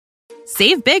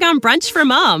Save big on brunch for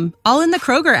mom, all in the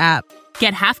Kroger app.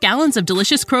 Get half gallons of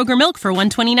delicious Kroger milk for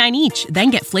 $1.29 each.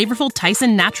 Then get flavorful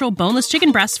Tyson natural boneless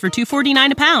chicken breasts for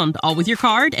 $2.49 a pound, all with your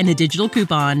card and a digital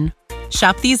coupon.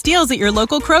 Shop these deals at your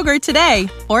local Kroger today,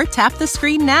 or tap the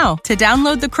screen now to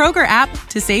download the Kroger app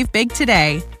to save big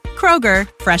today. Kroger,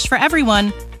 fresh for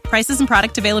everyone. Prices and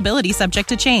product availability subject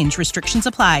to change. Restrictions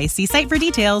apply. See site for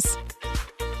details.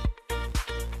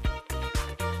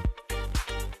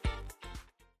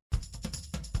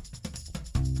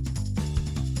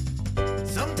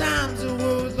 Sometimes the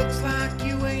world looks like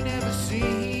you ain't ever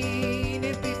seen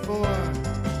it before.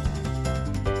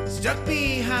 Stuck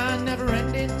behind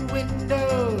never-ending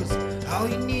windows, all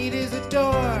you need is a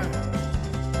door.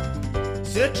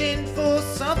 Searching for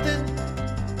something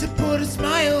to put a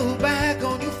smile back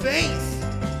on your face.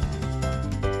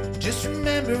 Just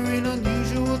remember, in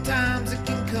unusual times, it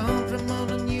can come from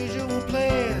an unusual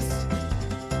place.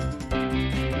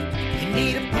 You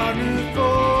need a partner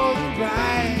for the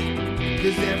ride,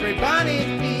 'cause everybody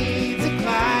needs a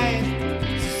Clyde.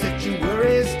 So set your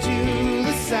worries to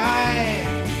the side.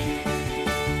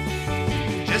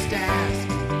 Just ask,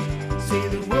 say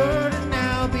the word and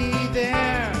I'll be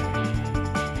there.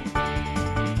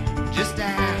 Just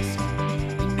ask,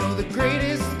 you know the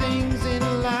greatest things in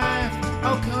life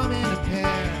all come in a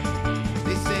pair.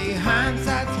 They say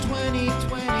hindsight's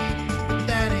 20/20, but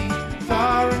that ain't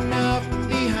far enough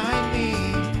behind me.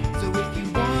 So if you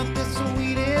want the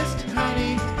sweetest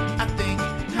honey, I think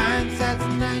hindsight's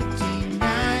 1990.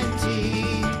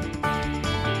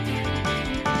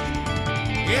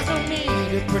 There's no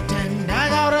need to pretend I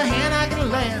got a hand I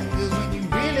can lend, 'cause when you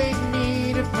really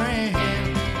need a friend,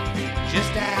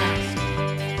 just ask.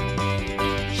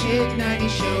 Shit 90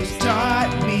 shows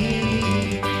taught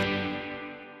me.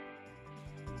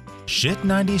 Shit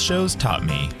 90 Shows Taught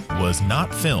Me was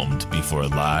not filmed before a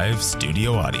live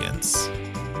studio audience.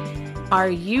 Are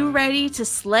you ready to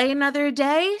slay another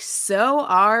day? So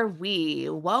are we.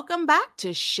 Welcome back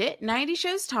to Shit 90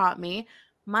 Shows Taught Me.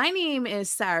 My name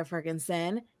is Sarah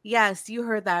Ferguson. Yes, you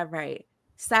heard that right.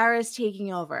 Sarah's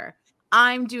taking over.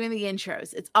 I'm doing the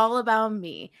intros. It's all about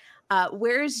me.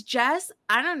 Where's Jess?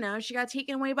 I don't know. She got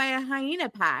taken away by a hyena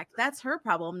pack. That's her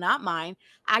problem, not mine.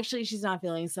 Actually, she's not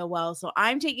feeling so well, so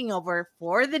I'm taking over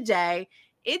for the day.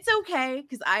 It's okay,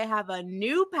 because I have a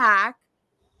new pack.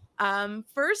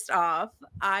 First off,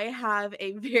 I have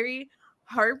a very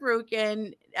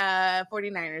heartbroken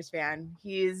 49ers fan.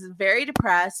 He's very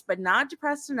depressed, but not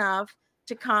depressed enough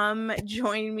to come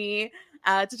join me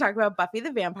to talk about Buffy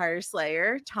the Vampire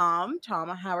Slayer. Tom,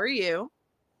 how are you?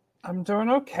 I'm doing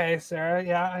okay, Sarah.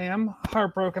 Yeah, I am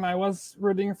heartbroken. I was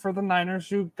rooting for the Niners,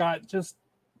 who got just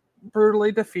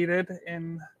brutally defeated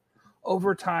in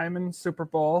overtime in Super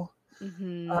Bowl.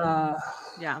 Mm-hmm.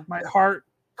 Yeah. My heart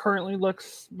currently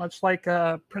looks much like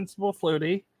Principal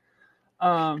Flutie.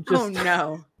 Oh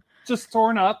no. Just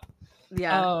torn up.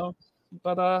 Yeah.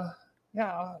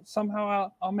 Yeah,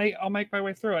 somehow I'll make my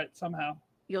way through it somehow.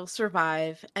 You'll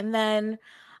survive. And then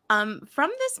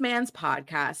from this man's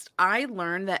podcast, I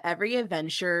learned that every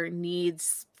adventure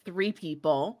needs 3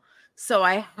 people. So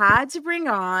I had to bring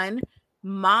on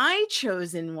my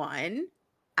chosen one,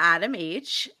 Adam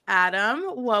H. Adam,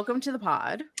 welcome to the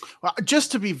pod. Well,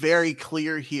 just to be very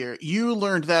clear here, you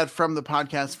learned that from the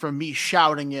podcast from me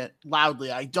shouting it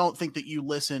loudly. I don't think that you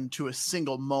listened to a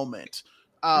single moment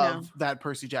of that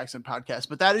Percy Jackson podcast,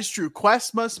 but that is true.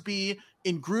 Quests must be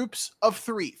in groups of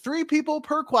 3 people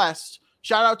per quest.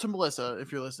 Shout out to Melissa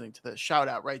if you're listening to this. Shout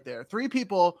out right there. 3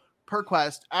 people per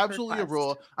quest. Absolutely a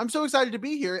rule. I'm so excited to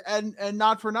be here, and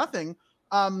not for nothing.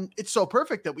 It's so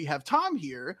perfect that we have Tom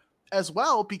here as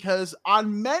well, because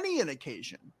on many an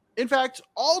occasion, in fact,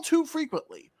 all too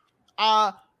frequently,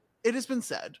 it has been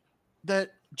said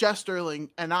that Jess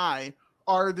Sterling and I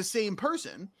are the same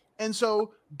person. And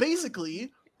so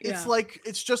basically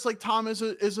it's just like Tom is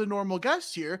a normal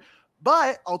guest here.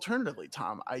 But alternatively,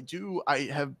 Tom, I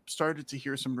have started to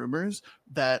hear some rumors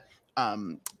that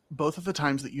both of the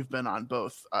times that you've been on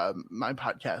both my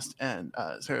podcast and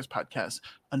Sarah's podcast,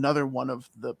 another one of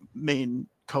the main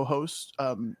co-hosts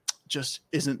just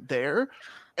isn't there.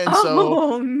 And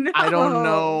no. I don't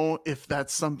know if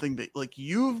that's something that like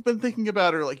you've been thinking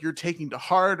about, or like you're taking to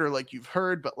heart, or like you've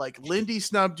heard, but like Lindy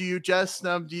snubbed you, Jess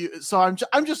snubbed you. So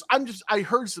I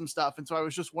heard some stuff. And so I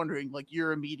was just wondering like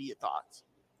your immediate thoughts.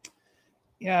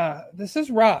 Yeah, this is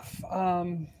rough.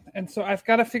 And so I've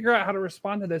got to figure out how to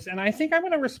respond to this. And I think I'm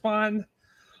going to respond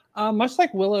much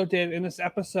like Willow did in this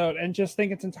episode, and just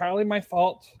think it's entirely my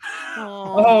fault.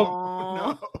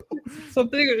 No.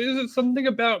 Something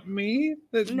about me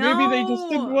that maybe they just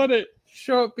didn't want to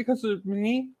show up because of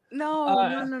me.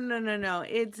 No.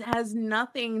 It has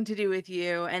nothing to do with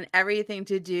you and everything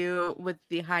to do with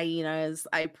the hyenas.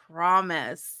 I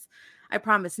promise.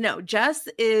 No, she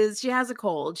has a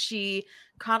cold. She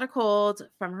caught a cold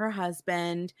from her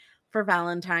husband for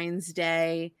Valentine's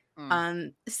Day.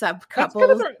 Sub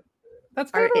couples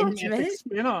that's are kind of a intimate. romantic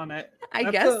spin on it. I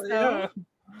guess so. Yeah.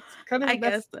 I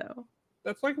guess so.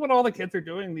 That's like what all the kids are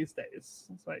doing these days.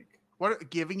 It's like, what,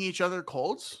 giving each other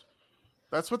colds?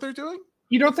 That's what they're doing?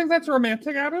 You don't think that's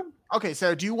romantic, Adam? Okay,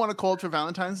 so do you want a cold for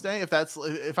Valentine's Day? If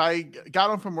I got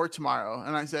home from work tomorrow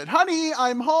and I said, honey,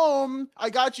 I'm home, I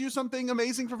got you something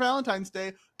amazing for Valentine's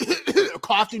Day,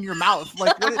 coughed in your mouth.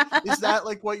 Like, what is that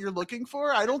like what you're looking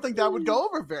for? I don't think that would go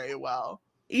over very well.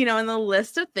 In the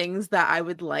list of things that I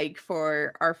would like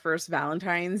for our first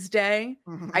Valentine's Day,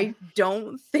 I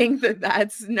don't think that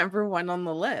that's number one on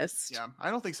the list. Yeah, I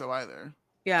don't think so either.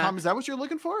 Yeah. Tom, is that what you're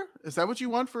looking for? Is that what you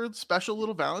want for a special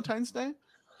little Valentine's Day?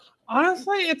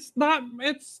 Honestly, it's not.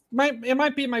 It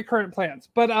might be my current plans,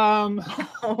 but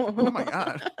Oh my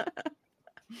god.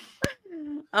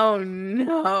 Oh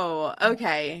no.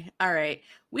 Okay. All right.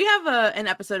 We have an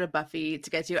episode of Buffy to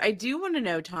get to. I do want to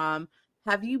know, Tom,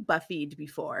 have you Buffy'd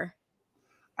before?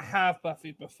 I have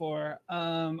Buffy'd before.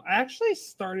 I actually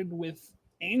started with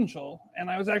Angel,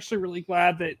 and I was actually really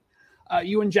glad that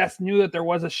you and Jess knew that there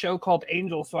was a show called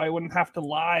Angel, so I wouldn't have to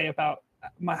lie about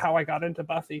how I got into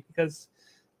Buffy, because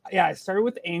I started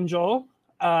with Angel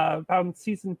about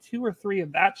season 2 or 3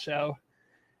 of that show,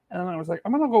 and then I was like,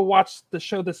 I'm gonna go watch the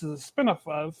show this is a spinoff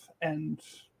of, and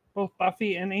both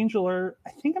Buffy and Angel are, I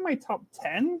think, in my top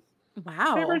 10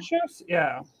 favorite shows.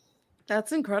 Yeah,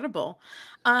 that's incredible.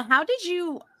 How did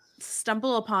you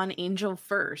stumble upon Angel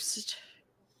first?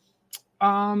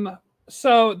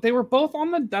 So they were both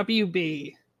on the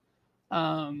WB,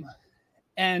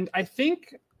 and I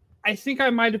think I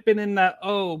might have been in that.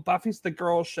 Oh, Buffy's the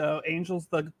girl show, Angel's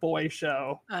the boy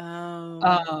show.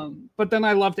 Oh, but then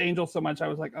I loved Angel so much, I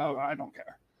was like, oh, I don't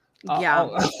care. I'll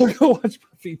go watch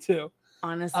Buffy too.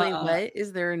 Honestly, what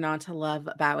is there not to love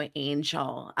about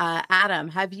Angel? Adam,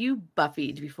 have you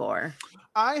Buffy'd before?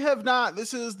 I have not.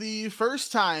 This is the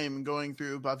first time going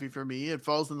through Buffy for me. It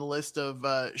falls in the list of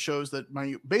shows that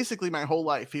basically my whole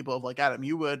life people have like, Adam,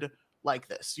 you would like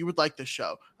this. You would like this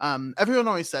show. Everyone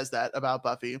always says that about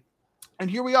Buffy. And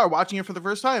here we are watching it for the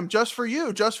first time, just for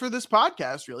you, just for this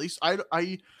podcast, really. So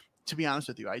I, to be honest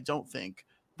with you, I don't think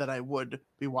that I would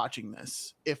be watching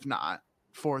this if not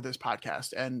for this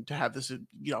podcast and to have this,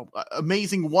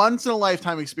 amazing once in a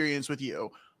lifetime experience with you.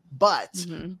 But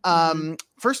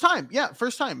first time.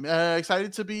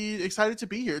 Excited to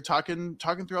be here talking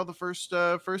through all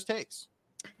the first takes.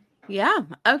 Yeah.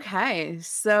 Okay.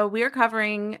 So we are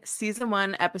covering season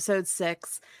 1, episode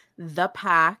 6, The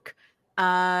Pack.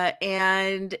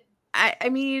 And I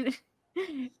mean,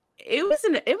 it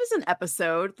was an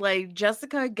episode. Like,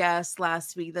 Jessica guessed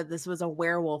last week that this was a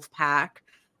werewolf pack.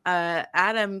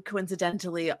 Adam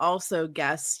coincidentally also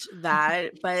guessed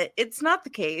that, but it's not the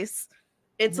case.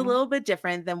 It's a little bit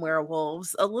different than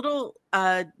werewolves, a little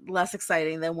less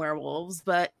exciting than werewolves,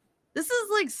 but this is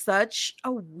like such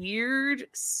a weird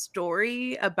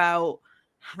story about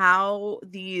how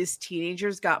these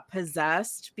teenagers got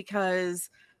possessed,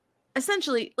 because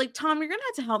essentially, like, Tom, you're gonna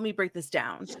have to help me break this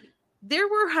down. There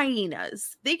were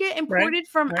hyenas. They get imported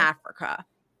from Africa.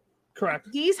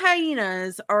 Correct. These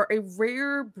hyenas are a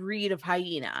rare breed of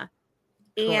hyena.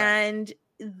 Correct. And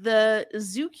the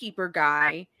zookeeper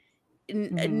guy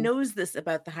knows this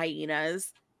about the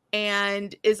hyenas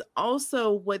and is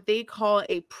also what they call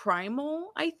a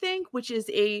primal, I think, which is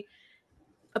a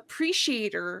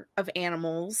appreciator of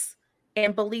animals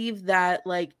and believe that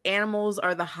like animals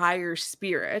are the higher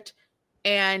spirit,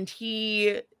 and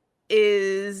he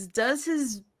does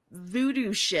his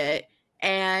voodoo shit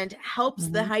and helps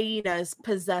the hyenas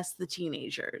possess the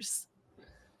teenagers.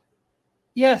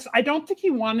 Yes, I don't think he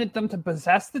wanted them to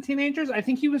possess the teenagers. I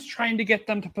think he was trying to get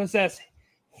them to possess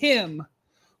him.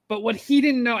 But what he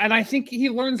didn't know, and I think he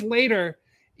learns later,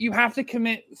 you have to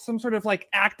commit some sort of like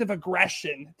act of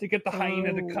aggression to get the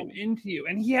hyena to come into you.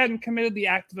 And he hadn't committed the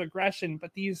act of aggression,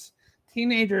 but these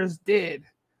teenagers did.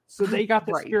 So they got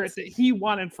the spirit that he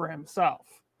wanted for himself.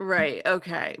 Right.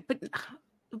 Okay.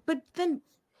 But then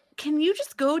can you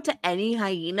just go to any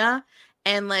hyena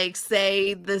and like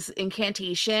say this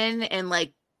incantation and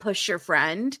like push your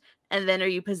friend, and then are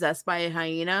you possessed by a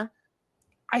hyena?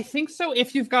 I think so,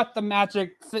 if you've got the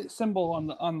magic symbol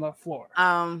on the floor.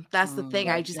 That's the thing.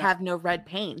 I just have no red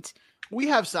paint. We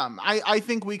have some. I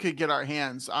think we could get our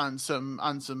hands on some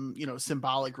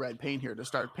symbolic red paint here to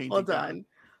start painting. Hold on.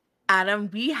 Adam,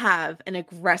 we have an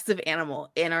aggressive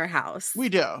animal in our house. We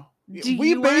do.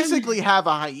 We basically have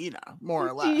a hyena, more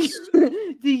or less.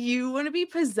 Do you want to be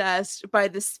possessed by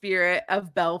the spirit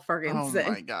of Belle Ferguson?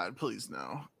 Oh my God, please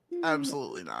no.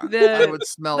 Absolutely not. I would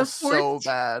smell so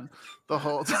bad the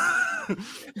whole time.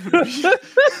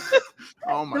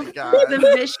 Oh my God. The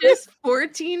vicious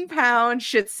 14-pound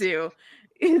Shih Tzu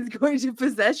is going to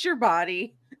possess your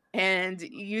body, and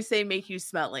you say make you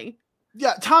smelly.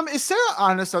 Yeah, Tom, is Sarah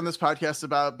honest on this podcast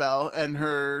about Belle and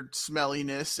her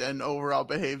smelliness and overall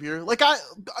behavior? Like, I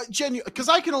genuinely, because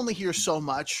I can only hear so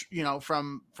much,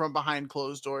 from behind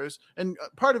closed doors, and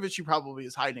part of it she probably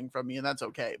is hiding from me, and that's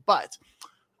okay. But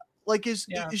like, is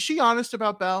she honest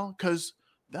about Belle? Because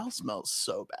Belle smells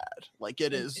so bad. Like,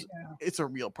 it's a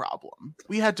real problem.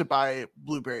 We had to buy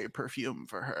blueberry perfume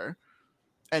for her.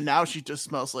 And now she just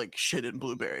smells like shit and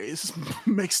blueberries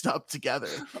mixed up together.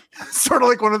 Sort of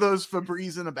like one of those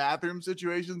Febreze in a bathroom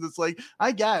situations. It's like,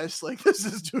 I guess, like, this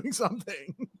is doing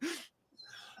something.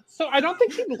 So I don't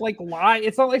think she'd like lie.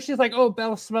 It's not like she's like, oh,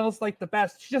 Belle smells like the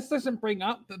best. She just doesn't bring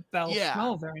up the Belle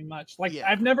smell very much. Like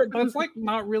I've never, that's like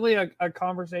not really a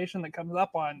conversation that comes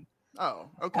up on. Oh,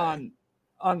 okay.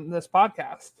 On this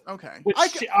podcast. Okay.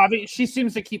 Which she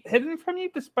seems to keep hidden from you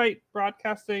despite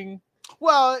broadcasting.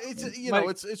 Well, it's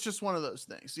it's just one of those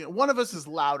things. One of us is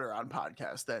louder on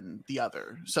podcast than the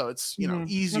other, so it's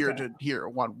easier to hear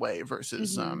one way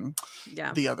versus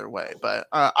the other way. But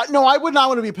no, I would not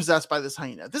want to be possessed by this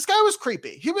hyena. This guy was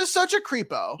creepy. He was such a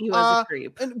creepo. He was a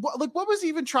creep. And what was he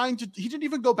even trying to? He didn't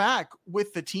even go back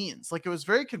with the teens. Like, it was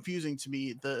very confusing to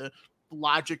me, the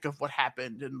logic of what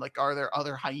happened, and like, are there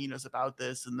other hyenas about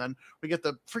this? And then we get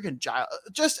the freaking Giles.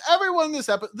 Just everyone in this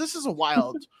episode. This is a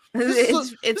wild.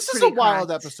 This is a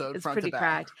wild episode. It's front pretty to back.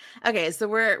 cracked. Okay, so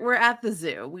we're at the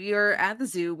zoo. We are at the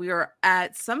zoo. We are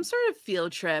at some sort of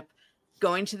field trip,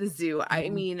 going to the zoo. I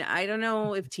mean, I don't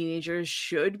know if teenagers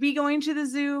should be going to the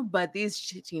zoo, but these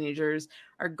teenagers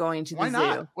are going to the zoo. Why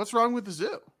not? What's wrong with the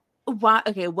zoo?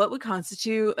 Okay, what would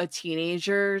constitute a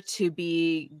teenager to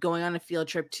be going on a field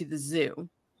trip to the zoo?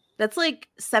 That's like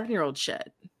 7-year-old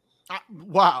shit.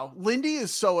 Wow, Lindy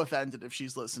is so offended if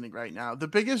she's listening right now. The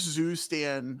biggest zoo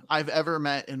stan I've ever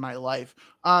met in my life.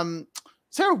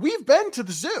 Sarah, we've been to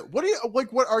the zoo. What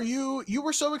are you? You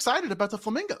were so excited about the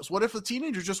flamingos. What if a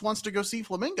teenager just wants to go see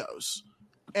flamingos?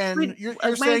 And you're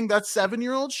saying that's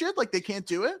 7-year-old shit? Like, they can't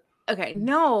do it? Okay,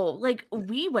 no, like,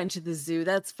 we went to the zoo,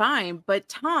 that's fine. But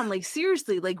Tom, like,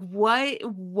 seriously, like, why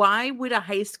would a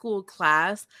high school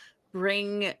class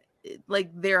bring like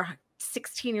their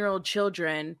 16-year-old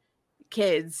teens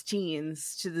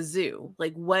to the zoo?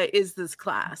 Like, what is this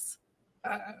class?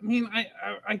 I mean,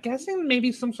 I'm guessing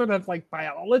maybe some sort of like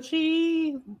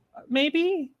biology,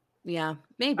 maybe. Yeah,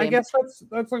 maybe. I guess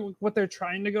that's like what they're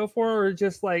trying to go for, or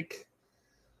just like,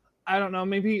 I don't know,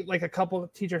 maybe like a couple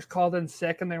of teachers called in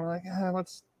sick and they were like,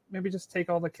 let's maybe just take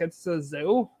all the kids to the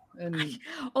zoo. And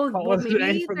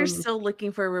maybe they're still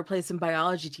looking for a replacement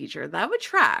biology teacher. That would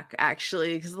track,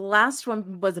 actually, because the last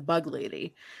one was a bug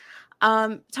lady.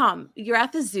 Tom, you're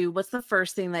at the zoo. What's the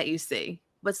first thing that you see?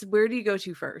 Where do you go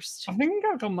to first? I think you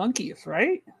gotta go monkeys,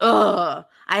 right? Ugh,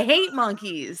 I hate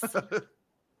monkeys.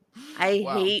 I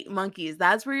hate monkeys.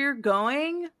 That's where you're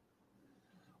going?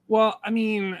 Well, I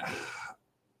mean,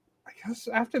 I guess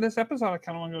after this episode, I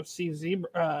kind of want to go see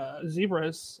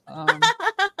zebras.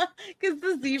 Because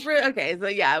the zebra. Okay, so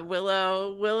yeah,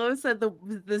 Willow said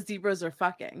the zebras are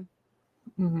fucking.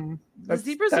 Mm-hmm. The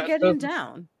zebras are getting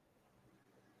down.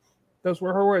 Those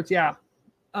were her words. Yeah.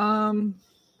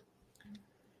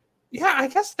 Yeah, I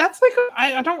guess that's like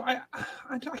I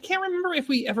can't remember if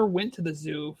we ever went to the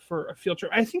zoo for a field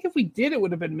trip. I think if we did, it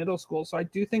would have been middle school. So I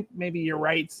do think maybe you're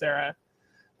right, Sarah,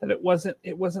 that it wasn't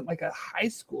like a high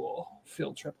school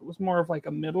field trip. It was more of like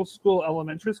a middle school,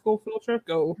 elementary school field trip.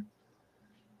 Go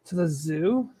to the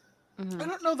zoo. I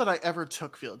don't know that I ever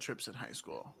took field trips in high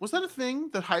school. Was that a thing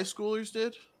that high schoolers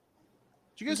did?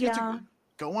 Did you guys get to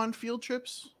go on field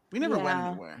trips? We never went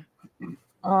anywhere.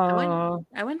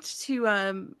 I went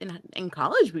to in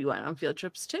college. We went on field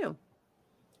trips too.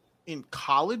 In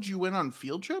college, you went on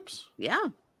field trips? Yeah.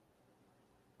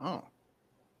 Oh,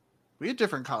 we had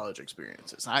different college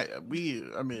experiences. I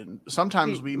mean,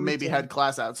 sometimes we maybe had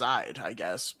class outside, I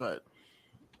guess, but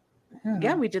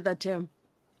yeah, we did that too.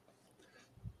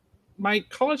 My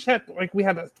college had we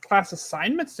had a class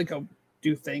assignments to go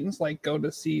do things, like go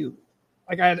to see.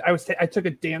 Like I took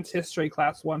a dance history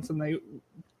class once, and they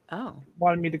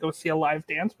wanted me to go see a live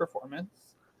dance performance.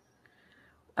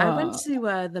 I went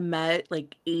to the Met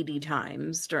like 80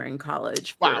 times during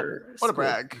college. Wow, what a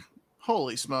brag!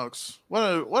 Holy smokes! What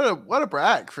a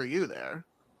brag for you there.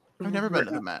 I've never been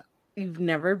to the Met. You've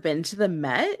never been to the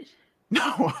Met?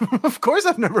 No, of course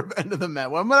I've never been to the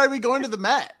Met. When would I be going to the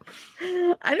Met?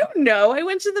 I don't know. I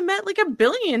went to the Met like a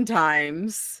billion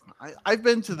times. I've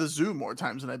been to the zoo more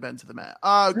times than I've been to the Met.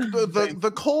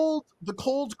 The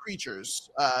cold creatures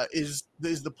is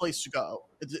the place to go.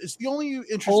 It's the only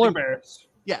interesting. Polar bears.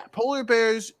 Yeah, polar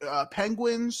bears,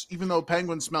 penguins. Even though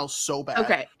penguins smell so bad.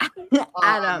 Okay,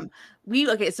 Adam.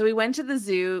 So we went to the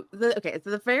zoo. So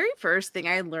the very first thing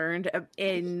I learned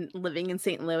in living in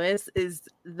St. Louis is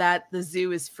that the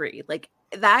zoo is free. Like,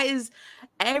 that is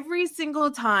every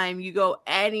single time you go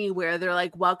anywhere, they're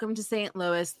like, welcome to St.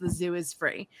 Louis, the zoo is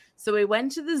free. So we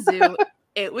went to the zoo.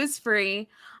 It was free.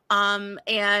 And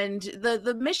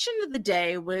the mission of the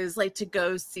day was like to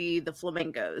go see the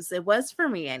flamingos. It was for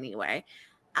me anyway.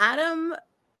 Adam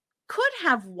could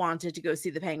have wanted to go see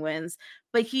the penguins,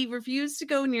 but he refused to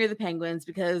go near the penguins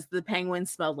because the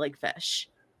penguins smelled like fish.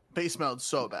 They smelled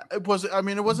so bad. It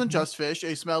wasn't just fish.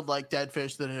 They smelled like dead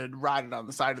fish that had rotted on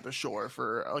the side of the shore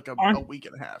for like a week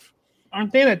and a half.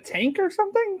 Aren't they in a tank or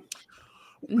something?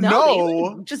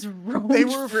 No, they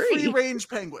were free range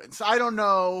penguins. I don't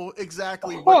know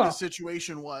exactly what the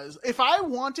situation was. If I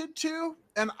wanted to,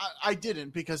 and I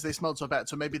didn't because they smelled so bad,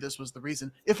 so maybe this was the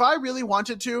reason. If I really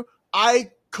wanted to, I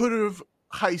could have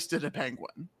heisted a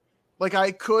penguin. Like,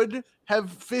 I could have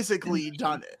physically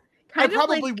done it. I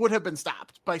probably would have been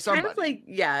stopped by somebody. Kind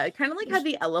of like how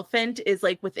the elephant is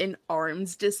like within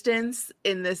arm's distance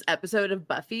in this episode of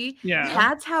Buffy. Yeah.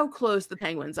 That's how close the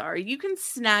penguins are. You can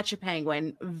snatch a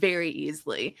penguin very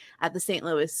easily at the St.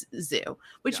 Louis Zoo,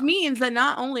 which means that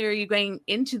not only are you going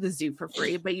into the zoo for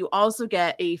free, but you also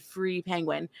get a free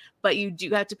penguin, but you do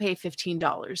have to pay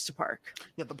 $15 to park.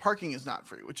 Yeah, the parking is not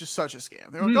free, which is such a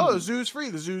scam. They're like, oh, the zoo's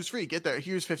free. Get there.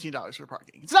 Here's $15 for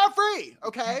parking. It's not free,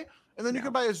 okay? And then you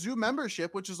can buy a zoo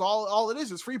membership, which is all it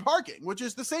is free parking, which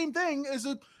is the same thing as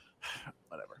a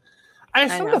whatever. I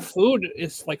assume the food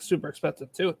is like super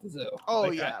expensive too at the zoo. Oh,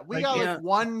 like, we got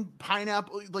one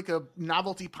pineapple, like a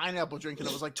novelty pineapple drink, and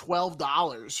it was like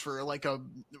 $12 for like it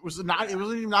wasn't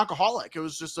even alcoholic. It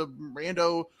was just a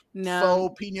rando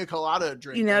faux pina colada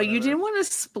drink. You didn't want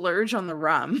to splurge on the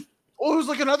rum. Oh, it was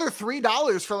like another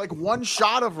 $3 for like one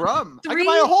shot of rum. I could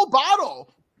buy a whole bottle.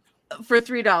 For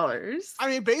 $3. I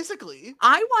mean, basically.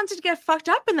 I wanted to get fucked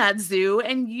up in that zoo,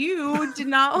 and you did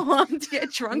not want to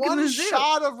get drunk in the zoo. One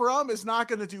shot of rum is not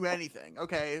going to do anything,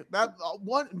 okay? That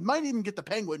one might even get the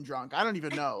penguin drunk. I don't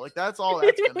even know. Like, that's all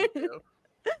that's going to do.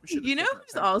 You know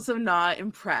who's also not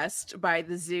impressed by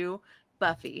the zoo?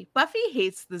 Buffy. Buffy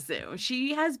hates the zoo.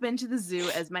 She has been to the zoo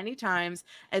as many times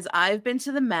as I've been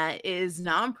to the Met. It is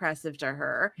not impressive to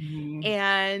her. Mm-hmm.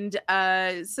 And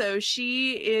so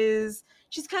she's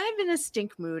kind of in a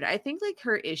stink mood. I think like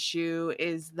her issue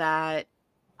is that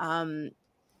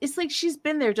it's like she's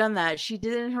been there, done that. She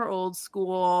did it in her old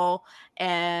school.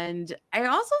 And I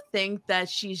also think that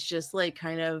she's just like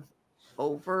kind of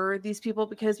over these people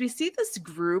because we see this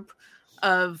group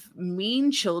of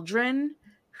mean children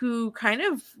who kind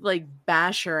of like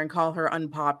bash her and call her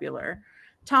unpopular.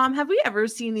 Tom, have we ever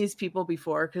seen these people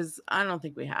before? Because I don't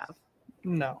think we have.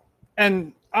 No.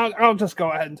 And I'll just go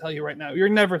ahead and tell you right now, you're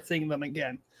never seeing them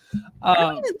again. I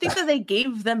don't even think that they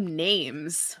gave them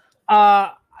names.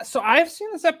 So I've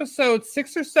seen this episode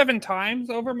 6 or 7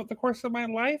 times over the course of my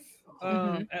life,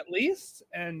 at least.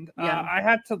 And I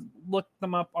had to look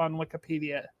them up on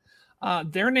Wikipedia.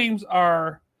 Their names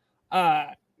are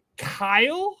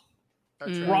Kyle,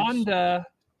 Rhonda,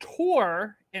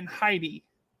 Tor, and Heidi.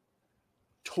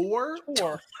 Tor?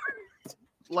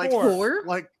 Like Tor?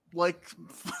 Like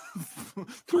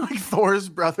Thor's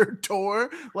brother Tor?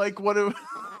 Like what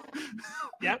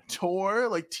Tor?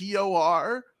 Like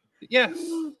Tor? Yes.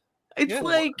 It's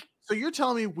like, so you're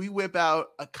telling me we whip out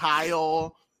a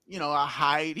Kyle, a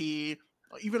Heidi,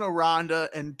 even a Rhonda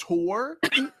and Tor?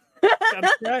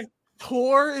 That's right.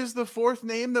 Tor is the 4th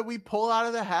name that we pull out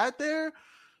of the hat there?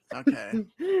 Okay.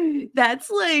 That's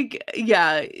like,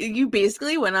 you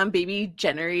basically went on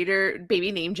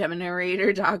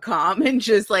babynamegenerator.com and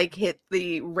just like hit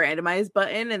the randomize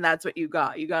button and that's what you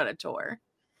got. You got a Tor.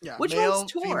 Yeah. Which male,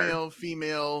 one's Tor?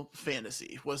 female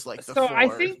fantasy was like the so 4. I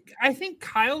think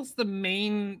Kyle's the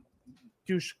main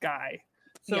douche guy.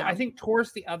 So I think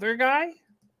Tor's the other guy.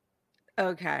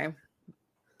 Okay.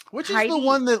 Which is the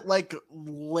one that like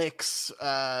licks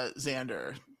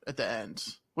Xander at the end?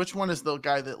 Which one is the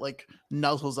guy that like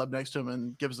nuzzles up next to him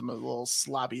and gives him a little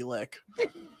slobby lick?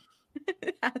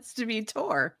 It has to be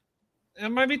Tor. It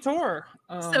might be Tor.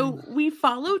 So we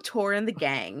follow Tor and the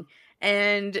gang,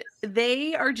 and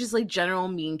they are just like general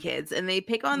mean kids, and they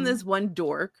pick on this one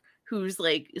dork who's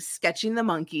like sketching the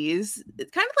monkeys.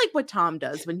 It's kind of like what Tom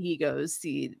does when he goes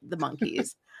see the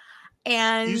monkeys.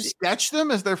 And you sketch them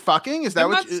as they're fucking? Is that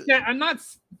I'm not.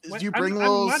 Do you bring a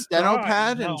little steno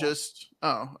pad and just?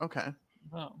 Oh, okay.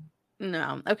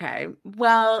 No. Okay.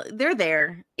 Well, they're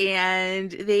there and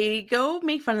they go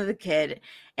make fun of the kid,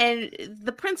 and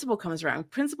the principal comes around.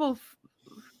 Principal,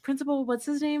 what's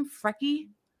his name? Frecky?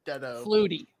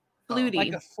 Flutie. Flutie.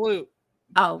 Like a flute.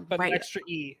 Oh, but right. An extra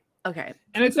E. Okay.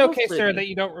 And it's okay, Sarah, that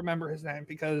you don't remember his name,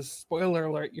 because spoiler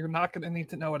alert, you're not going to need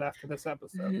to know it after this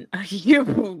episode.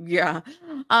 Yeah.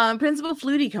 Principal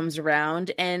Flutie comes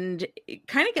around and it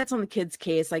kind of gets on the kids'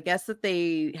 case. I guess that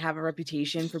they have a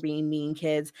reputation for being mean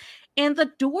kids. And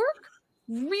the dork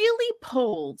really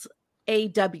pulled a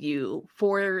W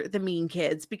for the mean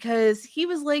kids, because he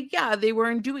was like, yeah, they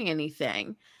weren't doing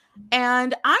anything.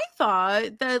 And I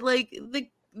thought that like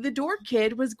the dork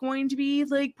kid was going to be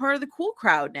like part of the cool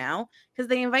crowd now, because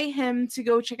they invite him to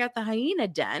go check out the hyena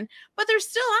den, but they're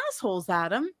still assholes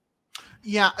at him.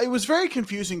 Yeah, it was very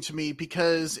confusing to me,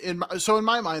 because in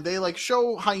my mind, they like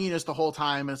show hyenas the whole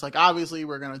time. And it's like, obviously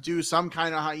we're going to do some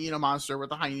kind of hyena monster with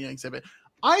the hyena exhibit.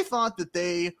 I thought that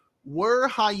they were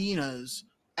hyenas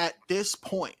at this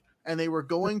point, and they were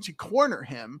going to corner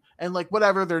him, and like,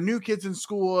 whatever, they're new kids in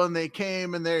school and they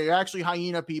came and they're actually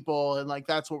hyena people. And like,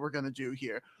 that's what we're going to do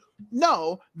here.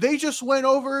 No, they just went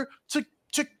over to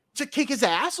kick his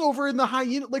ass over in the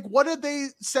hyena. Like, what did they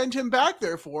send him back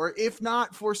there for, if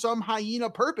not for some hyena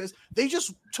purpose? They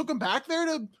just took him back there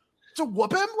to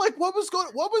whoop him. Like, what was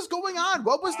going on?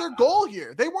 What was their goal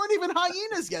here? They weren't even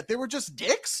hyenas yet. They were just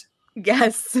dicks.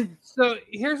 Yes. So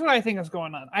here's what I think is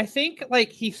going on. I think like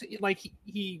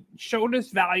he showed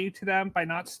his value to them by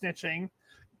not snitching.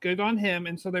 Good on him.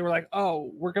 And so they were like,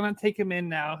 oh, we're gonna take him in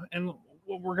now, and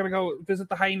we're gonna go visit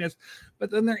the hyenas.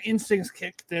 But then their instincts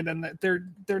kicked in, and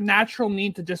their natural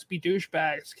need to just be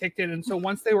douchebags kicked in. And so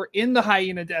once they were in the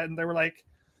hyena den, they were like,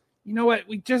 you know what?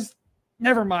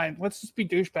 Never mind. Let's just be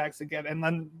douchebags again, and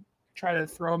then try to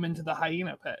throw him into the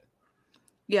hyena pit.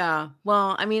 Yeah.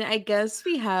 Well, I mean, I guess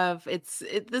we have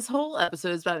this whole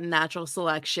episode is about natural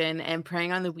selection and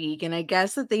preying on the weak. And I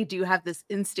guess that they do have this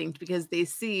instinct, because they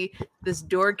see this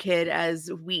door kid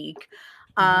as weak.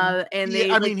 And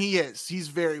I mean, he's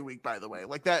very weak, by the way.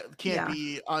 Like, that can't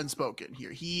be unspoken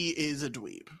here. He is a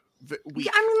dweeb. Weak.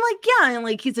 I mean, like, yeah, and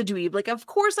like, he's a dweeb. Like, of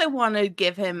course I want to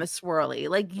give him a swirly.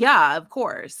 Like, yeah, of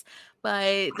course.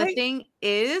 But the thing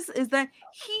is that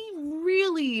he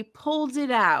really pulled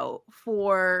it out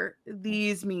for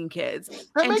these mean kids.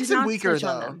 That makes him weaker,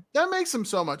 though. That makes him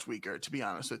so much weaker, to be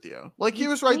honest with you. Like, he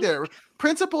was right there.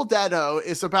 Principal Deado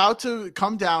is about to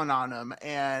come down on him,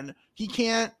 and he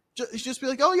can't just be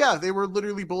like, oh yeah, they were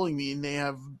literally bullying me, and they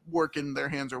have work in their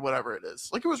hands or whatever it is.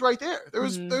 Like, it was right there.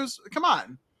 There's come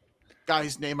on.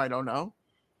 Guy's name I don't know.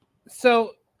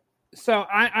 So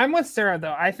I'm with Sarah,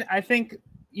 though. I think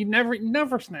you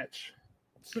never snitch.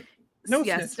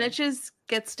 Snitches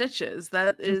get stitches.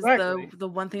 That is the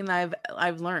one thing that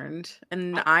I've learned,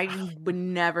 and I would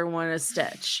never want to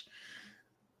stitch.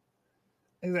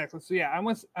 Exactly. So yeah, I'm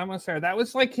with Sarah. That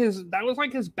was like his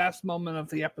best moment of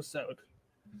the episode.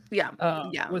 Yeah.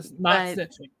 Was not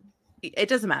snitching. It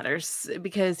doesn't matter,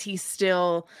 because he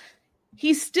still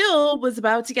was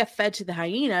about to get fed to the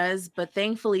hyenas, but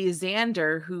thankfully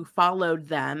Xander, who followed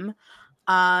them,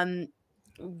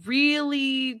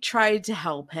 really tried to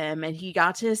help him, and he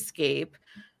got to escape.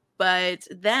 But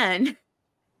then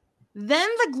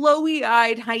the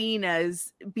glowy-eyed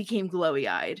hyenas became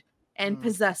glowy-eyed and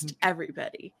possessed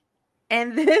everybody.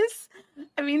 And this,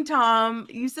 I mean, Tom,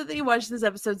 you said that you watched this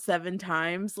episode 7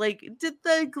 times. Like, did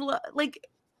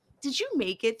you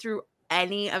make it through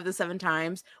any of the 7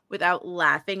 times without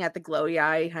laughing at the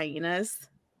glowy-eyed hyenas?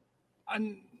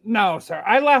 No, sir.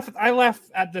 I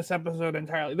laughed at this episode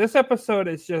entirely. This episode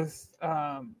is just,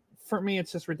 for me,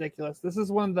 it's just ridiculous. This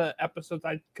is one of the episodes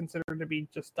I consider to be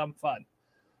just dumb fun.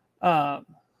 I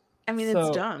mean, it's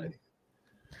dumb.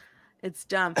 It's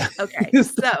dumb. Okay,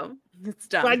 so it's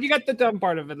dumb. Glad you got the dumb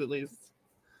part of it, at least.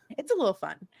 It's a little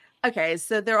fun. Okay,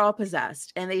 so they're all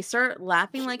possessed, and they start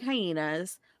laughing like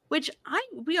hyenas. Which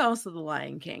we also the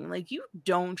Lion King. Like, you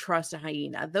don't trust a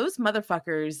hyena. Those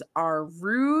motherfuckers are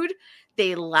rude.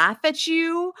 They laugh at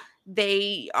you.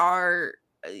 They are,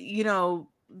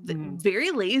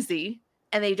 very lazy,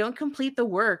 and they don't complete the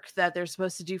work that they're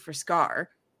supposed to do for Scar.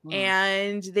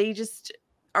 And they just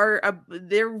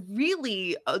they're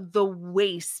really the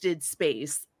wasted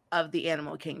space of the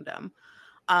animal kingdom.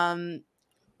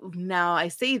 Now, I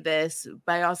say this,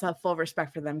 but I also have full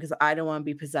respect for them, because I don't want to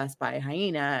be possessed by a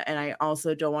hyena, and I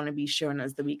also don't want to be shown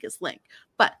as the weakest link.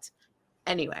 But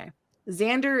anyway,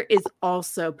 Xander is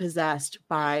also possessed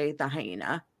by the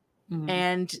hyena.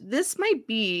 And this might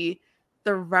be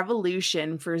the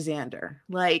revolution for Xander.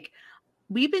 Like,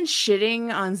 we've been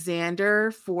shitting on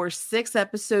Xander for 6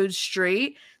 episodes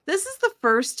straight. This is the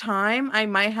first time I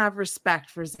might have respect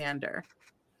for Xander.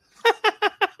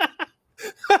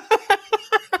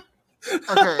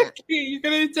 Okay. You're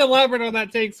going to need to elaborate on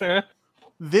that take, Sarah.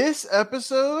 This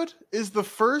episode is the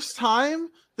first time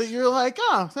that you're like,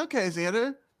 oh, okay,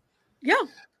 Xander. Yeah.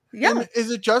 Yeah. And is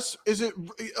it just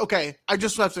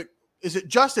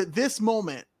at this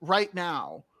moment right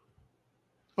now,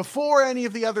 before any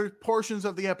of the other portions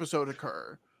of the episode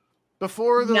occur,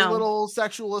 before the little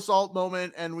sexual assault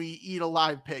moment and we eat a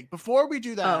live pig, before we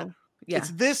do that, it's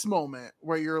this moment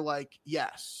where you're like,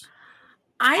 yes,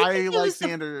 I like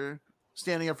Xander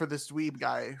standing up for this dweeb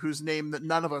guy whose name that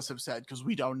none of us have said because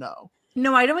we don't know.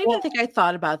 No, I don't even think I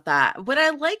thought about that. What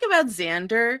I like about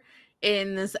Xander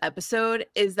in this episode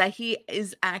is that he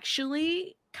is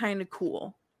actually kind of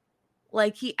cool.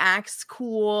 Like, he acts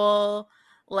cool.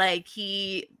 Like,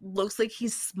 he looks like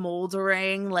he's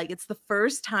smoldering. Like, it's the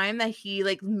first time that he,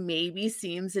 like, maybe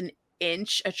seems an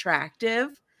inch attractive.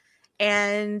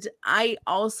 And I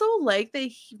also like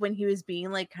that when he was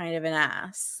being, like, kind of an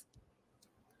ass.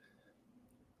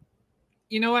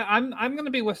 You know what? I'm going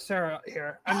to be with Sarah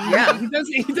here. I mean,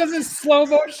 he does a slow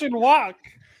motion walk.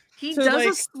 He does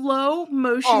a slow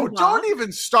motion walk. Don't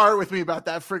even start with me about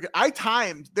that.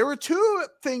 There were 2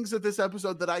 things of this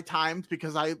episode that I timed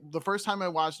because the first time I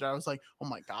watched it, I was like, oh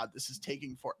my God, this is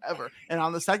taking forever. And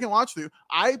on the second watch through,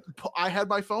 I had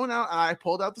my phone out and I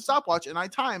pulled out the stopwatch and I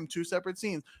timed 2 separate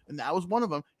scenes. And that was one of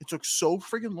them. It took so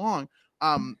freaking long.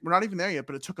 We're not even there yet,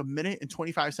 but it took 1 minute and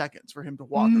 25 seconds for him to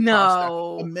walk across there.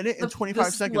 1 minute and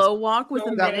 25 seconds. Slow walk with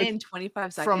 1 minute and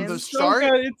 25 seconds. From the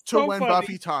start to when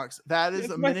Buffy talks. That is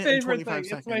 1 minute and 25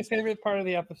 seconds. It's my favorite part of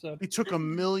the episode. It took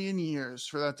 1,000,000 years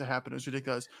for that to happen. It's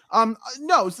ridiculous.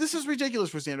 No, this is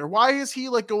ridiculous for Xander. Why is he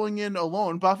like going in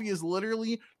alone? Buffy is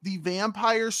literally the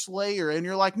vampire slayer, and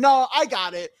you're like, no, I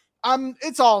got it.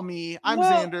 It's all me. I'm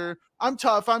Xander. I'm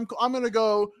tough. I'm gonna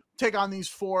go take on these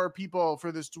 4 people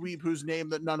for this dweeb whose name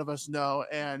that none of us know,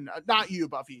 and not you,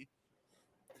 Buffy.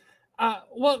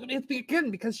 Well, it's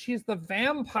again because she's the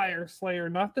vampire slayer,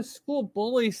 not the school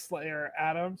bully slayer,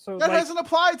 Adam. So that doesn't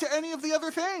apply to any of the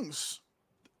other things.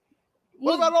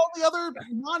 What about all the other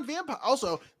non-vampire?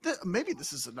 Also, maybe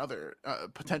this is another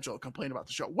potential complaint about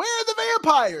the show. Where are the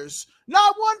vampires?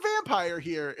 Not one vampire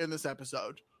here in this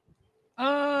episode.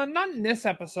 Not in this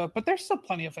episode, but there's still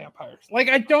plenty of vampires. Like,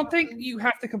 I don't think you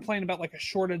have to complain about like a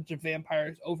shortage of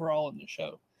vampires overall in the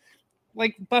show.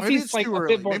 Like, Buffy's like a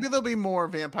bit more. Maybe there'll be more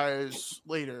vampires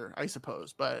later, I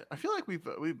suppose. But I feel like we've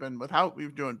been we're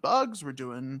doing bugs, we're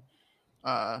doing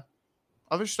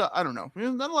other stuff. I don't know. We've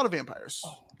done a lot of vampires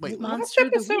lately. Last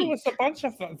episode was a bunch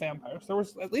of vampires. There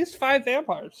was at least 5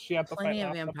 vampires. She had to fight. Plenty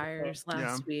of vampires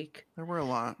last week. There were a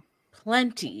lot.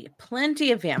 Plenty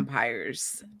of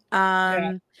vampires.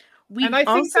 And I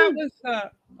think that was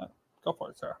go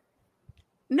for it, Sarah.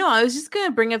 No, I was just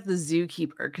gonna bring up the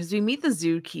zookeeper because we meet the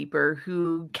zookeeper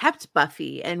who kept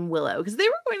Buffy and Willow because they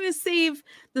were going to save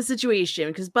the situation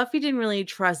because Buffy didn't really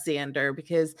trust Xander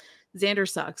because Xander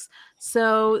sucks.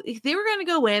 So they were going to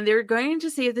go in, they were going to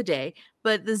save the day,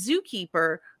 but the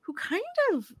zookeeper who kind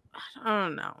of, I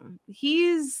don't know,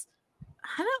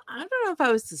 I don't know if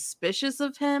I was suspicious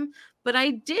of him, but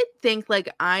I did think like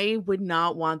I would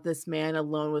not want this man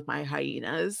alone with my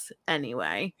hyenas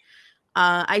anyway.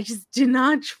 I just did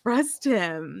not trust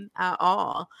him at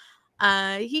all.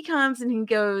 He comes and he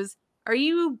goes, "Are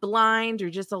you blind or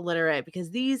just illiterate?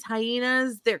 Because these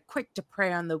hyenas, they're quick to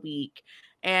prey on the weak."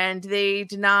 And he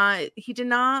did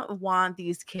not want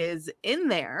these kids in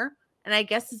there. And I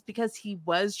guess it's because he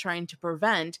was trying to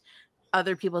prevent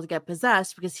other people to get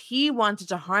possessed because he wanted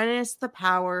to harness the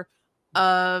power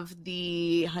of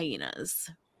the hyenas.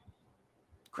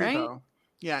 Right? Creepo.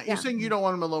 Yeah, you're saying you don't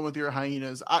want him alone with your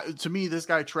hyenas. To me, this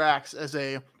guy tracks as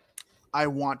I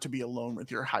want to be alone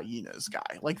with your hyenas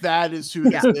guy. Like, that is who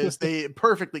this is. They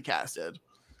perfectly casted.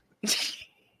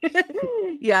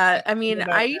 Yeah, I mean,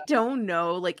 I don't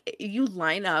know. Like, you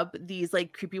line up these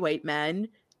like creepy white men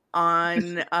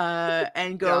on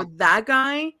and go, that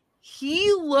guy,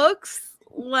 he looks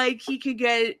like he could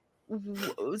get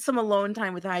some alone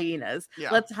time with hyenas.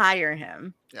 Yeah. Let's hire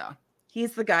him. Yeah.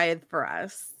 He's the guy for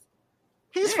us.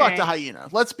 He's fucked a hyena.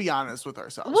 Let's be honest with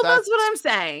ourselves. Well, that's what I'm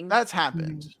saying. That's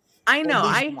happened. I know.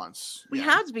 Once. We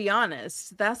have to be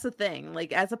honest. That's the thing.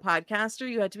 Like, as a podcaster,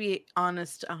 you have to be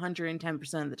honest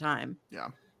 110% of the time. Yeah.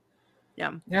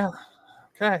 Yeah.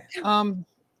 Okay.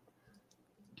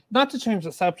 Not to change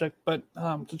the subject, but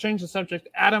to change the subject,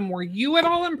 Adam, were you at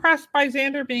all impressed by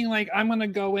Xander being like, I'm going to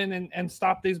go in and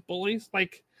stop these bullies?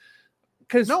 Like,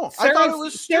 because No, Sarah, I thought it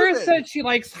was Sarah stupid. said she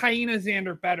likes Hyena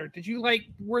Xander better. Do you like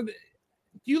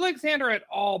Xander at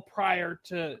all prior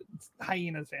to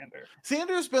Hyena Xander?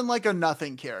 Xander's been like a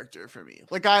nothing character for me.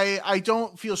 Like I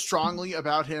don't feel strongly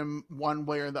about him one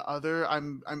way or the other.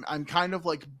 I'm kind of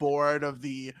like bored of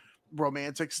the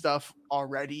romantic stuff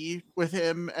already with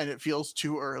him, and it feels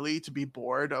too early to be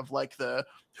bored of like the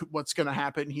what's gonna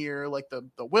happen here, like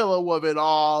the Willow of it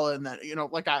all, and then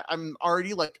like I'm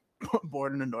already like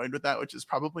bored and annoyed with that, which is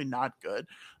probably not good.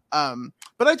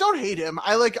 But I don't hate him.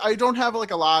 I don't have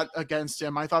like a lot against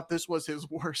him. I thought this was his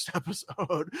worst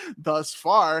episode thus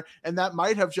far, and that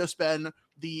might have just been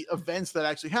the events that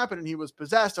actually happened and he was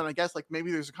possessed. And I guess like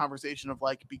maybe there's a conversation of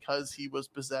like, because he was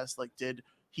possessed, like did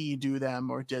he do them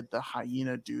or did the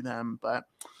hyena do them? But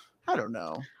I don't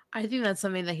know. I think that's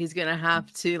something that he's gonna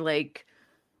have to like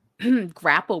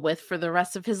grapple with for the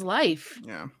rest of his life.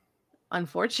 Yeah.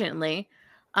 Unfortunately.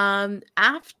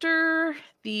 After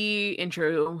the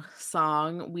intro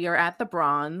song, we are at the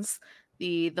Bronze,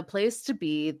 the place to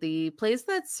be, the place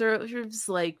that serves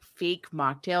like fake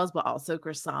mocktails but also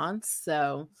croissants.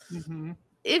 So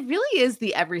it really is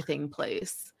the everything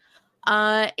place.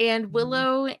 And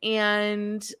Willow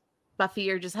and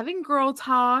Buffy are just having girl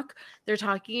talk. They're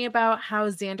talking about how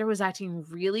Xander was acting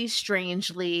really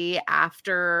strangely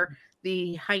after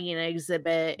the hyena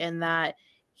exhibit and that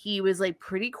he was like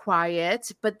pretty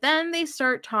quiet, but then they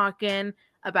start talking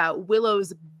about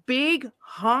Willow's big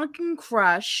honking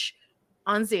crush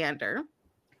on Xander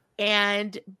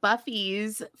and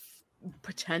Buffy's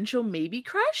potential maybe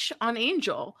crush on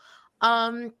Angel.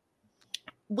 Willow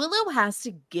has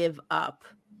to give up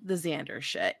the Xander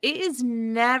shit. It is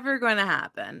never going to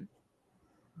happen.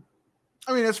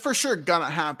 I mean, it's for sure gonna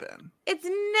happen. It's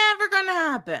never going to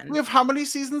happen. We have how many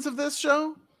seasons of this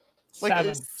show?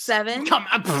 Like 7. Come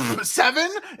on,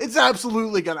 7? It's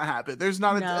absolutely gonna happen. There's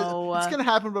not No. it's gonna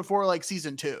happen before like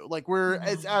season 2. Like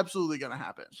it's absolutely gonna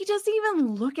happen. He doesn't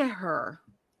even look at her.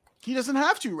 He doesn't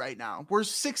have to right now. We're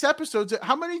 6 episodes.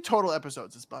 How many total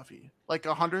episodes is Buffy? Like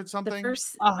 100 something? The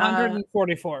first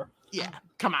 144. Yeah,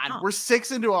 come on. We're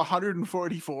 6 into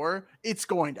 144. It's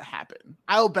going to happen.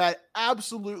 I'll bet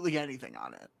absolutely anything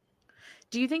on it.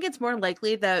 Do you think it's more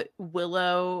likely that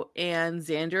Willow and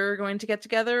Xander are going to get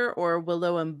together, or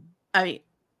Willow and Buffy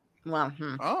and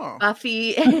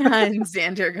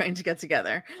Xander are going to get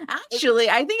together? Actually,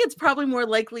 I think it's probably more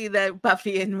likely that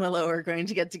Buffy and Willow are going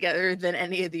to get together than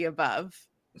any of the above.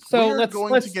 So we're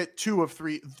going to get two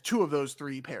of those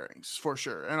 3 pairings for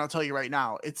sure. And I'll tell you right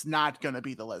now, it's not going to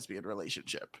be the lesbian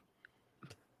relationship.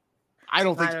 I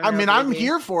don't think. I mean, I'm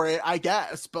here for it, I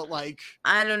guess, but like,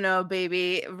 I don't know,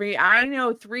 baby. I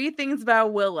know 3 things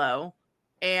about Willow,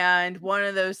 and one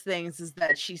of those things is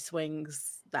that she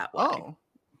swings that way. Oh,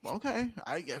 okay.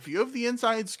 If you have the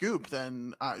inside scoop,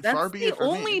 then that's far be it for me.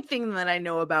 the only thing that I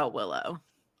know about Willow.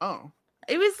 Oh,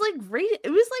 it was like great.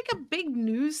 It was like a big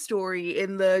news story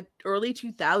in the early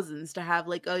 2000s to have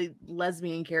like a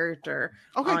lesbian character.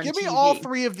 Okay, give me all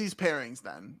 3 of these pairings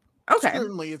then. Okay.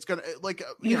 Certainly it's gonna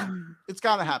it's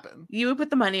gotta happen. You would put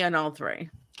the money on all 3.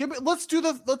 Let's do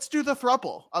the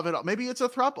throuple of it all. Maybe it's a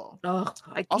throuple. Oh,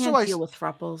 I can't deal with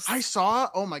throuples. I saw,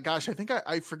 oh my gosh, I think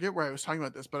I forget where I was talking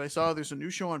about this, but I saw there's a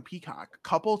new show on Peacock,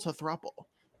 Couple to Throuple.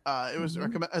 It was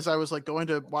recommended as I was like going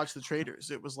to watch The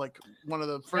Traitors. It was like one of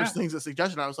the first things that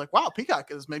suggested. I was like, wow,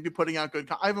 Peacock is maybe putting out good.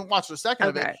 I haven't watched a second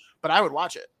of it, but I would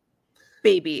watch it.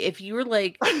 Baby, if you were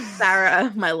like,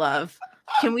 Sarah, my love,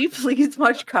 can we please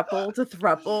watch Couple to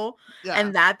Throuple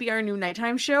and that be our new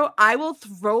nighttime show? I will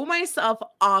throw myself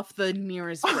off the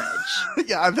nearest bridge.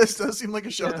 Yeah, this does seem like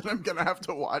a show that I'm gonna have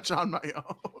to watch on my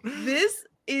own. This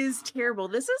is terrible.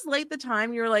 This is like the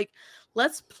time you're like,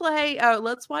 let's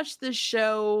watch this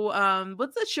show.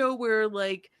 What's the show where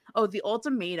like, The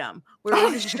Ultimatum, where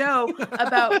it was a show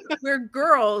about where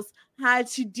girls had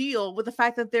to deal with the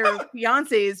fact that their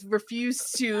fiancés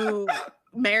refused to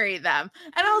marry them.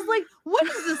 And I was like, what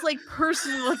is this like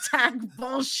personal attack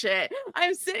bullshit?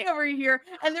 I'm sitting over here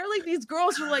and they're like, these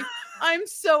girls are like, I'm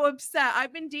so upset.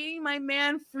 I've been dating my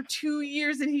man for 2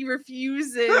 years and he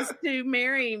refuses to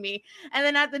marry me. And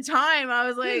then at the time I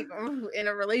was like, in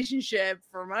a relationship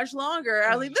for much longer.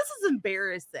 I was like, this is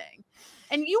embarrassing.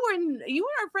 And you and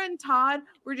our friend Todd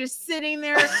were just sitting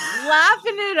there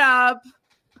laughing it up,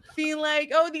 being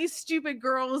like, oh, these stupid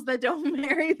girls that don't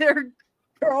marry their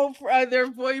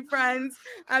boyfriends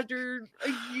after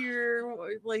a year.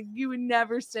 Like, you would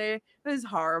never say. It was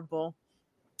horrible.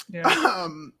 Yeah.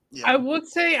 I would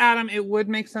say, Adam, it would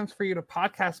make sense for you to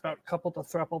podcast about Couple to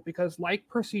Throuple because, like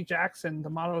Percy Jackson, the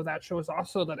motto of that show is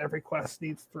also that every quest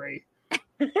needs 3.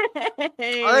 All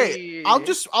right,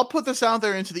 I'll put this out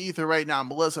there into the ether right now,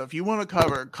 Melissa. If you want to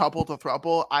cover couple to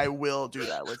throuple, I will do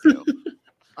that with you.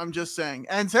 I'm just saying.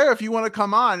 And Sarah, if you want to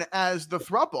come on as the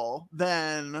throuple,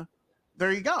 then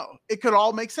there you go. It could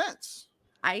all make sense.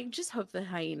 I just hope the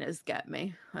hyenas get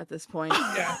me at this point.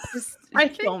 Yeah, just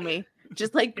kill me,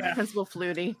 just like Principal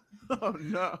Flutie. Oh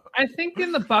no! I think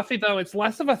in the Buffy though, it's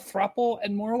less of a throuple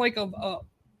and more like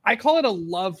I call it a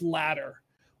love ladder,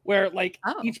 where like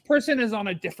each person is on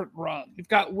a different rung. You've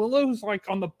got Willow's like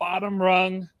on the bottom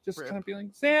rung, just kind of being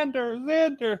Xander.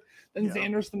 Then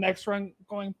Xander's the next rung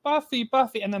going Buffy,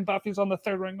 and then Buffy's on the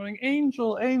third rung going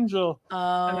Angel. And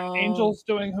then Angel's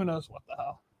doing who knows what the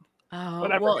hell.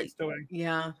 Whatever he's doing.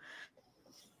 Yeah.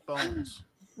 Bones.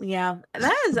 Yeah.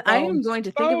 That is, I am going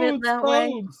to think of it that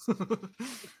way.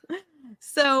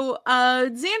 So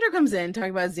Xander comes in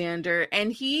talking about Xander,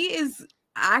 and he is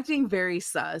acting very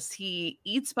sus. He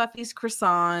eats Buffy's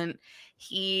croissant.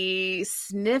 He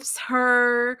sniffs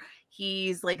her.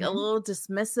 He's like a little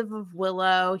dismissive of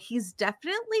Willow. He's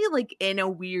definitely like in a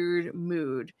weird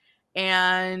mood.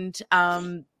 And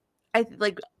I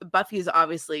like Buffy is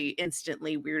obviously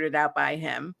instantly weirded out by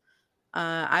him.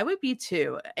 I would be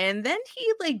too. And then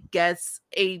he like gets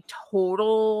a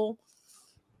total.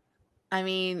 I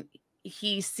mean,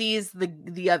 he sees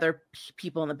the other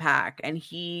people in the pack, and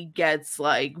he gets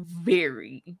like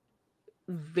very,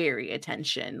 very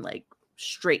attention, like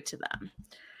straight to them.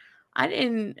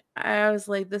 I was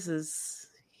like, this is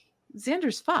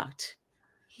Xander's fucked.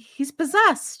 He's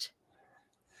possessed.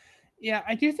 Yeah,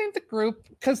 I do think the group,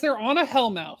 because they're on a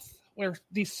hellmouth where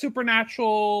these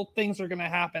supernatural things are going to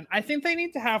happen, I think they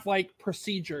need to have like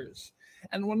procedures.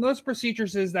 And one of those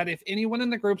procedures is that if anyone in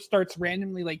the group starts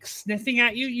randomly like sniffing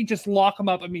at you, you just lock them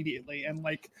up immediately. And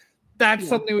like, that's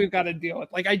something we've got to deal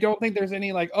with. Like, I don't think there's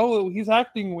any like, oh, he's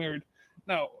acting weird.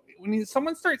 No, when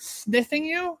someone starts sniffing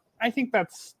you, I think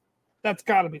that's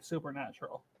got to be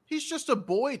supernatural. He's just a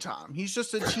boy, Tom. He's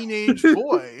just a teenage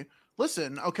boy.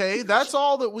 Listen, okay, that's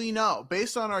all that we know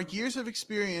based on our years of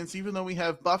experience. Even though we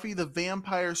have Buffy the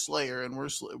Vampire Slayer, and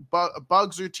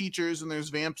bugs are teachers, and there's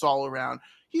vamps all around.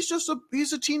 He's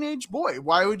a teenage boy.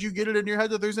 Why would you get it in your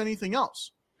head that there's anything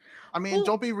else? I mean,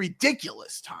 don't be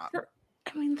ridiculous, Tom.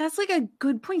 I mean, that's like a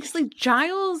good point, because like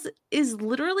Giles is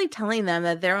literally telling them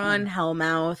that they're on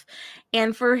Hellmouth,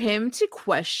 and for him to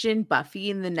question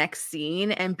Buffy in the next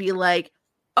scene and be like,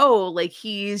 oh, like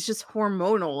he's just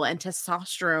hormonal and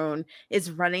testosterone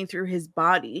is running through his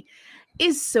body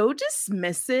is so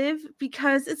dismissive,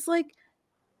 because it's like,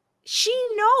 she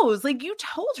knows, like you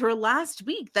told her last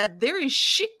week that there is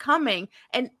shit coming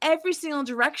in every single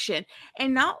direction.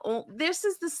 And this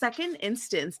is the second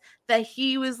instance that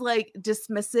he was like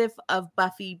dismissive of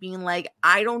Buffy, being like,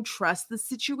 I don't trust the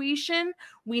situation.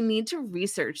 We need to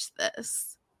research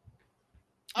this.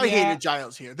 I hated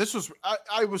Giles here. This was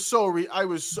I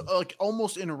was like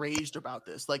almost enraged about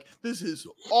this. Like, this is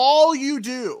all you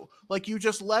do. Like, you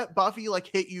just let Buffy like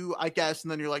hit you, I guess,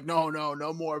 and then you're like, no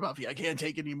more, Buffy. I can't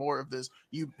take any more of this.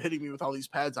 You hitting me with all these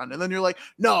pads on. And then you're like,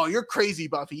 no, you're crazy,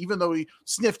 Buffy. Even though he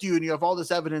sniffed you and you have all this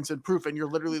evidence and proof, and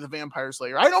you're literally the Vampire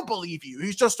Slayer. I don't believe you.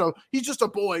 He's just a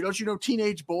boy. Don't you know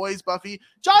teenage boys, Buffy?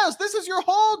 Giles, this is your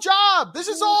whole job. This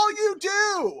is all you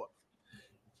do.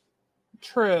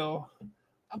 True.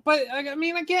 But I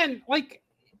mean, again, like,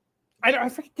 I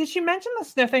forget, did she mention the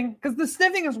sniffing? Because the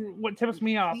sniffing is what tips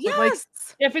me off. Yes. But like,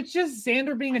 if it's just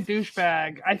Xander being a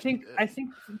douchebag, I think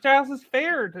Giles is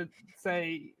fair to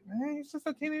say, hey, he's just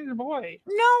a teenage boy.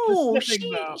 No,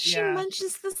 she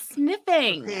mentions the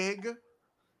sniffing. Pig.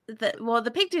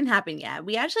 The pig didn't happen yet.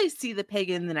 We actually see the pig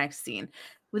in the next scene.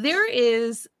 There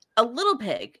is a little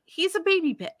pig. He's a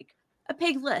baby pig, a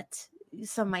piglet,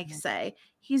 some might say.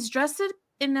 He's dressed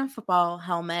in a football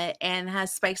helmet and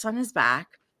has spikes on his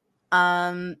back.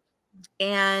 And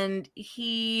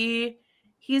he's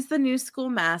the new school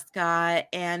mascot,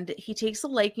 and he takes a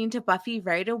liking to Buffy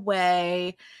right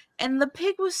away. And the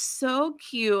pig was so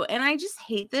cute. And I just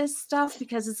hate this stuff,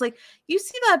 because it's like, you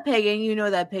see that pig and you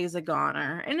know that pig's a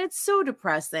goner, and it's so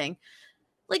depressing.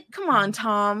 Like, come on,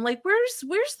 Tom. Like, where's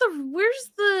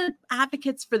the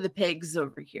advocates for the pigs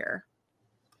over here?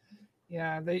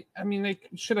 Yeah, they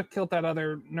should have killed that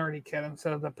other nerdy kid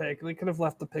instead of the pig. They could have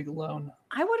left the pig alone.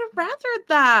 I would have rathered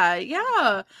that.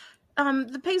 Yeah.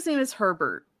 The pig's name is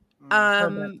Herbert.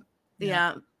 Herbert.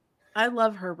 Yeah. I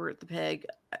love Herbert the pig.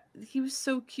 He was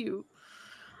so cute.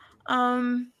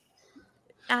 Adam,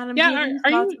 yeah,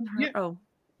 oh,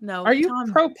 no. Are you Tom.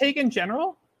 pro pig in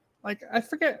general? Like, I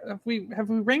forget if we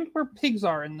ranked where pigs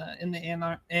are in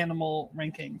the animal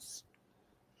rankings.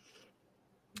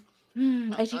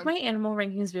 I take my animal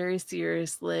rankings very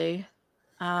seriously.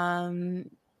 I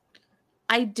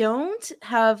don't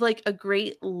have like a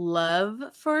great love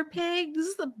for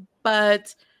pigs,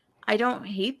 but I don't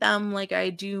hate them like I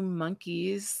do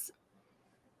monkeys.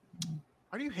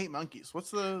 Why do you hate monkeys? What's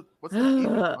the hate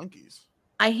with monkeys?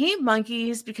 I hate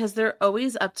monkeys because they're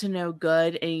always up to no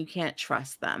good and you can't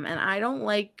trust them. And I don't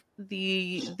like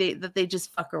that they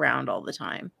just fuck around all the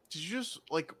time. Did you just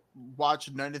like watch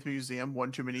Night at the Museum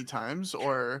one too many times,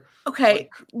 or okay?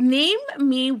 Name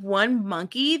me one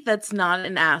monkey that's not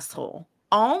an asshole.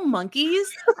 All monkeys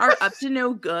are up to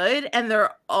no good, and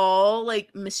they're all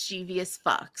like mischievous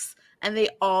fucks, and they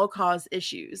all cause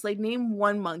issues. Like, name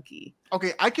one monkey.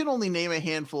 Okay, I can only name a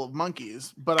handful of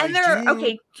monkeys, but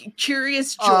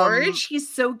Curious George.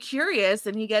 He's so curious,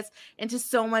 and he gets into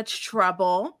so much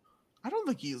trouble. I don't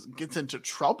think he gets into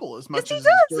trouble as much as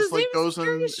he he just like goes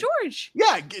Curious George.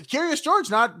 Yeah, Curious George,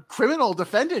 not criminal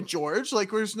defendant George. Like,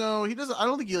 there's no, he doesn't. I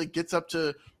don't think he like gets up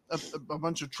to a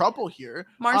bunch of trouble here.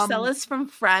 Marcellus from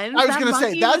Friends. I was going to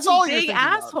say that's all you're thinking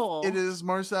asshole. Of. It is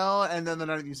Marcel, and then the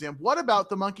Night at the Museum. What about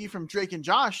the monkey from Drake and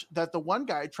Josh that the one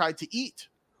guy tried to eat?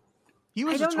 He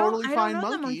was a totally fine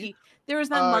monkey. There was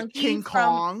that monkey King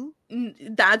Kong.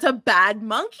 That's a bad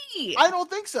monkey. I don't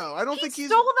think so. I don't think he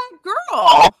stole that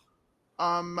girl.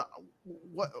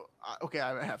 What? Okay,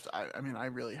 I have to. I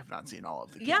really have not seen all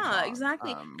of the. King yeah, Kong.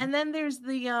 Exactly. And then there's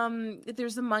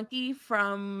the monkey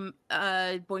from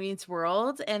Boy Meets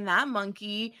World, and that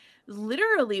monkey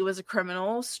literally was a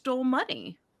criminal, stole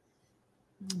money.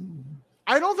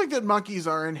 I don't think that monkeys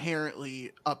are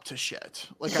inherently up to shit.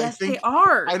 Like, yes, I think they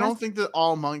are. I don't think that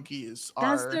all monkeys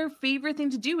are. That's their favorite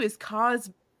thing to do, is cause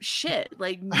shit.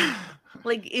 Like,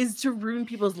 is to ruin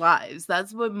people's lives.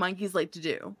 That's what monkeys like to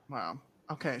do. Wow.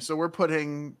 Okay, so we're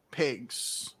putting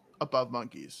pigs above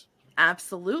monkeys.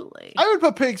 Absolutely. I would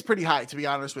put pigs pretty high, to be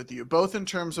honest with you, both in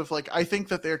terms of like, I think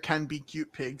that there can be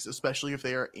cute pigs, especially if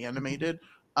they are animated.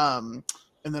 And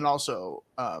then also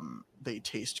they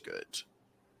taste good,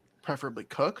 preferably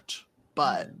cooked,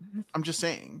 but I'm just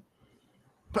saying.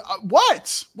 But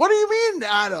what do you mean,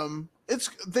 Adam? It's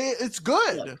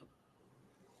good. Look,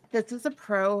 this is a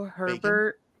pro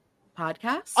Herbert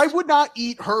podcast. I would not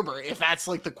eat Herbert if that's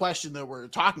like the question that we're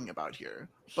talking about here.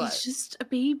 But he's just a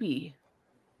baby.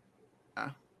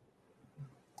 I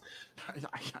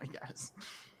guess.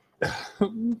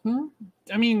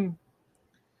 I mean,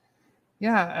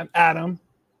 yeah, Adam.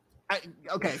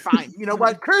 Okay, fine. You know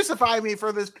what? Crucify me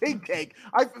for this pig take.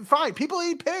 Fine. People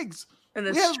eat pigs, and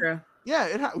that's true.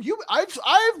 Yeah, I've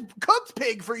cooked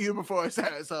pig for you before,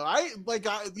 Sarah. So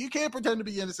you can't pretend to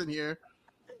be innocent here.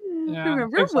 Yeah,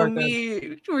 remember when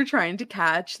we were trying to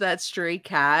catch that stray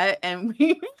cat and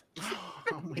we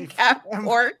cat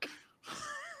pork?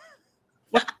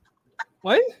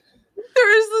 What? There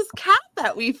was this cat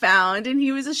that we found, and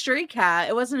he was a stray cat.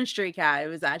 It wasn't a stray cat. It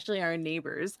was actually our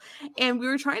neighbor's. And we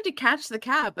were trying to catch the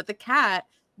cat, but the cat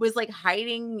was like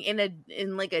hiding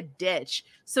in like a ditch.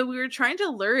 So we were trying to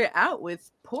lure it out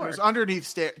with pork. It was underneath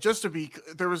stairs. Just to be,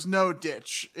 there was no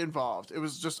ditch involved. It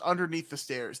was just underneath the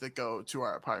stairs that go to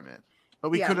our apartment. But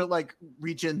we couldn't like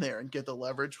reach in there and get the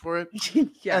leverage for it.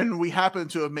 Yeah. And we happened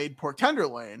to have made pork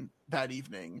tenderloin that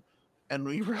evening. And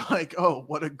we were like, oh,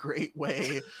 what a great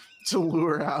way to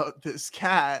lure out this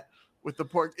cat with the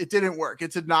pork. It didn't work.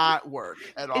 It did not work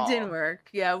at all. It didn't work.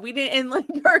 Yeah, we didn't. And like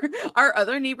our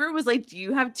other neighbor was like, do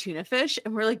you have tuna fish?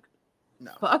 And we're like,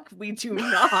 no. Fuck, we do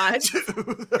not.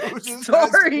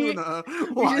 Sorry. We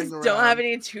just don't have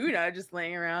any tuna just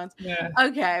laying around. Yeah.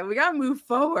 Okay, we gotta move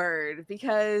forward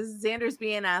because Xander's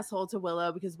being an asshole to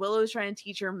Willow because Willow's trying to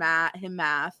teach him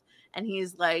math. And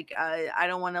he's like, I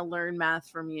don't want to learn math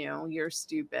from you. You're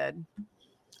stupid.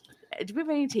 Do we have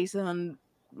any taste on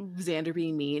Xander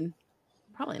being mean?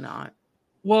 Probably not.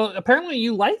 Well, apparently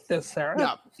you like this, Sarah.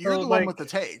 Yeah, you're the one with the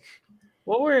take.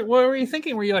 What were you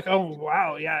thinking? Were you like, oh,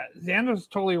 wow, yeah, Xander's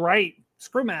totally right.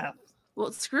 Screw math.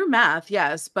 Well, screw math,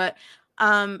 yes. But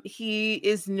he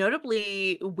is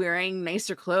notably wearing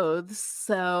nicer clothes.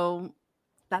 So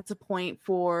that's a point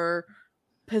for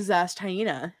possessed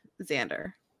hyena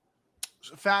Xander.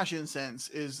 Fashion sense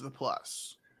is the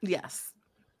plus. Yes.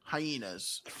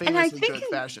 Hyenas, famously good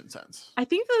fashion sense. I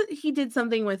think that he did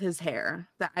something with his hair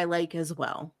that I like as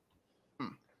well.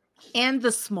 And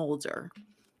the smolder.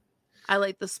 I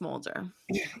like the smolder.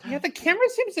 Yeah, the camera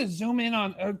seems to zoom in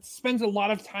on, spends a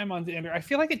lot of time on Xander. I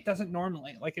feel like it doesn't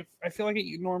normally. I feel like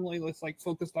it normally was like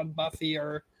focused on Buffy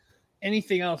or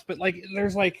anything else. But like,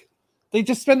 there's like, they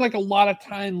just spend like a lot of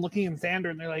time looking at Xander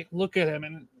and they're like, look at him.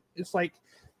 And it's like,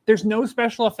 there's no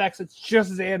special effects. It's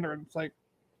just Xander. And it's like,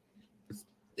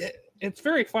 it's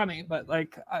very funny, but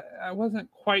like, I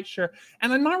wasn't quite sure.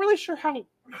 And I'm not really sure how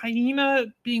hyena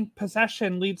being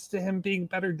possession leads to him being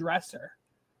better dresser?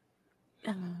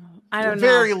 I don't know.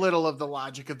 Very little of the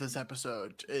logic of this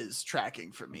episode is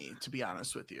tracking for me, to be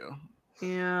honest with you.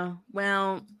 Yeah.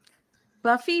 Well,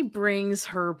 Buffy brings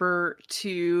Herbert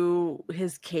to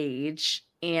his cage,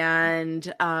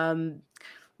 and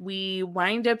we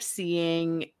wind up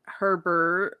seeing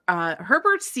Herbert.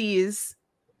 Herbert sees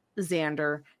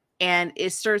Xander, and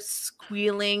it starts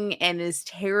squealing and is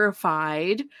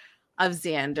terrified of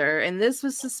Xander. And this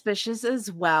was suspicious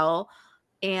as well.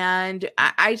 And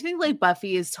I think like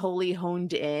Buffy is totally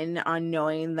honed in on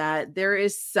knowing that there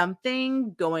is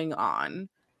something going on.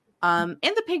 And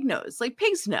the pig knows. Like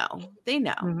pigs know. They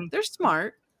know. Mm-hmm. They're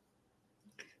smart.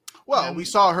 Well, we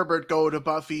saw Herbert go to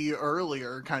Buffy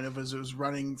earlier, kind of as it was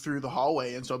running through the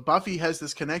hallway. And so Buffy has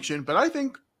this connection. But I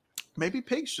think maybe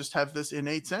pigs just have this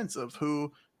innate sense of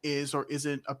who is or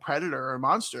isn't a predator or a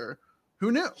monster.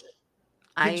 Who knew?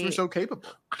 Pigs were so capable.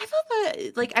 I thought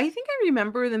that, like, I think I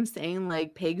remember them saying,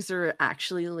 like, pigs are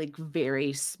actually, like,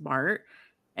 very smart.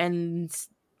 And,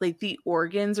 like, the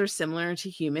organs are similar to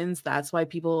humans. That's why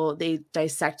they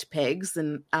dissect pigs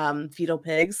and fetal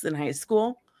pigs in high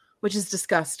school, which is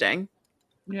disgusting.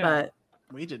 Yeah. But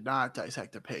we did not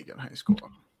dissect a pig in high school.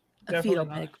 A fetal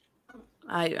pig.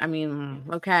 I mean,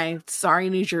 okay. Sorry,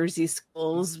 New Jersey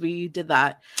schools. We did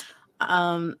that.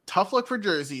 Tough luck for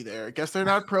Jersey there. I guess they're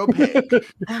not pro pig.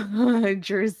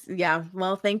 Jersey, yeah.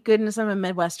 Well, thank goodness I'm a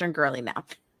Midwestern girly now.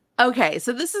 Okay,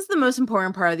 so this is the most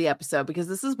important part of the episode because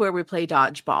this is where we play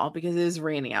dodgeball because it is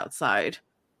raining outside.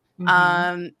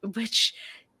 Mm-hmm. Which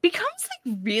becomes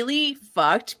like really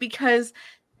fucked because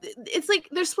it's like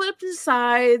they're split up to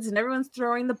sides and everyone's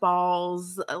throwing the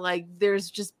balls. Like there's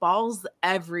just balls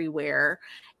everywhere.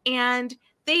 And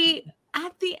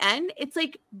at the end, it's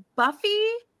like Buffy,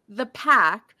 the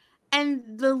pack, and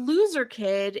the loser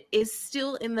kid is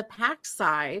still in the pack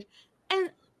side,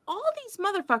 and all these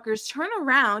motherfuckers turn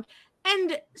around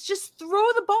and just throw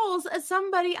the balls at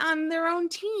somebody on their own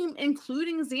team,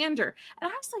 including Xander.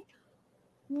 And I was like,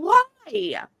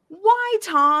 why,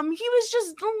 Tom? He was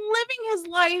just living his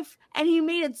life and he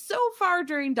made it so far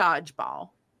during dodgeball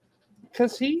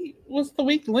because he was the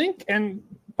weak link, and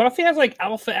Buffy has like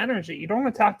alpha energy. You don't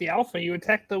attack the alpha, you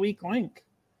attack the weak link.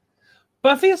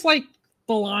 Buffy is like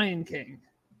the Lion King.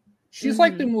 She's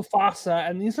like the Mufasa,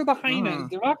 and these are the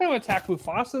hyenas. They're not going to attack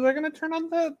Mufasa. They're going to turn on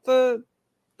the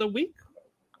weak.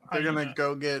 They're going to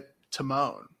go get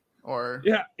Timon.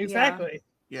 Yeah, exactly.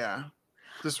 Yeah.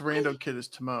 This rando kid is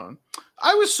Timon.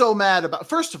 I was so mad about.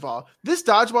 First of all, this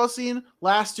dodgeball scene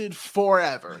lasted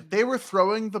forever. They were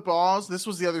throwing the balls. This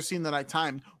was the other scene that I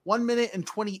timed. 1 minute and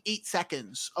 28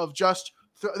 seconds of just.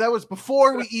 That was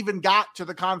before we even got to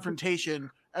the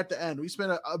confrontation. At the end, we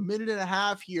spent a minute and a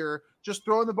half here just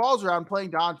throwing the balls around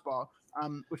playing dodgeball.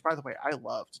 Which, by the way, I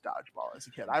loved dodgeball as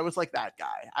a kid. I was like that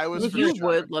guy. You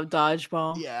would love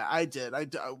dodgeball. Yeah, I did.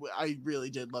 I really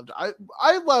did love.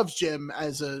 I loved gym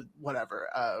as a whatever.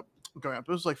 Growing up,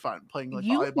 it was like fun playing like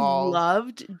volleyball. You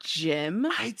loved gym?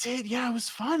 I did. Yeah, it was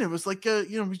fun. It was like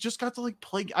we just got to like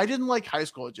play. I didn't like high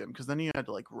school gym because then you had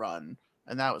to like run.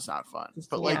 And that was not fun.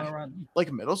 But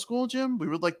like middle school gym, we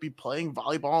would like be playing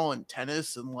volleyball and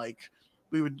tennis, and like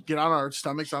we would get on our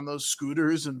stomachs on those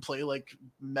scooters and play like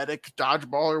medic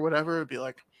dodgeball or whatever. It'd be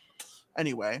like,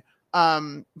 anyway,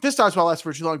 this dodgeball lasted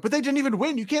for too long, but they didn't even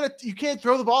win. You can't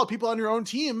throw the ball at people on your own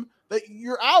team. That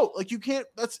you're out. Like you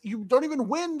don't even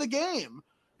win the game.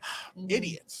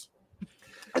 Idiots.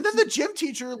 And then the gym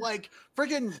teacher like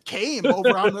freaking came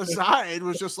over on the side,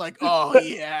 was just like, oh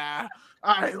yeah.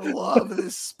 I love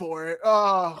this sport.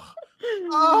 Oh,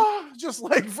 just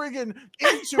like freaking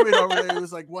into it over there. It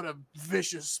was like, what a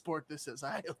vicious sport this is.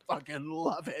 I fucking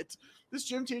love it. This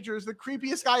gym teacher is the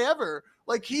creepiest guy ever.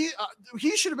 Like he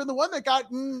should have been the one that got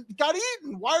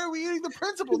eaten. Why are we eating the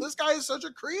principal? This guy is such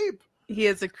a creep. He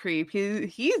is a creep.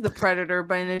 He's the predator,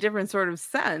 but in a different sort of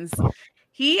sense.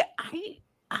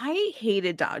 I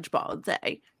hated dodgeball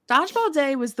day. Dodgeball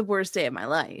day was the worst day of my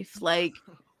life. Like.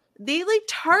 They like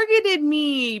targeted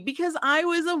me because I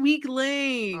was a weak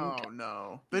link. Oh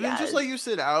no. They didn't just let you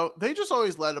sit out. They just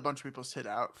always let a bunch of people sit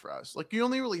out for us. Like you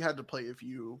only really had to play if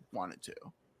you wanted to.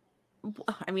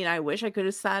 I mean, I wish I could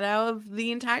have sat out of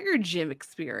the entire gym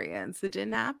experience. It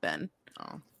didn't happen.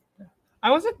 Oh.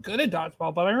 I wasn't good at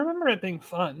dodgeball, but I remember it being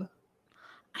fun.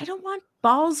 I don't want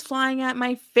balls flying at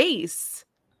my face.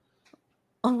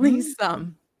 Only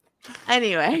some.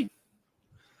 Anyway.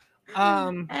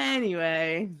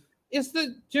 Anyway. Is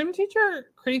the gym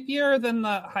teacher creepier than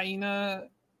the hyena?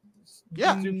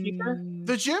 Yeah. Zookeeper?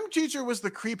 The gym teacher was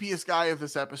the creepiest guy of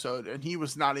this episode, and he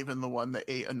was not even the one that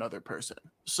ate another person.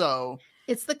 So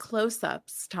It's the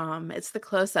close-ups, Tom. It's the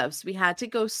close-ups. We had to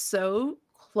go so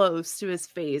close to his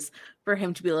face for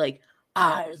him to be like,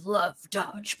 I love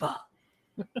dodgeball.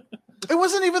 It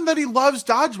wasn't even that he loves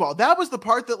dodgeball. That was the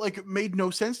part that like made no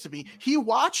sense to me. He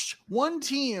watched one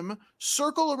team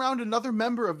circle around another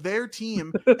member of their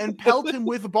team and pelt him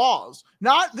with balls.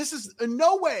 This is in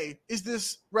no way is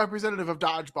this representative of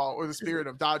dodgeball or the spirit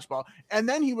of dodgeball. And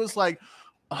then he was like,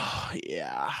 oh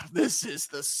yeah, this is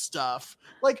the stuff.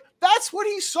 Like that's what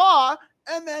he saw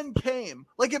and then came.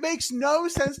 Like it makes no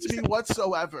sense to me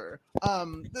whatsoever.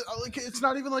 Like it's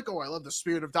not even like, oh, I love the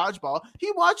spirit of dodgeball.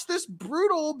 He watched this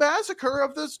brutal massacre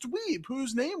of this dweeb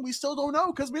whose name we still don't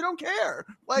know because we don't care.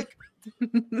 Like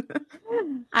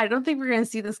I don't think we're gonna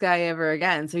see this guy ever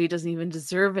again, so he doesn't even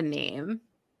deserve a name.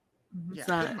 Yeah,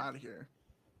 get him out of here.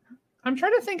 I'm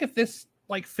trying to think if this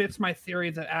like fits my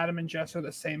theory that Adam and Jess are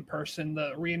the same person,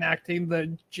 the reenacting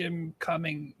the Jim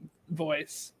Cumming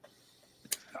voice.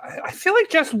 I feel like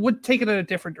Jess would take it in a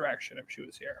different direction if she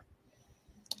was here.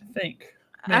 I think.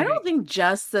 Maybe. I don't think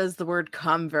Jess says the word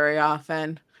 "come" very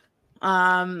often.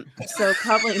 So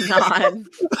probably not.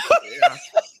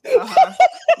 Yeah.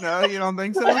 No, you don't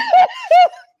think so?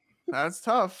 That's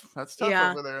tough. That's tough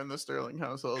over there in the Sterling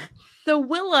household. So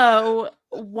Willow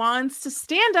wants to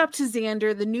stand up to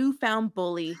Xander, the newfound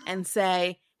bully, and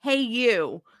say, hey,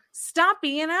 you, stop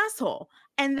being an asshole.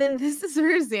 And then this is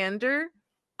where Xander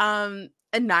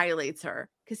annihilates her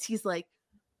because he's like,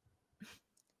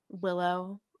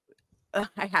 Willow,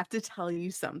 I have to tell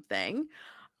you something.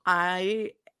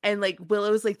 And like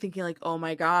Willow's like thinking like, oh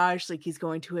my gosh, like he's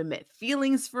going to admit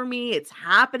feelings for me. It's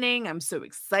happening. I'm so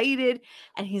excited.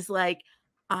 And he's like,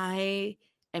 I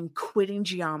am quitting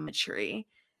geometry.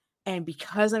 And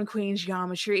because I'm quitting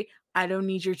geometry, I don't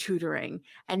need your tutoring.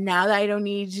 And now that I don't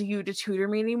need you to tutor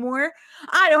me anymore,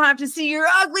 I don't have to see your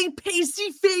ugly pasty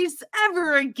face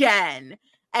ever again.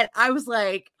 And I was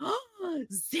like, oh,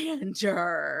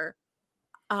 Xander.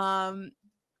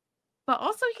 But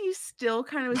also he still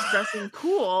kind of was dressing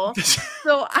cool.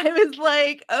 So I was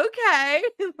like, okay,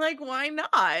 like, why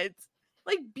not?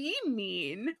 Like, be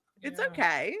mean. It's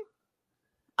okay.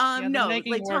 No, like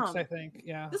works, Tom, I think.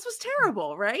 Yeah. This was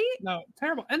terrible, right? No,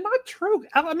 terrible. And not true.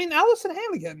 I mean, Allison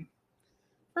Hannigan.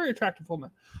 Very attractive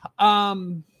woman.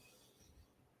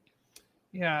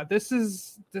 Yeah, this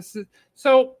is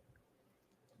so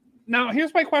now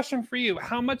here's my question for you.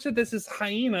 How much of this is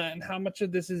Hyena and how much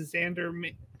of this is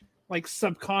Xander like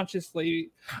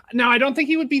subconsciously? Now, I don't think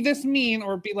he would be this mean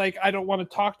or be like, I don't want to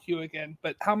talk to you again,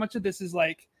 but how much of this is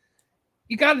like,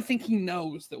 you got to think he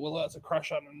knows that Willow has a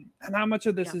crush on him, and how much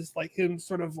of this is like him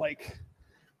sort of like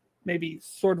maybe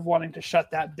sort of wanting to shut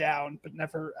that down, but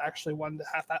never actually wanted to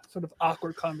have that sort of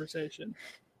awkward conversation.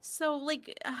 So,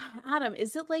 like, Adam,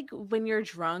 is it like when you're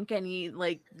drunk and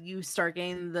you start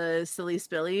getting the silly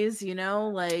spillies, you know,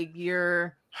 like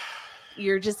you're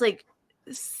just like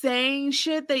saying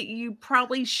shit that you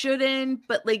probably shouldn't,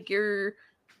 but like you're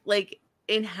like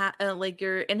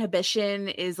your inhibition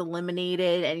is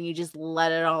eliminated and you just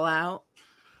let it all out?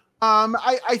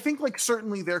 I think like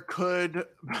certainly there could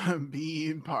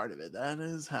be part of it. That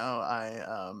is how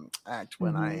I act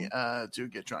when I do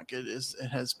get drunk. It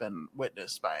has been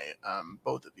witnessed by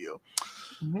both of you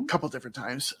a couple different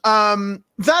times.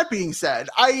 That being said,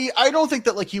 I don't think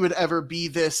that like he would ever be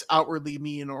this outwardly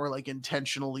mean or like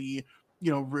intentionally,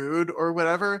 you know, rude or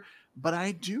whatever. But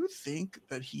I do think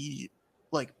that he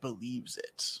like believes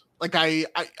it. Like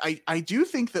I do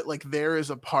think that like there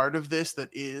is a part of this that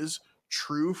is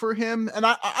true for him, and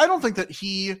I don't think that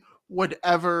he would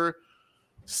ever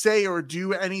say or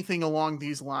do anything along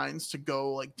these lines to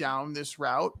go like down this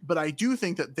route, but I do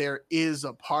think that there is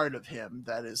a part of him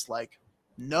that is like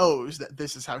knows that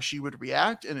this is how she would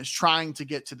react and is trying to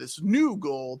get to this new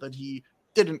goal that he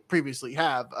didn't previously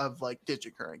have of like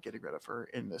ditching her and getting rid of her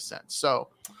in this sense. So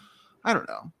I don't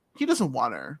know, he doesn't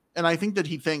want her, and I think that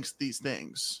he thinks these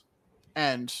things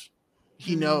and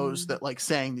he knows that like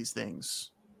saying these things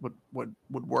would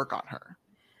work on her,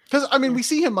 because I mean we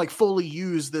see him like fully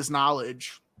use this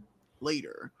knowledge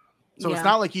later, so it's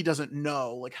not like he doesn't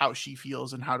know like how she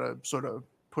feels and how to sort of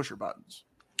push her buttons.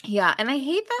 And I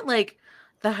hate that like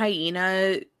the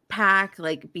hyena pack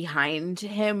like behind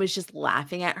him was just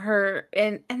laughing at her,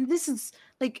 and this is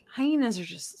like hyenas are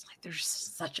just like they're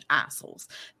just such assholes,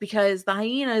 because the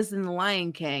hyenas in the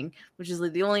Lion King, which is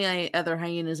like the only other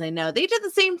hyenas I know, they did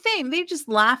the same thing. They just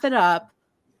laugh it up.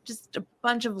 Just a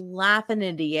bunch of laughing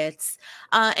idiots.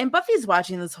 And Buffy's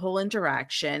watching this whole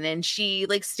interaction, and she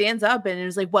like stands up and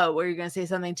is like, whoa, are you going to say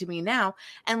something to me now?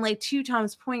 And like to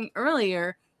Tom's point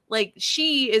earlier, like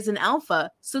she is an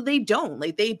alpha, so they don't,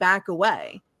 like they back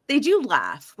away. They do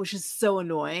laugh, which is so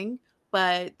annoying.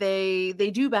 but they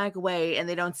do back away and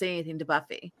they don't say anything to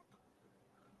Buffy.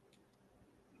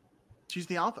 She's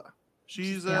the alpha.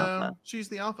 She's the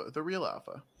alpha, the real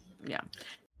alpha. Yeah.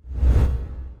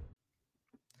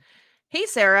 Hey,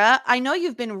 Sarah, I know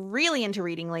you've been really into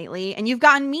reading lately, and you've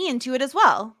gotten me into it as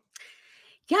well.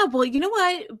 Yeah, well, you know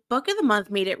what? Book of the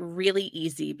Month made it really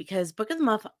easy because Book of the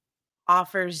Month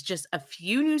offers just a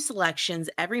few new selections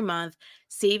every month,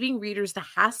 saving readers the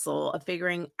hassle of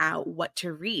figuring out what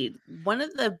to read. One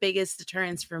of the biggest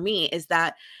deterrents for me is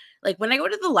that, like, when I go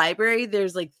to the library,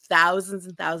 there's like thousands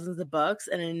and thousands of books,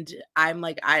 and I'm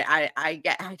like, I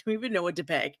don't even know what to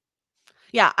pick.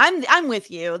 Yeah, I'm with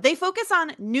you. They focus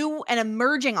on new and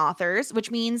emerging authors,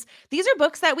 which means these are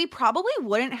books that we probably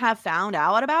wouldn't have found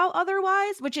out about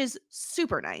otherwise, which is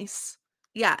super nice.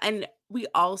 Yeah, and we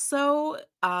also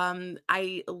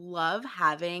I love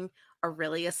having a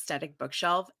really aesthetic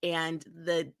bookshelf, and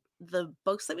the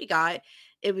books that we got,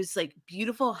 it was like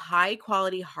beautiful high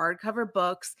quality hardcover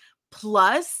books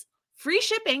plus free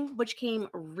shipping, which came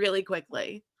really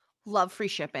quickly. Love free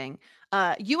shipping.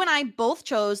 You and I both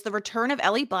chose The Return of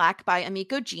Ellie Black by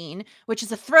Amiko Jean, which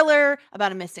is a thriller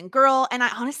about a missing girl. And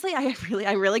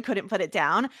I really couldn't put it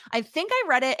down. I think I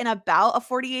read it in about a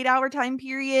 48-hour time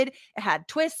period. It had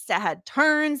twists, it had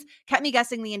turns, kept me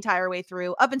guessing the entire way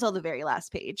through up until the very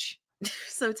last page.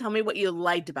 So tell me what you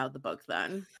liked about the book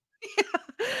then.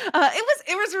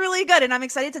 It was really good, and I'm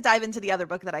excited to dive into the other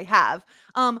book that I have.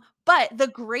 But the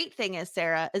great thing is,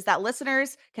 Sarah, is that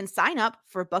listeners can sign up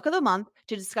for Book of the Month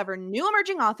to discover new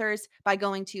emerging authors by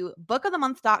going to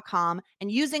bookofthemonth.com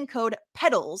and using code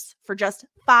PEDALS for just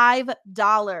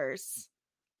 $5.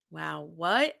 Wow,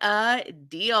 what a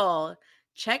deal.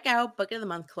 Check out Book of the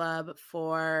Month Club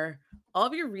for all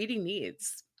of your reading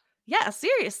needs. Yeah,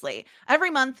 seriously.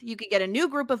 Every month you could get a new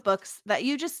group of books that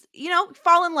you just,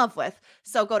 fall in love with.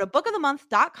 So go to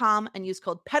bookofthemonth.com and use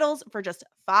code PEDALS for just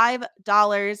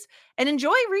 $5 and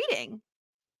enjoy reading.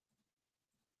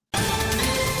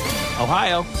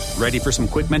 Ohio, ready for some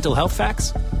quick mental health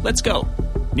facts? Let's go.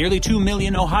 Nearly 2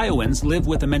 million Ohioans live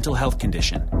with a mental health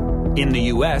condition. In the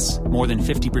U.S., more than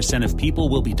 50% of people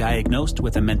will be diagnosed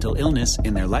with a mental illness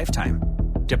in their lifetime.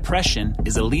 Depression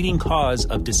is a leading cause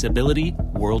of disability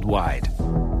worldwide.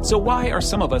 So why are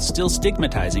some of us still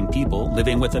stigmatizing people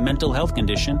living with a mental health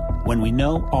condition when we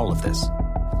know all of this?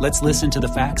 Let's listen to the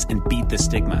facts and beat the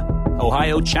stigma.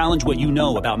 Ohio, challenge what you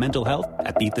know about mental health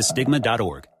at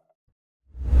beatthestigma.org.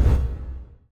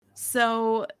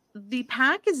 So the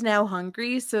pack is now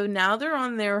hungry, so now they're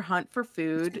on their hunt for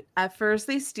food. At first,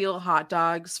 they steal hot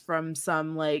dogs from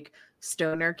some like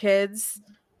stoner kids.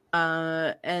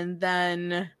 And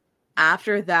then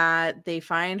after that, they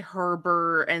find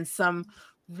Herbert and some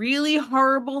really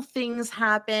horrible things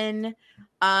happen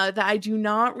that I do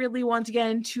not really want to get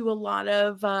into a lot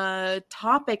of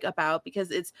topic about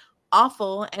because it's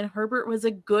awful. And Herbert was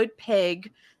a good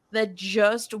pig that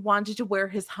just wanted to wear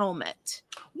his helmet.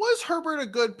 Was Herbert a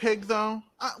good pig, though?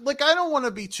 I don't want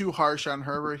to be too harsh on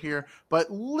Herbert here, but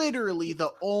literally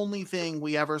the only thing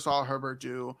we ever saw Herbert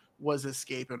do was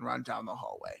escape and run down the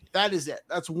hallway. That is it.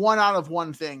 That's 1 out of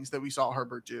 1 things that we saw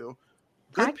Herbert do.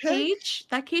 Good pig?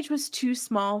 That cage was too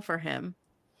small for him.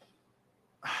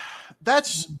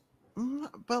 But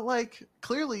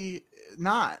clearly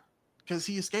not, because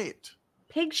he escaped.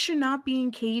 Pigs should not be in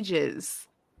cages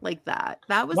like that.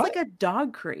 That was like a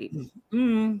dog crate.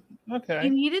 Okay. He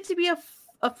needed to be a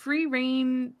free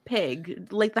reign pig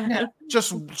like that. Yeah.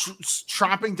 Just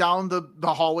tromping down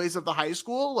the hallways of the high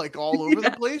school, like all over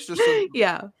the place.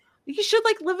 Yeah. You should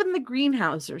live in the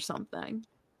greenhouse or something.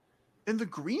 In the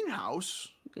greenhouse?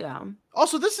 Yeah.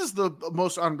 Also, this is the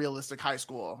most unrealistic high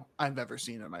school I've ever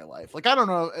seen in my life. I don't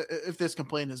know if this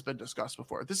complaint has been discussed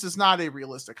before. This is not a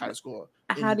realistic high school.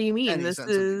 How do you mean? This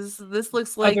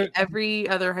looks like every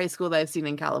other high school that I've seen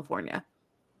in California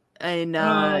and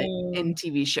in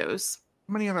TV shows.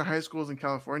 How many other high schools in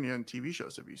California and TV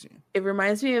shows have you seen? It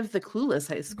reminds me of the Clueless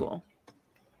high school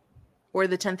or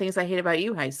the 10 Things I Hate About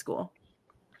You high school.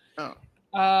 Oh.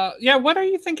 Yeah, what are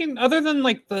you thinking other than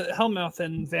the Hellmouth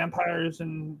and vampires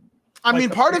and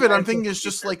part of it I'm thinking is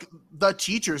just the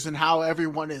teachers and how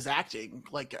everyone is acting.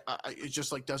 It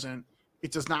just it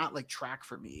does not track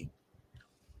for me.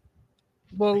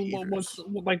 Well, what's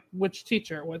which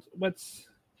teacher? What's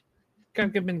gotta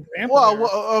give an example?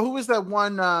 Well, who was that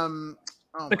one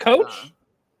the coach? God.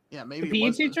 Yeah, maybe the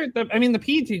PE teacher. The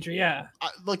PE teacher. Yeah.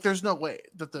 There's no way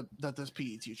that this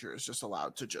PE teacher is just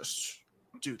allowed to just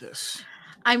do this.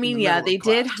 They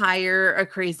did hire a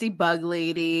crazy bug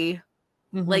lady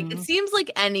Like, it seems like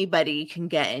anybody can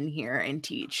get in here and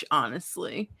teach,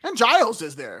 honestly. And Giles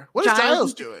is there. What is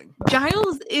Giles doing?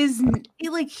 Giles is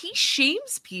like, he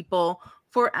shames people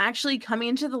for actually coming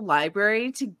into the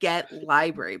library to get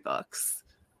library books.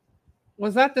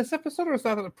 Was that this episode or was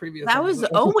that the previous That episode? was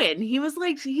Owen. He was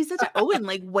like, he said to Owen,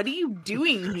 like, what are you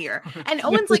doing here? And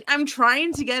Owen's like, I'm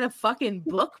trying to get a fucking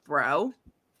book, bro.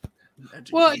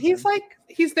 Well, he's like,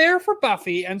 he's there for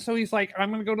Buffy, and so he's like, I'm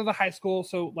gonna go to the high school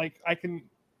so like I can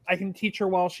teach her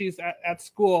while she's at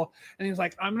school. And he's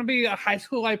like, I'm gonna be a high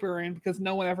school librarian because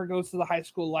no one ever goes to the high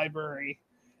school library.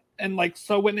 And like,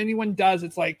 so when anyone does,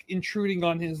 it's like intruding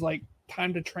on his like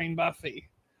time to train Buffy.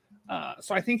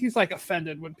 So I think he's like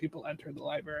offended when people enter the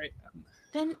library.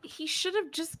 Then he should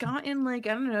have just gotten like,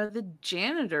 I don't know, the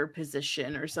janitor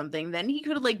position or something. Then he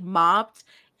could have like mopped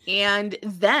and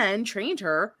then trained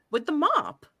her with the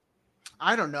mop.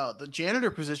 I don't know. The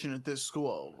janitor position at this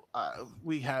school,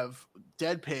 we have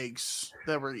dead pigs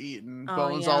that were eaten,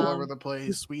 bones all over the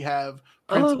place. We have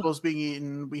principals being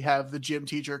eaten. We have the gym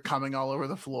teacher coming all over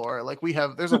the floor. Like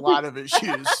there's a lot of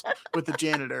issues with the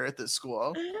janitor at this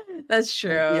school. That's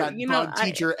true. We had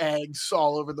teacher eggs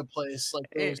all over the place. Like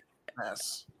it was a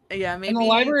mess. Yeah, maybe. And the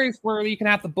libraries where you can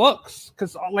have the books,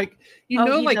 because like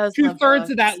like 2/3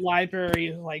 of that library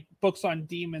is like books on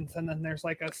demons, and then there's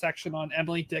like a section on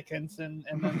Emily Dickinson,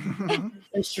 and then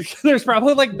there's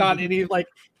probably like not any like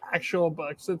actual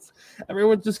books. It's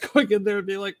everyone just going in there and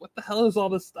be like, what the hell is all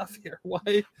this stuff here?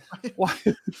 Why?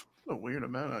 A weird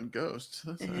amount on ghosts.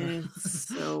 It's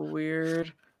so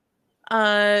weird.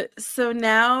 So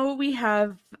now we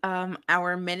have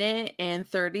our minute and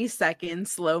 30-second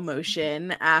slow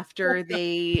motion after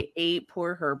they ate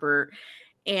poor Herbert,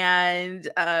 and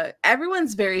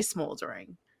everyone's very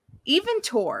smoldering. Even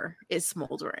Tor is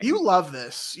smoldering. You love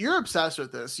this. You're obsessed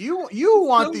with this. You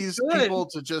want these people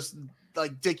to just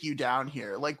like dick you down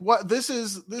here. Like what this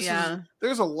is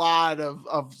there's a lot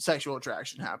of sexual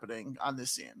attraction happening on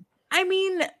this scene. I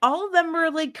mean, all of them are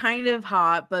like kind of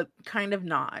hot, but kind of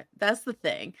not. That's the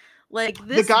thing. Like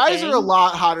this, the guys are a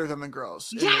lot hotter than the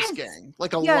girls in this gang.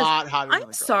 Like a lot hotter. Than the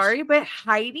girls. I'm sorry, but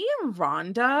Heidi and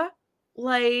Rhonda,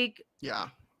 like,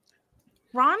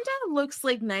 Rhonda looks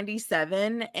like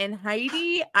 97, and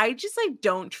Heidi, I just like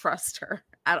don't trust her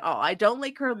at all. I don't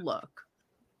like her look.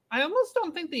 I almost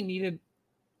don't think they needed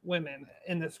women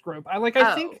in this group. I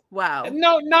think wow.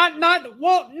 No.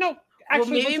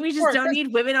 Actually, maybe we just don't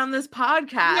need women on this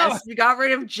podcast. No. We got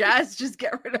rid of Jess. Just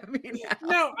get rid of me now.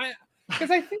 No, because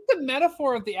I think the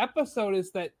metaphor of the episode is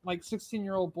that like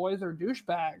 16-year-old boys are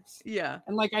douchebags. Yeah,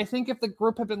 and like I think if the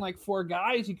group had been like 4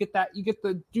 guys, you get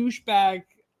the douchebag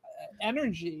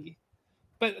energy.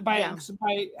 But by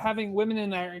having women in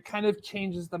there, it kind of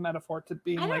changes the metaphor to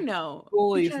being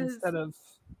bullies instead of.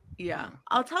 Yeah,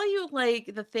 I'll tell you,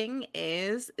 like, the thing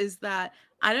is that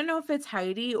I don't know if it's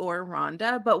Heidi or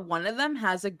Rhonda, but one of them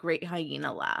has a great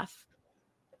hyena laugh.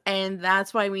 And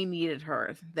that's why we needed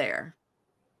her there.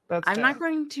 I'm not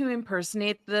going to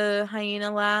impersonate the hyena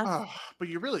laugh. But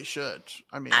you really should.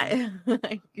 I mean,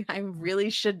 I really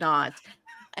should not.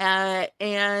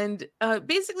 And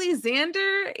basically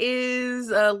Xander is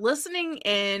listening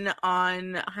in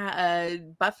on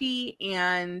Buffy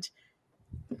and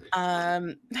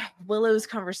Willow's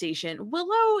conversation.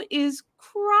 Willow is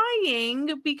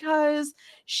crying because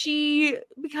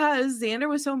Xander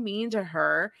was so mean to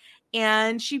her,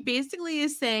 and she basically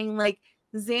is saying like,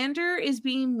 Xander is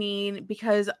being mean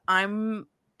because I'm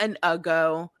an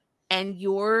uggo and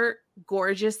you're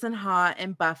gorgeous and hot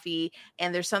and Buffy,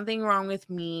 and there's something wrong with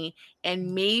me,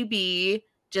 and maybe,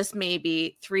 just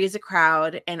maybe, 3 is a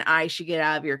crowd and I should get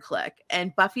out of your clique.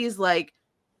 And Buffy is like,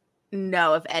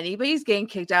 no, if anybody's getting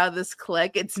kicked out of this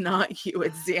clique, it's not you,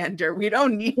 it's Xander. We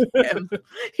don't need him.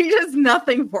 He does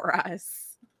nothing for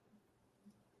us.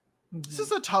 This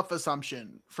is a tough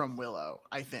assumption from Willow,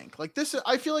 I think. Like this,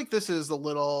 I feel like this is a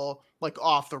little like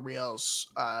off the rails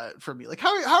for me. Like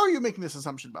how are you making this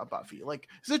assumption about Buffy? Like,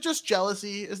 is it just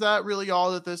jealousy? Is that really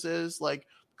all that this is? Like,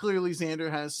 clearly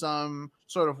Xander has some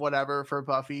sort of whatever for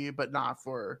Buffy, but not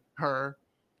for her.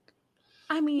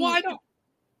 I mean, well, I don't.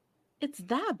 It's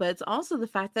that, but it's also the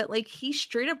fact that like he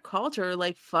straight up called her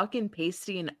like fucking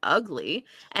pasty and ugly,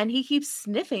 and he keeps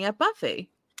sniffing at Buffy.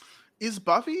 Is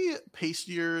Buffy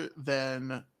pastier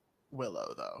than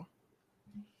Willow though?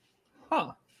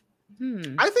 Huh.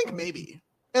 I think maybe.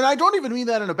 And I don't even mean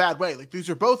that in a bad way. Like, these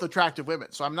are both attractive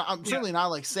women. So I'm certainly not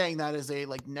like saying that as a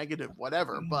like negative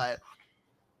whatever, but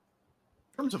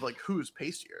in terms of like who's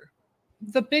pastier.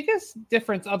 The biggest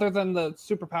difference, other than the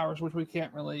superpowers, which we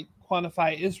can't really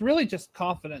quantify, is really just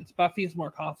confidence. Buffy is more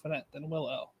confident than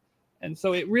Willow. And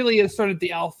so it really is sort of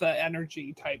the alpha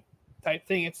energy type type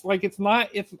thing. It's like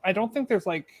I don't think there's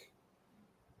like,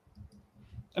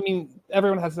 I mean,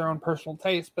 everyone has their own personal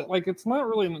taste, but like it's not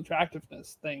really an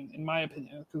attractiveness thing in my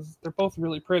opinion, because they're both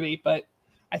really pretty, but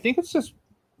I think it's just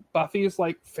Buffy is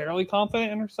like fairly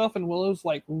confident in herself and Willow's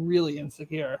like really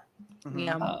insecure.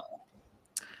 Yeah.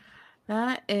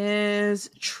 That is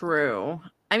true.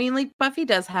 I mean, like Buffy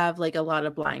does have like a lot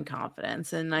of blind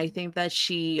confidence, and I think that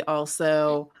she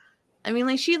also, I mean,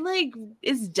 like she like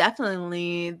is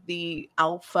definitely the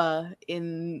alpha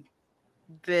in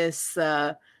this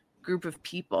group of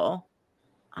people.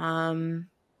 So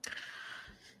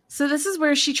this is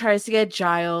where she tries to get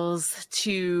Giles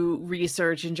to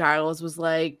research, and Giles was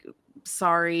like,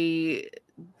 sorry,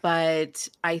 but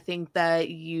I think that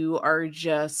you are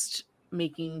just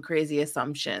making crazy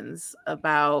assumptions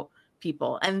about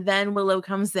people. And then Willow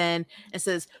comes in and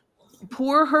says,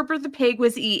 poor Herbert the pig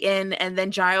was eaten, and then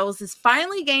Giles is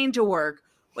finally getting to work,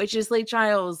 which is like,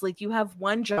 Giles, like you have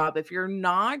one job. If you're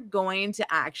not going to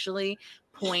actually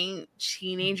point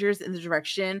teenagers in the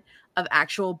direction of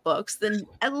actual books, then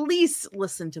at least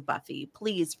listen to Buffy,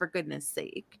 please, for goodness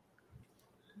sake.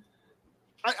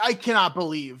 I cannot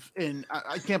believe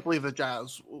I can't believe that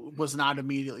Giles was not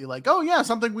immediately like, oh yeah,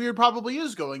 something weird probably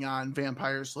is going on,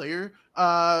 vampire slayer,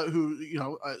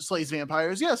 who, slays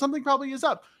vampires. Yeah, something probably is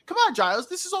up. Come on, Giles,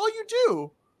 this is all you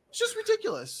do. It's just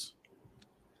ridiculous.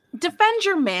 Defend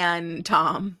your man,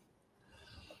 Tom.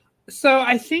 So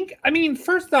I think, I mean,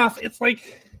 first off, it's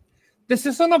like, this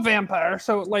isn't a vampire,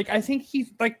 so like I think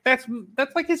he's like that's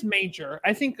like his major.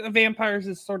 I think vampires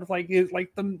is sort of like his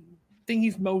like the thing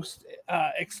he's most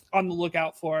on the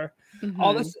lookout for.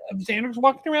 All this, Xander's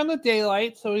walking around the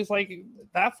daylight, so he's like,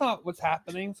 that's not what's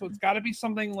happening. So it's got to be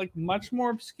something like much more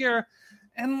obscure.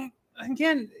 And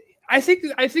again, I think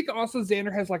also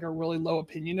Xander has like a really low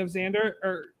opinion of Xander,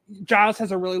 or Giles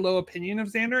has a really low opinion of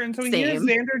Xander, and so he hears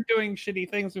Xander doing shitty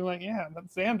things. We're like, yeah,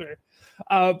 that's Xander.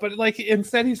 But like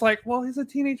instead, he's like, well, he's a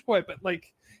teenage boy, but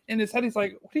like in his head, he's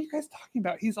like, what are you guys talking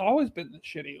about? He's always been this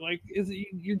shitty. Like,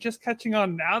 you're just catching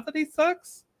on now that he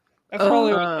sucks? That's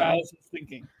probably what Giles is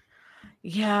thinking.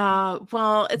 Yeah,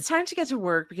 well, it's time to get to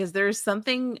work because there's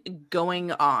something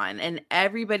going on, and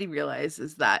everybody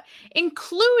realizes that,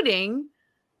 including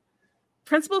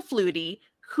Principal Flutie,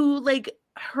 who like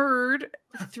heard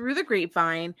through the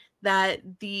grapevine that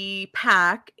the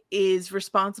pack is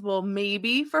responsible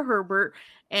maybe for Herbert,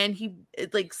 and he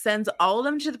like sends all of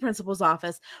them to the principal's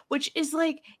office, which is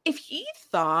like, if he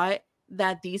thought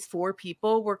that these 4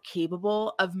 people were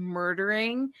capable of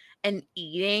murdering and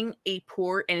eating a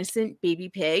poor innocent baby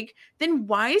pig, then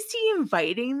why is he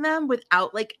inviting them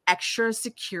without like extra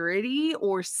security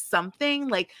or something,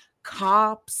 like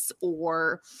cops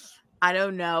or I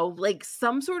don't know, like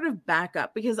some sort of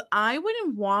backup? Because I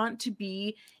wouldn't want to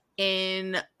be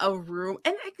in a room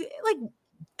and like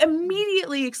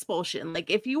immediately expulsion. Like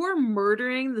if you were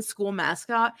murdering the school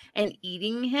mascot and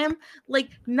eating him, like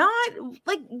not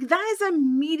like that is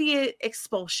immediate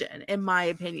expulsion in my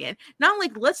opinion. Not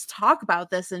like, let's talk about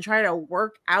this and try to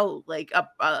work out like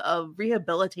a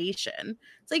rehabilitation.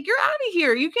 It's like, you're out of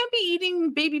here. You can't be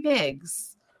eating baby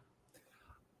pigs.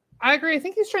 I agree. I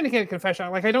think he's trying to get a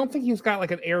confession. Like, I don't think he's got like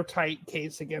an airtight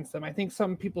case against them. I think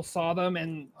some people saw them,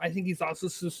 and I think he's also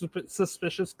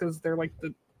suspicious because they're like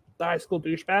the high school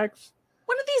douchebags.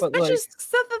 One of these bitches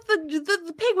said that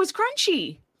the pig was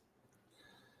crunchy.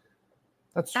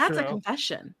 That's true. A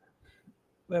confession.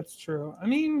 That's true. I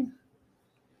mean,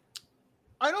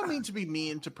 I don't mean to be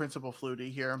mean to Principal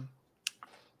Flutie here.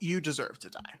 You deserve to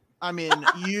die. I mean,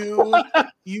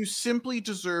 you simply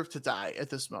deserve to die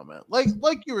at this moment.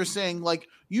 Like you were saying, like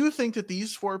you think that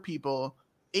these 4 people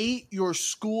ate your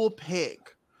school pig,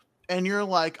 and you're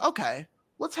like, okay,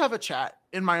 let's have a chat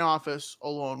in my office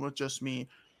alone with just me,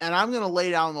 and I'm going to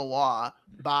lay down the law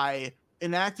by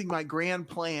enacting my grand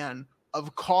plan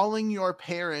of calling your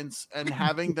parents and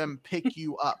having them pick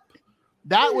you up.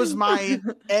 That was my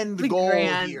end goal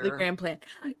here. The grand plan.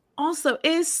 Also,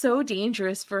 it is so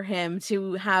dangerous for him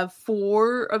to have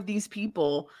 4 of these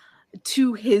people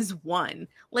to his 1.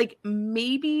 Like,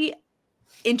 maybe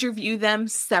interview them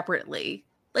separately.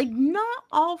 Like, not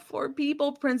all 4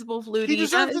 people, Principal Flutie. He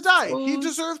deserved to die. He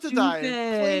deserved to die.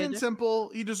 Plain and simple,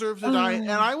 he deserves to die.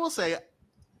 And I will say,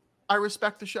 I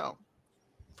respect the show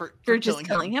for just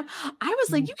killing him. I was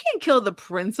like, you can't kill the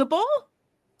principal.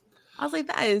 I was like,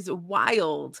 that is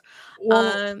wild.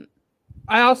 Well,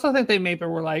 I also think they maybe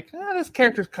were like, this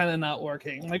character's kind of not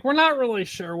working. Like, we're not really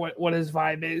sure what his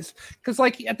vibe is. Because,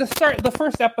 like, at the start, the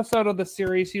first episode of the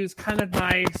series, he was kind of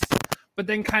nice, but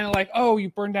then kind of like, oh,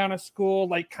 you burned down a school,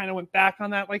 like, kind of went back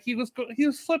on that. Like, he was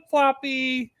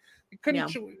flip-floppy,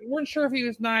 weren't sure if he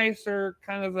was nice or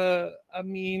kind of a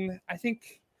mean. I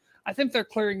think they're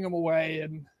clearing him away,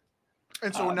 and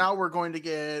so now we're going to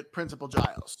get Principal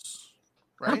Giles,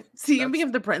 right? So you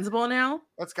become the principal now?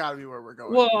 That's got to be where we're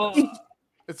going. Well,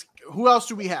 it's who else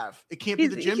do we have? It can't be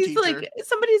the gym teacher. Like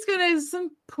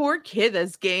some poor kid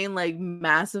that's getting like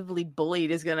massively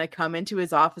bullied is gonna come into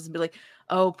his office and be like,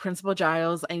 "Oh, Principal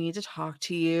Giles, I need to talk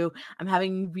to you. I'm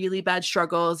having really bad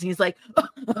struggles." And he's like,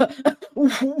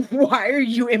 "Why are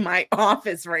you in my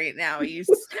office right now? You're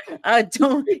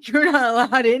not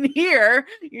allowed in here.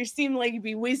 You seem like you'd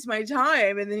be wasting my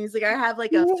time." And then he's like, "I have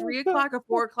like a 3 o'clock, a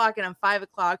 4 o'clock, and a 5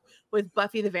 o'clock with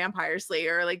Buffy the Vampire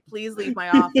Slayer. Like, please leave my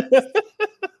office."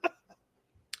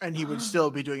 And he would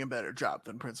still be doing a better job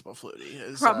than Principal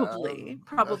Flutie. Probably.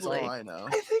 That's all I know.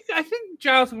 I think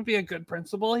Giles would be a good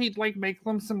principal. He'd like make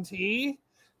them some tea.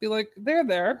 Be like, they're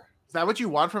there. Is that what you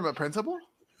want from a principal?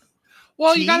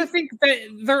 Well, tea? You got to think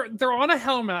that they're on a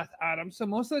Hellmouth, Adam. So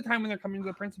most of the time when they're coming to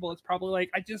the principal, it's probably like,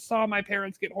 I just saw my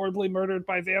parents get horribly murdered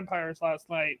by vampires last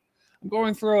night. I'm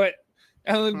going through it.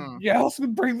 And then Giles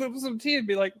would bring them some tea and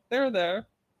be like, they're there.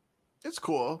 It's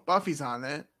cool. Buffy's on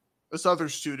it. This other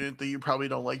student that you probably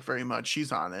don't like very much,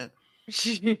 she's on it.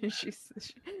 She's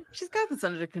got this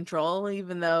under control,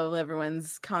 even though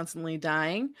everyone's constantly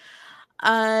dying.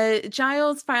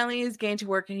 Giles finally is getting to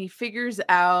work, and he figures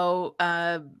out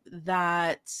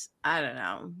that, I don't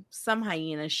know, some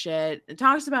hyena shit. It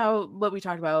talks about what we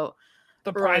talked about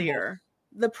earlier.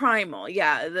 The primal,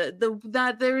 yeah.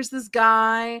 That there's this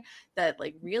guy that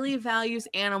like really values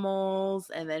animals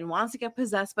and then wants to get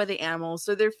possessed by the animals.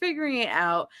 So they're figuring it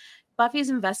out. Buffy's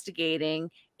investigating,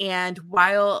 and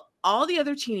while all the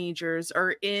other teenagers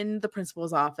are in the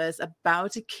principal's office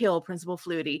about to kill Principal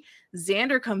Flutie,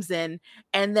 Xander comes in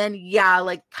and then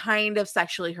like kind of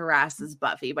sexually harasses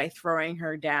Buffy by throwing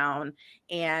her down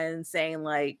and saying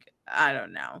like, I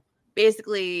don't know,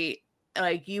 basically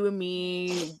like, you and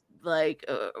me, like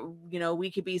we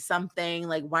could be something,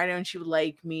 like, why don't you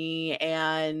like me?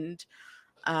 And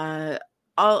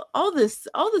all this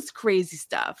crazy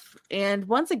stuff. And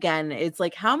once again, it's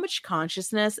like, how much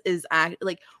consciousness is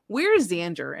like, where's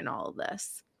Xander in all of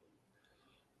this?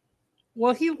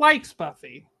 Well, he likes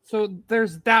Buffy, so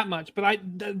there's that much. But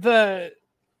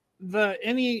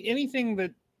anything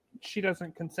that she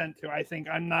doesn't consent to, I think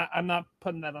I'm not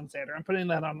putting that on Xander. I'm putting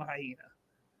that on the hyena.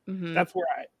 Mm-hmm. That's where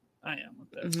I am with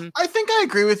this. Mm-hmm. I think I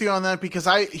agree with you on that, because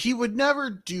he would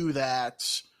never do that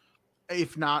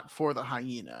if not for the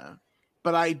hyena.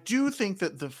 But I do think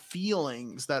that the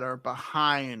feelings that are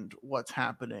behind what's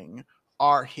happening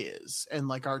are his and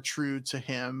like are true to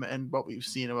him and what we've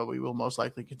seen and what we will most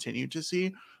likely continue to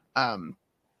see.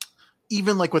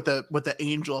 Even like what the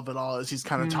angel of it all is, he's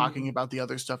kind of talking about the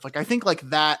other stuff. Like, I think like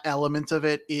that element of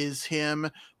it is him,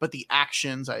 but the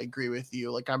actions, I agree with you.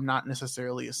 Like, I'm not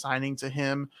necessarily assigning to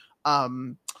him.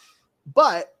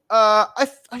 But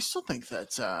I still think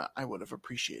that I would have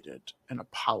appreciated an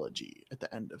apology at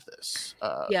the end of this.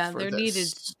 There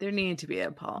needed to be an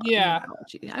apology. Yeah,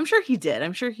 I'm sure he did.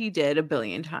 A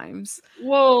billion times.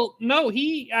 Well, no,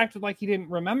 he acted like he didn't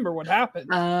remember what happened.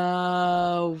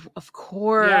 Oh, of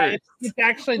course. Yeah, it's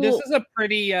actually this is a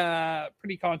pretty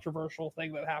controversial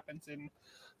thing that happens in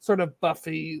sort of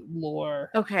Buffy lore.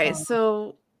 Okay,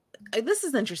 so this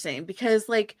is interesting because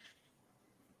like,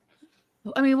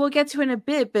 I mean, we'll get to it in a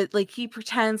bit, but like, he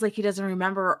pretends like he doesn't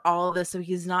remember all of this, so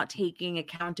he's not taking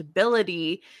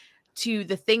accountability to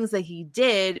the things that he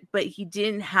did, but he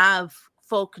didn't have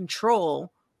full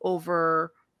control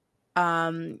over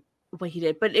what he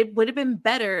did. But it would have been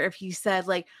better if he said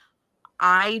like,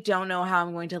 I don't know how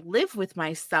I'm going to live with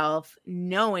myself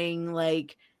knowing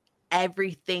like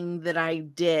everything that I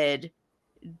did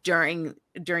during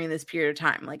this period of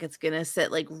time. Like, it's gonna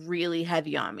sit like really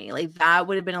heavy on me. Like, that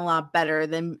would have been a lot better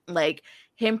than like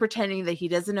him pretending that he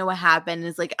doesn't know what happened.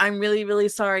 Is like, I'm really, really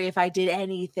sorry if I did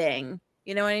anything.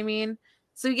 You know what I mean?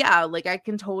 So yeah, like, I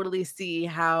can totally see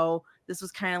how this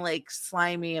was kind of like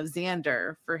slimy of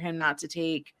Xander for him not to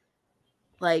take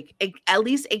like at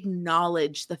least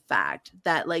acknowledge the fact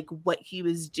that like what he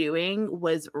was doing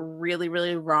was really,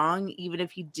 really wrong, even if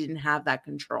he didn't have that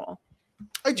control.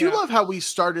 I do love how we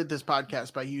started this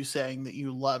podcast by you saying that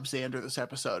you love Xander this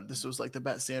episode. This was like the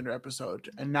best Xander episode.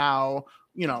 And now,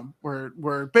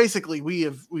 we're basically, we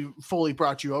fully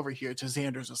brought you over here to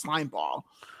Xander's a slime ball.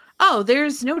 Oh,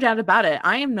 there's no doubt about it.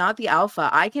 I am not the alpha.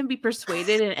 I can be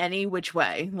persuaded in any which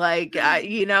way. Like,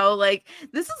 like,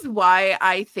 this is why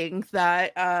I think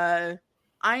that,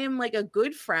 I am like a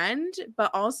good friend,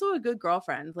 but also a good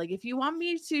girlfriend. Like, if you want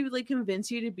me to like convince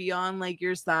you to be on like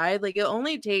your side, like, it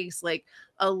only takes like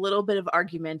a little bit of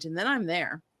argument and then I'm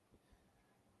there.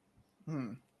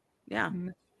 Yeah.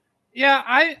 Yeah,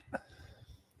 I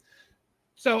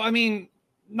mean,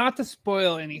 not to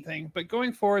spoil anything, but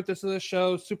going forward, this is a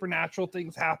show, supernatural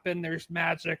things happen, there's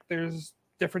magic, there's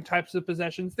different types of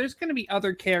possessions. There's going to be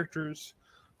other characters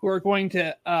who are going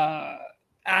to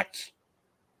act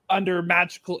under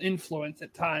magical influence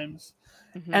at times.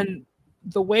 Mm-hmm. And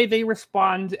the way they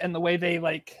respond and the way they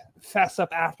like fess up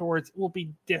afterwards will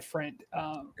be different.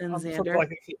 Sort of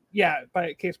like by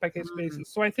a case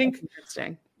basis. So I think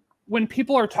when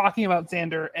people are talking about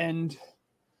Xander, and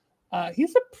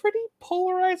he's a pretty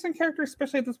polarizing character,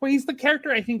 especially at this point. He's the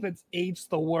character I think that's aged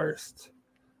the worst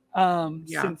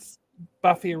since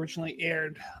Buffy originally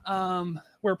aired,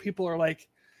 where people are like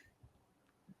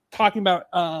talking about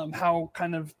how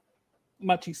kind of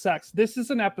much he sucks. This is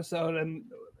an episode, and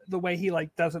the way he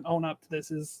like doesn't own up to this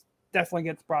is definitely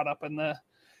gets brought up in the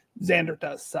Xander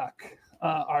does suck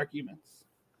arguments.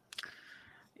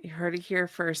 You heard it here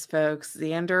first, folks.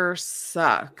 Xander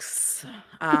sucks.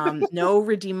 No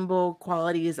redeemable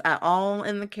qualities at all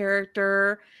in the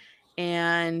character,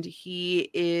 and he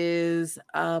is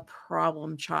a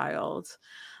problem child.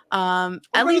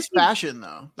 At least fashion,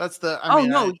 though. That's the.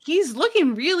 He's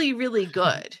looking really, really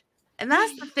good, and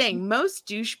that's the thing. Most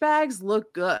douchebags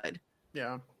look good.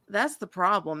 Yeah, that's the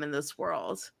problem in this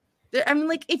world. I mean,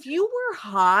 like, if you were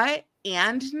hot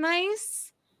and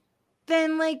nice,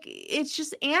 then like it's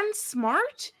just and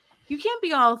smart. You can't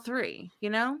be all three, you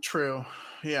know? True.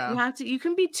 Yeah. You have to. You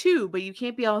can be two, but you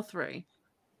can't be all three.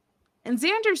 And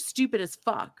Xander's stupid as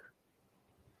fuck,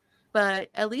 but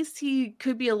at least he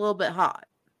could be a little bit hot.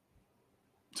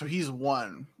 So he's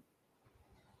one.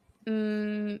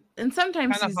 And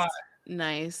sometimes kinda he's hot.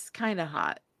 Nice, kind of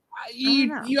hot.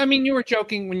 I mean, you were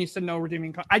joking when you said no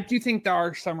redeeming. I do think there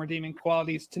are some redeeming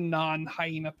qualities to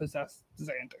non-hyena possessed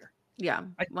Xander. Yeah,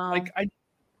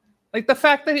 like the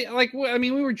fact that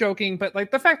we were joking, but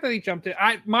like the fact that he jumped in.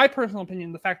 My personal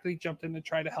opinion, the fact that he jumped in to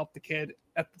try to help the kid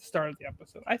at the start of the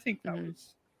episode, I think that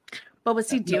was. But was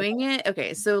he doing it?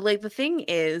 Okay, so like the thing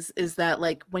is that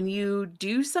like when you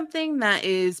do something that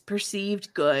is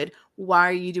perceived good, why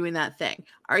are you doing that thing?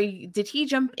 Did he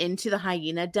jump into the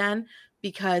hyena den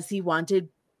because he wanted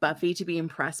Buffy to be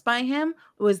impressed by him?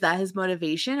 Was that his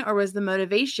motivation, or was the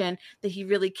motivation that he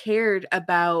really cared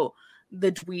about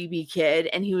the dweeby kid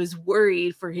and he was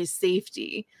worried for his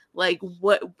safety? Like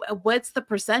what's the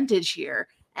percentage here?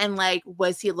 And like,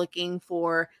 was he looking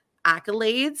for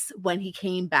accolades when he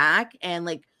came back and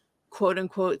like quote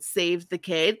unquote saved the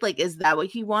kid? Like, is that what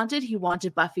he wanted? He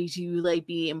wanted Buffy to like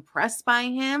be impressed by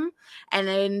him.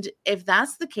 And if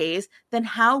that's the case, then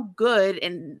how good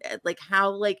and like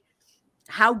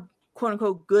how quote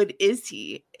unquote good is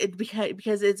he?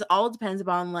 Because it's all depends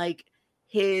upon like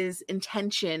his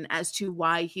intention as to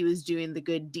why he was doing the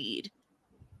good deed.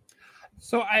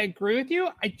 So I agree with you.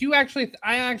 I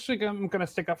actually am going to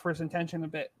stick up for his intention a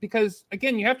bit, because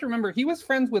again, you have to remember he was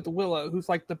friends with Willow, who's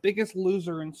like the biggest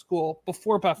loser in school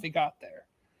before Buffy got there.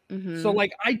 Mm-hmm. So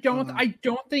like, I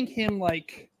don't think him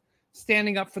like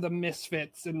standing up for the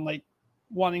misfits and like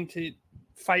wanting to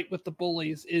fight with the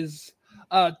bullies is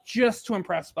just to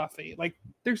impress Buffy. Like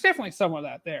there's definitely some of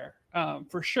that there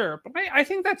for sure. But I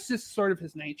think that's just sort of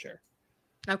his nature.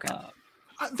 Okay.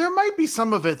 There might be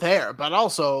some of it there, but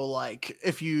also like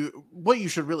what you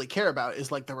should really care about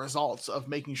is like the results of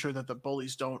making sure that the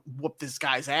bullies don't whoop this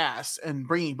guy's ass, and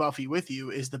bringing Buffy with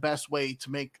you is the best way to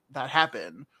make that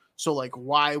happen. So like,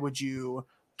 why would you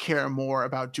care more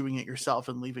about doing it yourself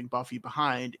and leaving Buffy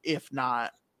behind, if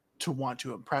not to want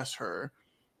to impress her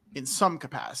in some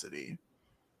capacity?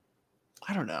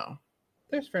 I don't know.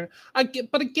 There's fair.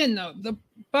 But again, though, the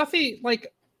Buffy,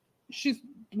 like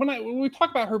when we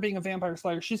talk about her being a vampire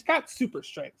slayer, she's got super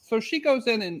strength. So she goes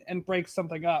in and breaks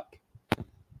something up.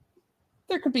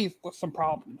 There could be some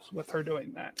problems with her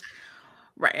doing that.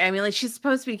 Right. I mean, like, she's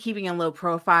supposed to be keeping a low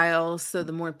profile. So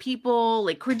the more people,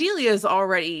 like Cordelia is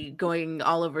already going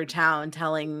all over town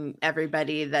telling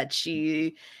everybody that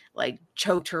she like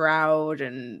choked her out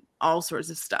and all sorts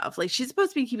of stuff. Like, she's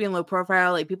supposed to be keeping a low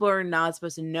profile. Like, people are not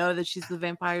supposed to know that she's the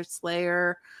vampire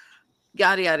slayer.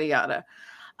 Yada, yada, yada.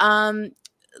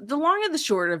 The long and the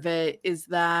short of it is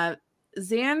that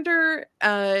Xander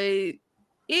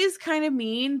is kind of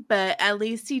mean, but at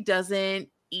least he doesn't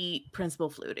eat Principal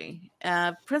Flutie.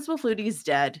 Principal Flutie's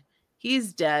dead.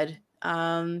 He's dead.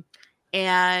 And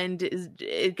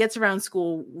it gets around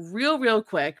school real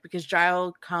quick because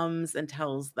Giles comes and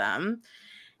tells them.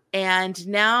 And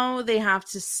now they have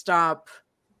to stop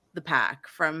the pack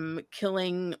from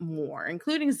killing more,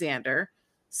 including Xander.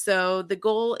 So the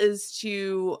goal is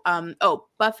to,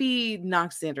 Buffy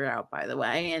knocks Xander out, by the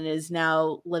way, and is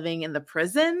now living in the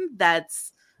prison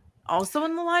that's also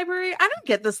in the library. I don't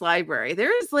get this library.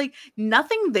 There is like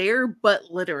nothing there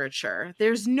but literature.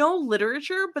 There's no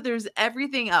literature, but there's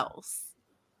everything else.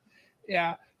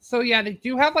 Yeah. So yeah, they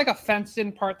do have like a fenced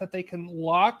in part that they can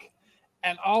lock,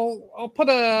 and I'll put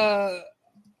it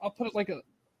like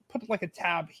a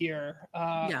tab here.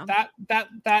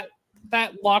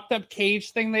 That locked up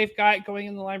cage thing they've got going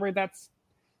in the library, that's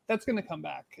going to come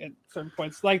back at certain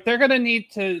points. Like they're going to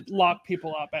need to lock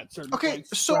people up at certain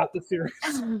points throughout the series.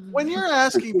 When you're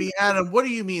asking me, Adam, what do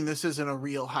you mean this isn't a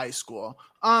real high school?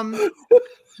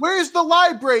 Where's the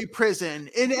library prison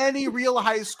in any real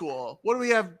high school? What do we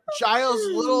have? Giles'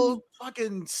 little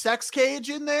fucking sex cage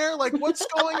in there? Like, what's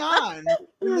going on?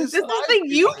 This is the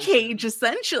U cage,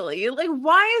 essentially. Like,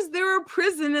 why is there a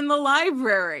prison in the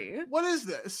library? What is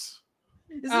this?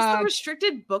 Is this the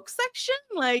restricted book section?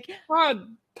 Like,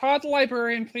 Todd the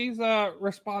librarian, please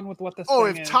respond with what this thing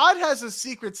is. If Todd has a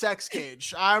secret sex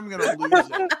cage, I'm gonna lose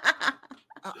it.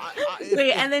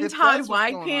 Todd,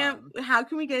 how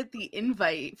can we get the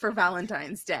invite for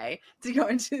Valentine's Day to go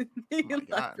into the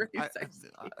library sex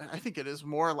cage? I think it is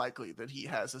more likely that he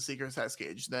has a secret sex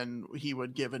cage than he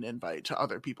would give an invite to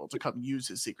other people to come use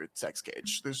his secret sex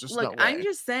cage. There's just no way. I'm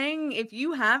just saying, if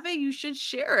you have it, you should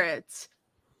share it.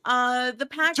 The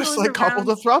pack just like couple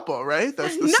to throuple, right?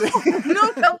 That's the same.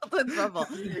 No couple to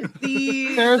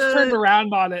throuple. Sarah's turned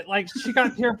around on it. Like she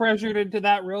got peer pressured into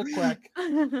that real quick.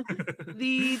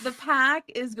 The pack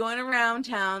is going around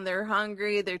town. They're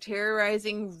hungry. They're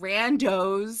terrorizing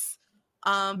randos.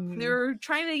 They're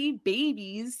trying to eat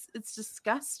babies. It's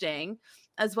disgusting,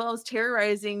 as well as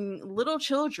terrorizing little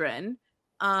children.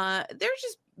 They're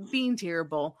just being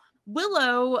terrible.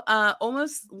 Willow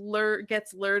almost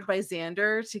gets lured by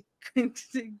Xander to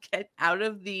get out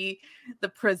of the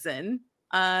prison.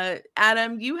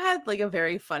 Adam, you had like a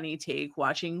very funny take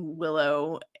watching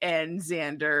Willow and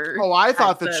Xander. Oh, I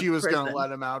thought that she was going to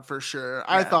let him out for sure.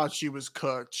 Yeah. I thought she was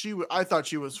cooked. I thought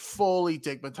she was fully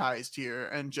digmatized here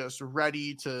and just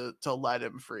ready to let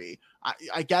him free.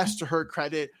 I guess to her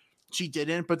credit, she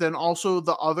didn't, but then also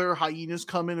the other hyenas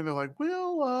come in and they're like,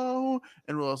 Willow.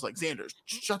 And Willow's like, Xander,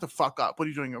 shut the fuck up. What are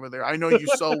you doing over there? I know you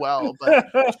so well, but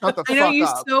shut the fuck up. I know you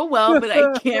so well, but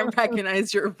I can't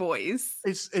recognize your voice.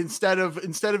 It's instead of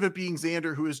it being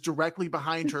Xander, who is directly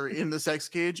behind her in the sex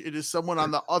cage, it is someone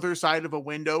on the other side of a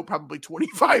window, probably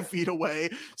 25 feet away,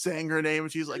 saying her name.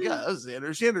 And she's like, yeah, that's Xander.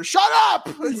 Xander, shut up.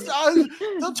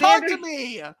 Don't talk to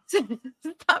me.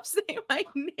 Stop saying my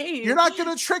name. You're not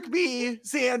going to trick me,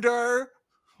 Xander.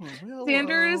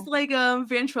 Xander is like a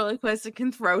ventriloquist that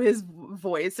can throw his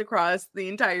voice across the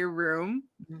entire room.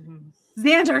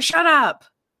 Xander, shut up.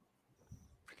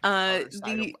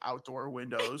 The outdoor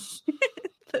windows.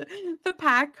 the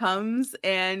pack comes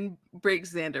and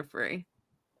breaks Xander free.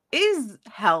 Is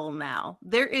hell now.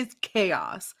 There is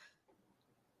chaos.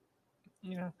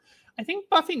 Yeah. I think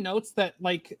Buffy notes that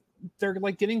like they're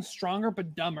like getting stronger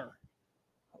but dumber.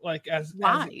 Like as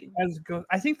go,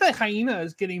 I think the hyena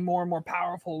is getting more and more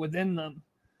powerful within them,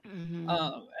 and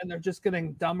they're just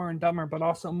getting dumber and dumber, but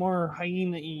also more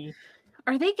hyena-y.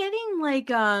 Are they getting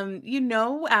like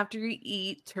after you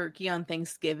eat turkey on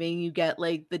Thanksgiving, you get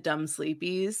like the dumb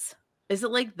sleepies? Is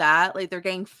it like that? Like they're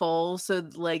getting full, so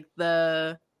like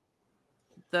the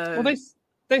well,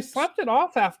 they slept it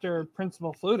off after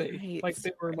Principal Flutie. Right. Like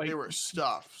they were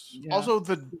stuffed. Yeah. Also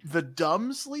the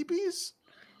dumb sleepies.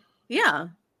 Yeah.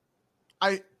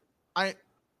 I've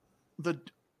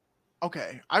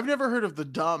never heard of the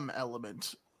dumb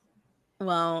element.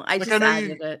 Well, I just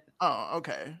added it. Oh,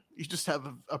 okay. You just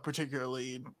have a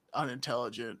particularly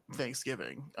unintelligent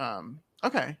Thanksgiving.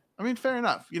 Okay. I mean, fair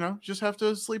enough. Just have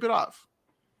to sleep it off.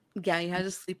 Yeah, you had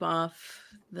to sleep off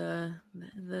the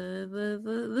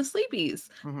sleepies.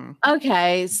 Mm-hmm.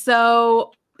 Okay,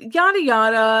 so yada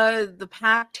yada, the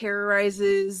pack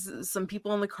terrorizes some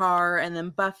people in the car, and then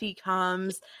Buffy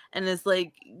comes and is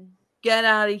like, get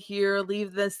out of here,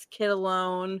 leave this kid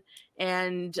alone,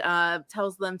 and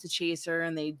tells them to chase her,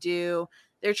 and they do.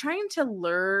 They're trying to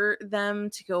lure them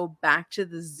to go back to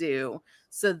the zoo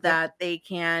so that they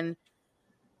can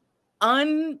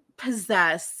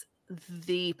unpossess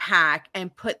the pack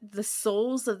and put the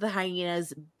souls of the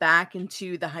hyenas back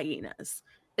into the hyenas.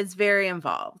 It's very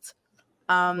involved.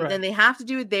 Right. And they have to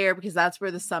do it there because that's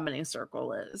where the summoning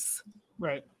circle is.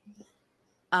 Right.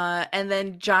 And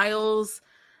then Giles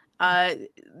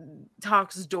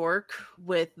talks dork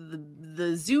with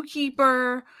the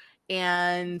zookeeper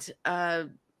and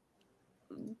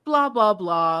blah, blah,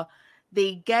 blah.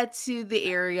 They get to the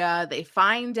area. They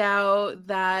find out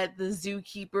that the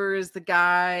zookeeper is the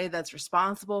guy that's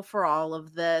responsible for all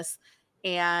of this.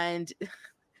 And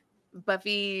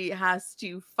Buffy has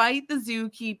to fight the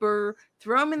zookeeper,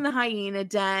 throw him in the hyena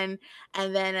den,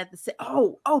 and then at the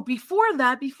before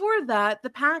that, the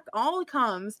pack all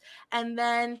comes, and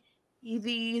then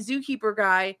the zookeeper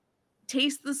guy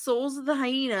takes the souls of the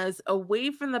hyenas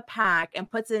away from the pack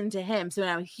and puts it into him. So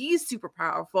now he's super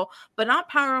powerful, but not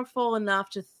powerful enough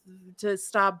to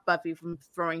stop Buffy from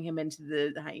throwing him into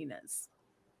the hyenas.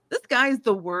 This guy's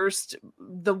the worst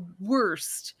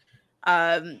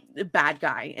bad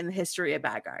guy in the history of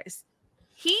bad guys.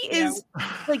 He is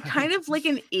like kind of like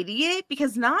an idiot,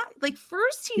 because not like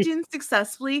first he didn't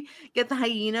successfully get the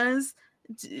hyenas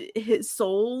his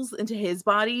souls into his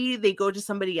body, they go to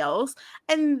somebody else,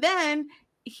 and then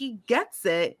he gets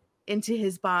it into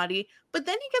his body, but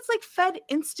then he gets like fed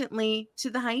instantly to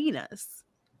the hyenas.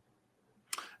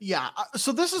 Yeah,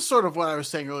 so this is sort of what I was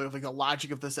saying earlier, like the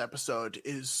logic of this episode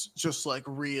is just like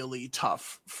really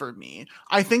tough for me.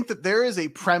 I think that there is a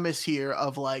premise here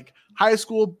of like high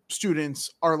school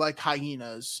students are like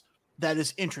hyenas that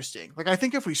is interesting. Like I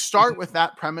think if we start with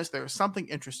that premise, there is something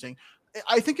interesting.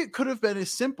 I think it could have been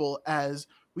as simple as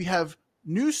we have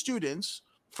new students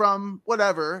from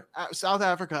whatever, South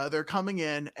Africa, they're coming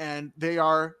in and they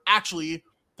are actually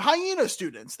hyena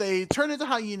students. They turn into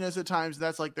hyenas at times.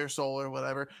 That's like their soul or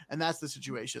whatever. And that's the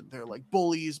situation. They're like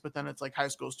bullies, but then it's like high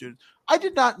school students. I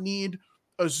did not need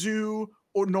a zoo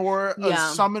nor a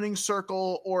summoning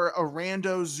circle or a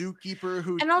rando zookeeper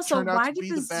who and also, turned out to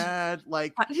be the bad.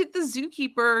 Like, why did the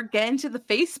zookeeper get into the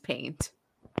face paint?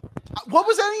 What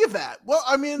was any of that? Well,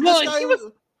 I mean, this guy he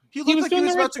looked like he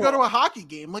was about to go to a hockey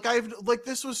game. Like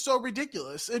this was so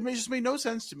ridiculous. It just made no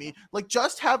sense to me. Like,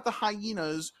 just have the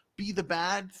hyenas be the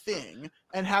bad thing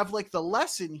and have like the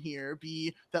lesson here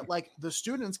be that like the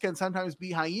students can sometimes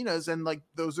be hyenas and like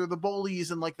those are the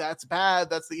bullies and like that's bad,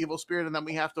 that's the evil spirit, and then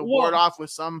we have to ward off with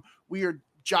some weird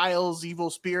Giles evil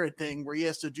spirit thing where he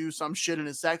has to do some shit in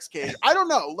his sex cage. I don't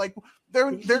know, like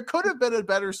there could have been a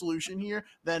better solution here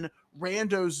than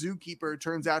rando zookeeper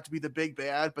turns out to be the big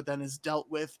bad but then is dealt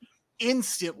with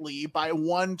instantly by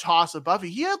one toss of Buffy.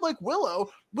 He had like Willow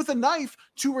with a knife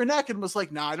to her neck and was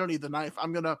like, nah, I don't need the knife,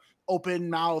 I'm gonna open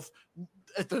mouth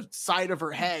at the side of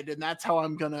her head and that's how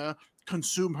I'm gonna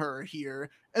consume her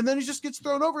here. And then he just gets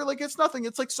thrown over like it's nothing.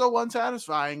 It's like so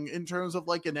unsatisfying in terms of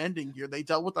like an ending here. They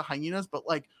dealt with the hyenas, but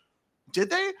like, did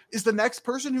they? Is the next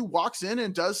person who walks in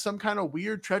and does some kind of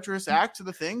weird treacherous act to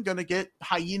the thing gonna get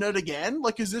hyena'd again?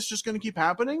 Like, is this just gonna keep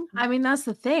happening? I mean, that's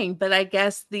the thing, but I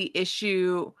guess the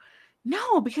issue,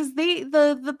 no, because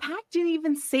the pack didn't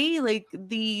even say like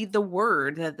the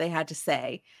word that they had to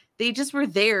say. They just were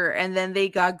there and then they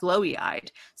got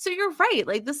glowy-eyed. So you're right,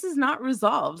 like this is not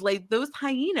resolved. Like those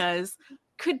hyenas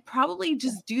could probably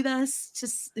just do this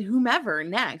to whomever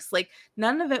next. Like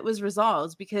none of it was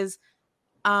resolved because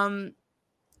I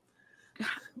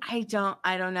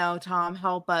don't know, Tom,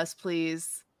 help us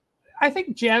please. I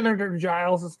think Janitor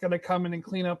Giles is going to come in and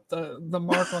clean up the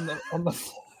mark on the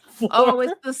floor. Oh,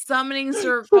 it's the summoning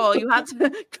circle. You have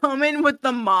to come in with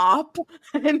the mop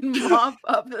and mop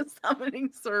up the summoning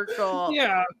circle.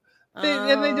 Yeah.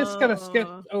 And they just kind of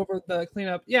skipped over the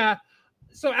cleanup. Yeah.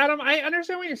 So, Adam, I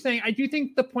understand what you're saying. I do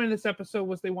think the point of this episode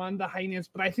was they wanted the hyenas,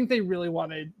 but I think they really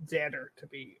wanted Xander to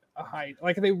be a hyena.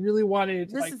 Like, they really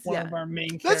wanted one of our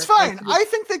main characters. That's fine. I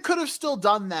think they could have still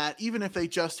done that, even if they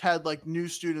just had, like, new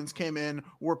students came in,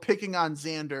 were picking on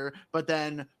Xander, but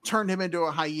then turned him into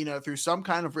a hyena through some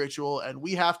kind of ritual, and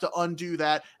we have to undo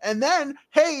that. And then,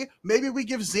 hey, maybe we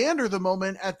give Xander the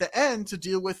moment at the end to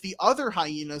deal with the other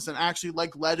hyenas and actually,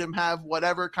 like, let him have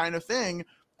whatever kind of thing.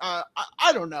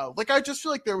 I don't know. Like, I just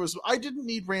feel like I didn't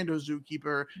need Rando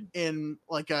Zookeeper in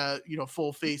like a,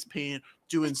 full face paint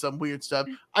doing some weird stuff.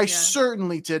 I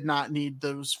certainly did not need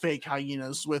those fake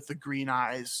hyenas with the green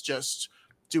eyes just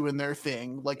doing their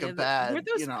thing like a bad, were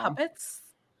those puppets?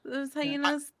 Those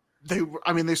hyenas? They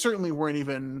certainly weren't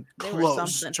even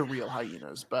close to real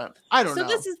hyenas, but I don't know.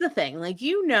 So this is the thing. Like,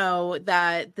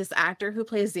 that this actor who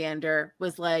plays Xander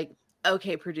was like,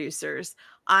 okay, producers,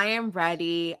 I am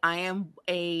ready. I am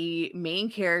a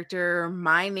main character.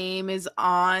 My name is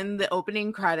on the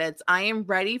opening credits. I am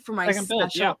ready for my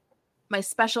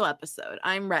special episode.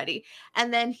 I'm ready.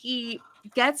 And then he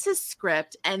gets his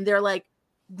script and they're like,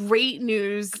 great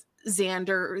news,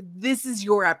 Xander. This is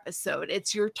your episode.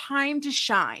 It's your time to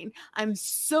shine. I'm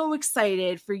so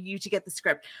excited for you to get the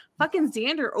script. Fucking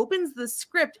Xander opens the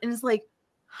script and is like,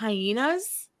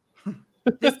 hyenas?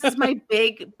 This is my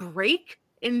big break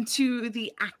into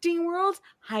the acting world.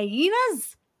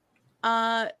 Hyenas?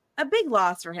 A big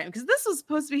loss for him because this was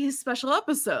supposed to be his special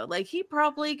episode. Like, he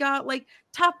probably got like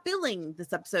top billing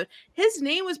this episode. His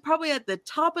name was probably at the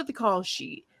top of the call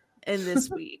sheet in this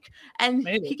week. And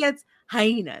Maybe. he gets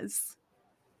hyenas.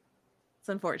 It's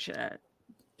unfortunate.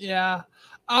 Yeah.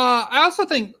 I also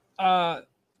think Adam,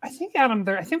 I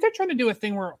think they're trying to do a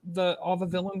thing where all the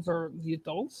villains are the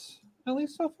adults, at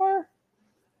least so far.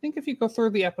 I think if you go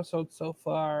through the episode so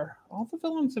far, all the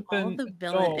villains have been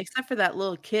except for that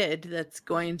little kid that's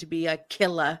going to be a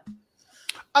killer.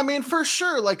 I mean, for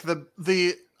sure, like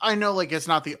the I know, like, it's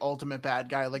not the ultimate bad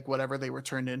guy, like whatever they were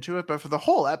turned into it, but for the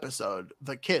whole episode,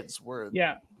 the kids were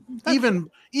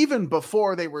even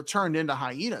before they were turned into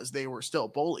hyenas, they were still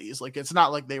bullies. Like, it's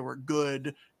not like they were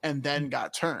good and then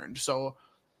got turned. So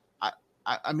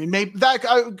I mean, maybe that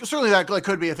certainly that like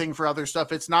could be a thing for other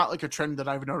stuff. It's not like a trend that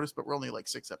I've noticed, but we're only like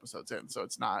 6 episodes in, so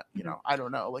it's not, you know, I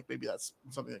don't know, like maybe that's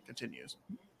something that continues.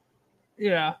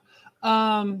 Yeah.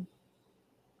 Yeah,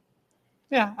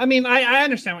 I mean, I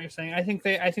understand what you're saying. I think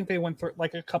they went through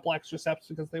like a couple extra steps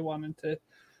because they wanted to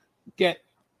get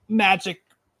magic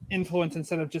influence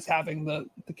instead of just having the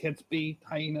kids be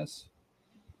hyenas.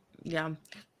 Yeah.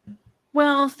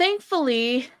 Well,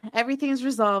 thankfully, everything's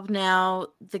resolved now.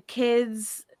 The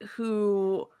kids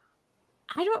who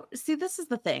I don't see, this is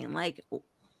the thing. Like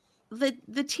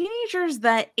the teenagers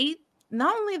that ate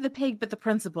not only the pig but the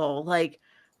principal, like,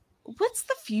 what's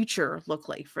the future look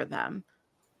like for them?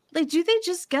 Like, do they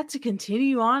just get to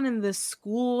continue on in this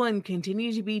school and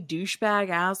continue to be douchebag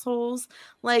assholes?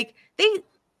 Like, they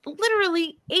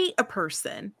literally ate a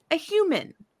person, a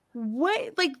human.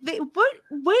 What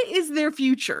is their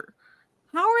future?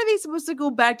 How are they supposed to go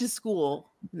back to school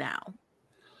now?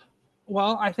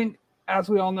 Well, I think, as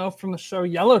we all know from the show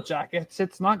Yellow Jackets,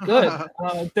 it's not good.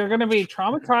 They're going to be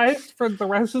traumatized for the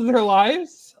rest of their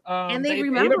lives. And they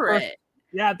remember it.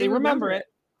 Yeah, they remember it.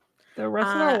 The rest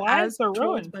of their lives are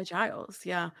ruined by Giles.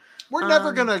 Yeah. We're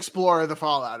never going to explore the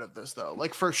fallout of this, though.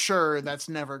 Like, for sure, that's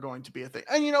never going to be a thing.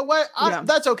 And you know what?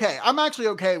 That's okay. I'm actually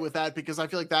okay with that because I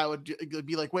feel like that would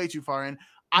be like way too far in.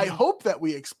 I hope that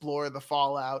we explore the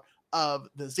fallout of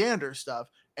the Xander stuff,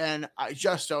 and I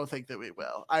just don't think that we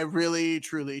will. I really,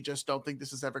 truly just don't think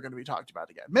this is ever going to be talked about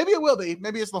again. Maybe it will be.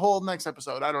 Maybe it's the whole next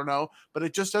episode. I don't know. But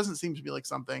it just doesn't seem to be like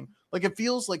something. Like, it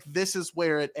feels like this is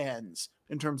where it ends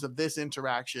in terms of this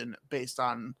interaction based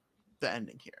on the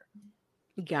ending here.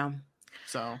 Yeah.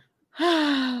 So.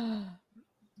 Well,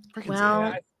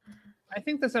 I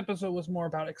think this episode was more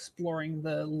about exploring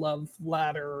the love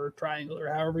ladder or triangle or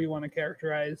however you want to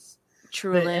characterize.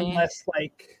 Truly. Unless,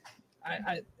 like,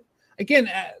 again,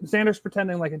 Xander's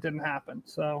pretending like it didn't happen.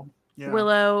 So yeah.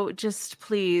 Willow,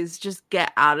 please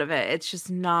get out of it. It's just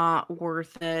not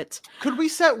worth it. Could we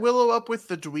set Willow up with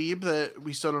the dweeb that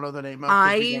we still don't know the name of?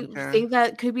 I think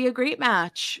that could be a great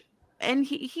match. And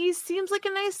he seems like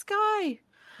a nice guy.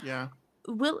 Yeah.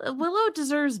 Willow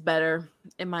deserves better,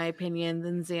 in my opinion,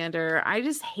 than Xander. I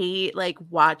just hate like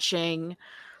watching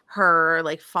her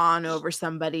like fawn over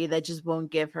somebody that just won't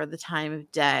give her the time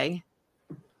of day.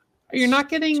 You're not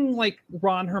getting like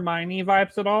Ron Hermione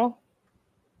vibes at all?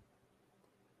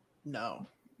 No,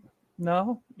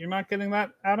 you're not getting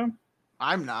that, Adam?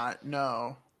 I'm not.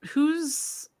 No.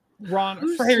 Who's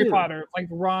Ron for Harry Potter? Like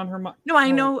Ron Hermione? No,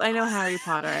 I know Harry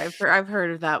Potter. I've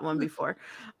heard of that one before.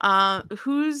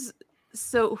 Who's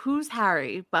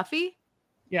Harry? Buffy?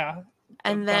 Yeah.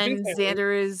 And then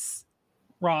Xander is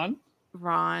Ron.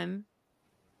 And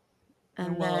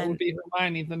well, then it would be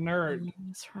Hermione, the nerd.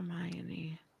 It's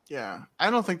Hermione. Yeah, I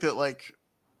don't think that like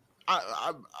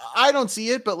I don't see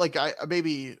it, but like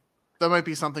maybe that might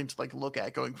be something to like look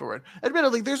at going forward.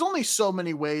 Admittedly, there's only so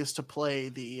many ways to play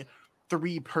the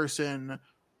 3-person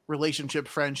relationship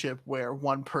friendship where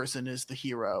one person is the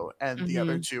hero and the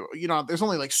other two. You know, there's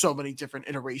only like so many different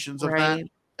iterations of that,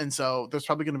 and so there's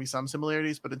probably going to be some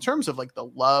similarities. But in terms of like the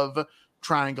love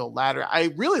triangle ladder,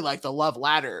 I really like the love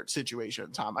ladder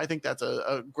situation, Tom. I think that's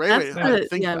a great way to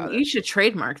think about it. You should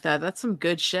trademark that. That's some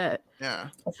good shit. Yeah.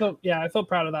 I feel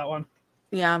proud of that one.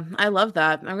 Yeah, I love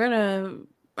that. I'm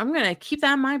gonna keep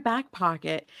that in my back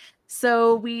pocket.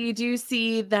 So we do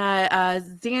see that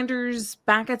Xander's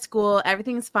back at school.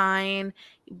 Everything's fine.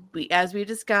 As we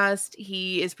discussed,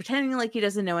 he is pretending like he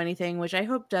doesn't know anything, which I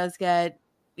hope does get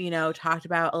talked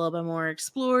about a little bit more,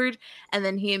 explored. And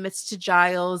then he admits to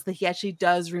Giles that he actually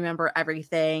does remember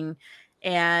everything.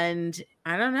 And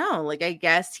I don't know, like, I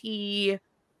guess I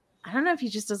don't know if he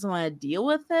just doesn't want to deal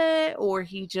with it, or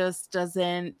he just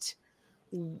doesn't,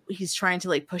 he's trying to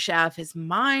like push out of his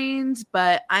mind.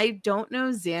 But I don't know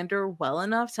Xander well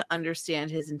enough to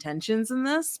understand his intentions in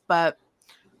this, but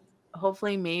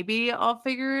hopefully maybe I'll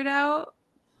figure it out.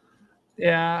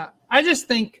 Yeah, I just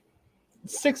think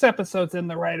 6 episodes in,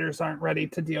 the writers aren't ready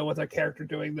to deal with a character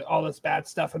doing all this bad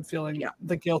stuff and feeling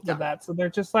the guilt of that. So they're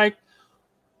just like,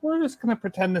 we're just gonna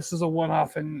pretend this is a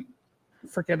one-off and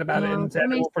forget about it, and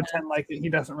we'll pretend like he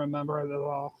doesn't remember it at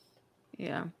all.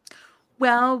 Yeah.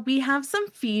 Well, we have some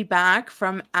feedback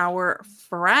from our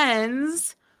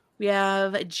friends. We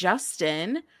have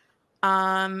Justin.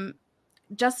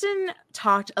 Justin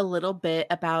talked a little bit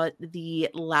about the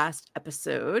last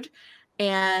episode,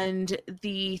 and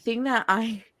the thing that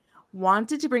I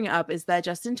wanted to bring up is that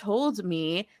Justin told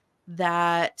me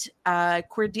that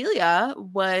Cordelia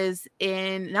was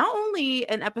in not only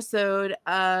an episode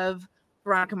of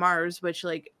Veronica Mars, which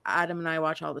like Adam and I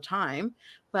watch all the time,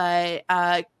 but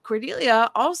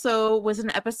Cordelia also was in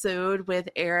an episode with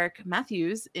Eric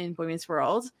Matthews in Boy Meets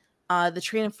World, the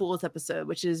Train of Fools episode,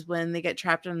 which is when they get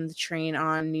trapped on the train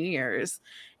on New Year's.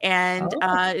 And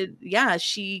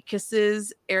she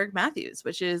kisses Eric Matthews,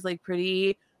 which is like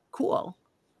pretty cool.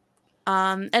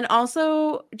 And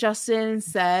also Justin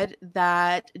said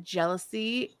that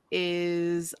jealousy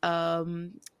is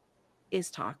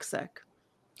toxic.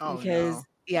 Because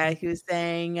he was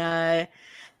saying I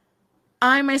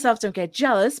myself don't get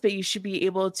jealous, but you should be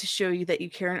able to show you that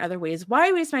you care in other ways.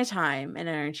 Why waste my time and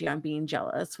energy on being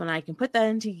jealous when I can put that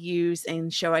into use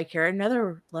and show I care in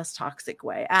another less toxic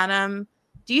way? Adam,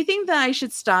 do you think that I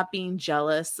should stop being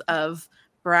jealous of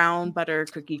brown butter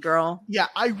cookie girl? Yeah,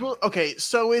 I will. Okay,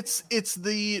 so it's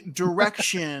the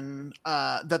direction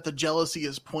that the jealousy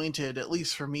is pointed, at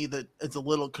least for me, that it's a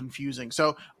little confusing.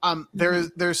 So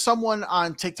there's someone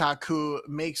on TikTok who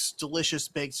makes delicious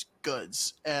baked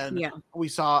goods, and we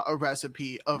saw a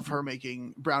recipe of her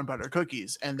making brown butter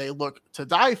cookies, and they look to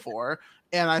die for.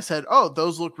 And I said, "Oh,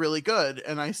 those look really good."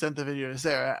 And I sent the video to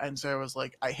Sarah, and Sarah was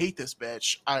like, "I hate this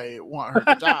bitch. I want her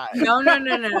to die." No.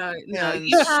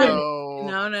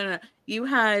 You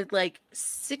had like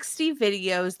 60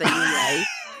 videos that you liked.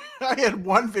 I had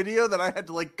one video that I had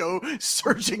to like go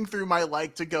searching through my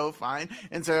to go find,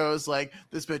 and Sarah was like,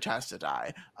 "This bitch has to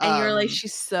die." And you're like,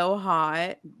 "She's so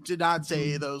hot." Did not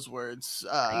say those words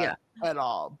at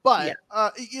all, but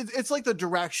it's like the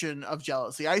direction of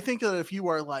jealousy. I think that if you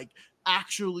are like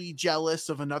actually jealous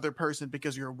of another person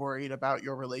because you're worried about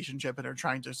your relationship and are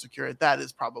trying to secure it, that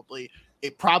is probably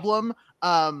a problem.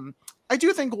 I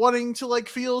do think wanting to like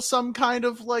feel some kind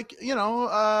of like,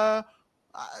 I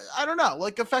don't know,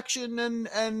 like affection and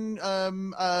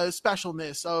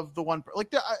specialness of the one,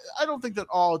 I don't think that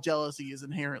all jealousy is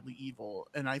inherently evil.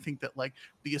 And I think that like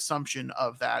the assumption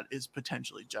of that is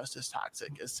potentially just as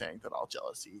toxic as saying that all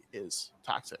jealousy is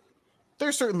toxic.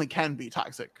 There certainly can be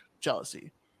toxic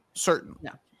jealousy. Certain.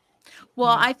 Yeah.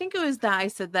 Well, I think it was that I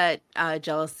said that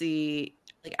jealousy,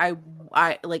 like I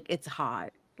like it's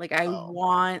hot. Like I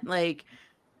want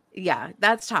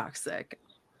that's toxic.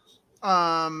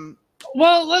 Well,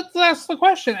 let's ask the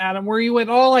question, Adam. Were you at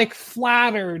all like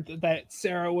flattered that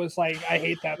Sarah was like, "I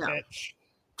hate that bitch"?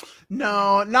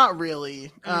 No, not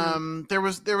really. There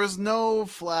was no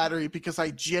flattery because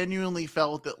I genuinely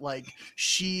felt that like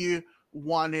she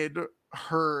wanted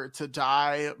her to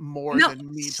die more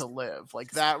than me to live.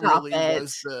 Like that was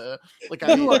the like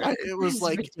it was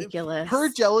like ridiculous. Her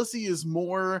jealousy is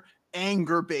more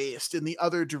anger based in the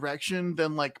other direction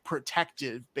than like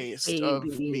protective based of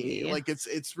me. Like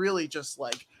it's really just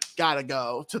like gotta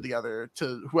go to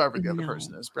whoever the other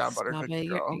person is. Brown butter cookie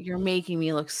girl. You're making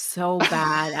me look so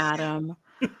bad, Adam.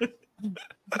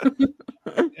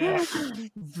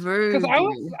 Because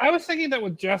I was thinking that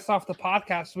with Jess off the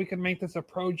podcast, we could make this a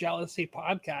pro jealousy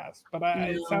podcast. But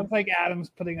it sounds like Adam's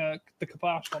putting the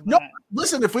kibosh on that.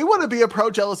 Listen, if we want to be a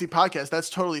pro jealousy podcast, that's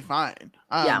totally fine.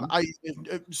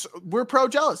 We're pro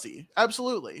jealousy,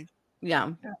 absolutely.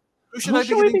 Yeah. Who should I be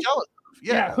getting jealous of?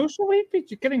 Yeah, who should we be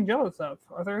getting jealous of?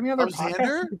 Are there any other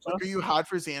Xander? Like, are you hot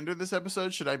for Xander this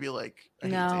episode? Should I be like, I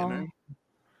hate Xander?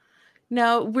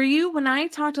 No, were you, when I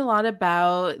talked a lot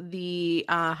about the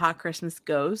Hot Christmas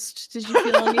Ghost, did you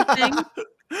feel anything?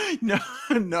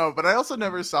 No, but I also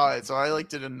never saw it, so I like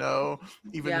didn't know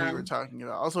even who you were talking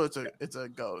about. Also, it's a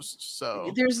ghost,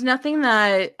 so there's nothing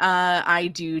that I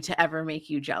do to ever make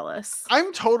you jealous.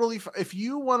 I'm totally if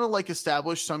you want to like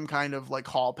establish some kind of like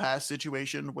hall pass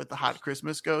situation with the Hot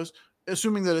Christmas Ghost,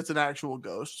 assuming that it's an actual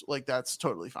ghost, like that's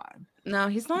totally fine. No,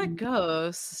 he's not a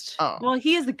ghost. Oh, well,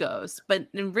 he is a ghost, but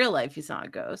in real life, he's not a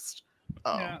ghost.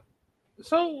 Oh, yeah.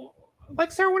 So,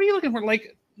 like, Sarah, what are you looking for?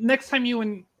 Like, next time you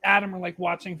and Adam are like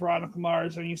watching Veronica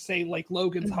Mars, and you say like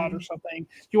Logan's hot or something,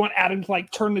 you want Adam to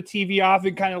like turn the TV off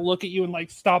and kind of look at you and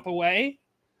like stop away?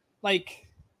 Like,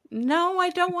 no, I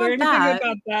don't want that. Anything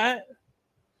about that?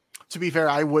 To be fair,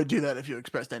 I would do that if you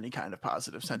expressed any kind of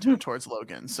positive sentiment towards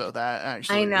Logan. So that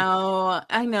actually, I know.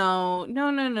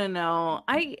 No.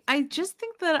 I just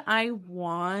think that I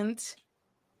want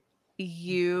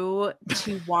you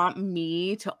to want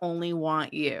me to only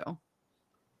want you.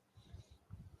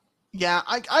 Yeah,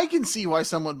 I can see why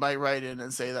someone might write in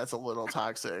and say that's a little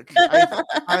toxic.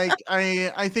 I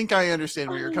think I understand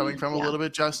where you're coming from a little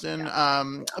bit, Justin.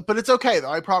 But it's okay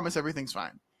though. I promise everything's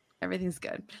fine. Everything's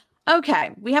good.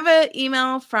 Okay, we have an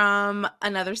email from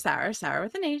another Sarah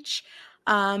with an H.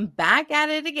 Back at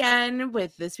it again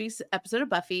with this week's episode of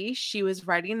Buffy. She was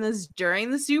writing this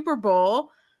during the Super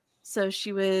Bowl, so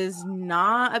she was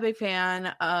not a big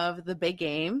fan of the big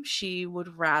game. She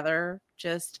would rather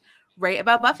just write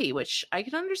about Buffy, which I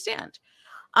can understand.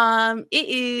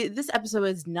 This episode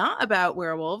is not about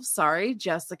werewolves. Sorry,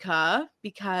 Jessica,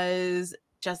 because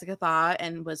Jessica thought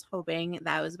and was hoping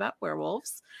that was about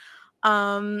werewolves.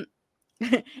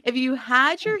 If you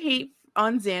had your hate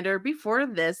on Xander before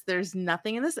this, there's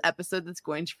nothing in this episode that's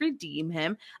going to redeem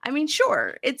him. I mean,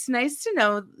 sure, it's nice to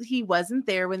know he wasn't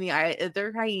there when the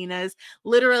other hyenas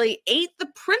literally ate the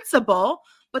principal,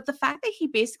 but the fact that he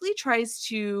basically tries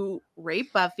to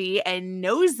rape Buffy and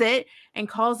knows it and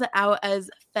calls it out as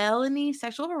felony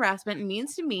sexual harassment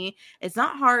means to me it's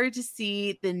not hard to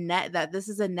see that this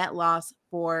is a net loss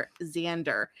for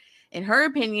Xander. In her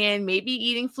opinion, maybe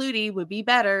eating Flutie would be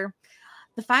better.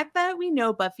 The fact that we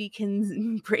know Buffy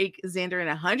can break Xander in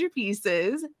 100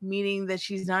 pieces, meaning that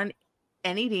she's not in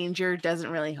any danger,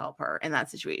 doesn't really help her in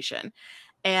that situation.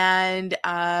 And,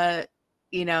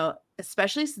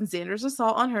 especially since Xander's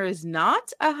assault on her is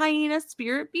not a hyena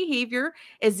spirit behavior,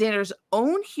 is Xander's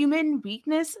own human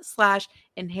weakness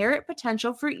 / inherent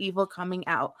potential for evil coming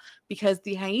out, because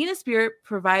the hyena spirit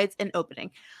provides an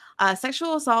opening.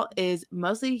 Sexual assault is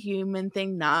mostly a human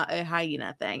thing, not a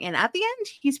hyena thing. And at the end,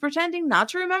 he's pretending not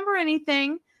to remember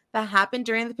anything that happened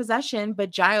during the possession, but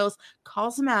Giles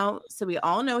calls him out, so we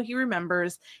all know he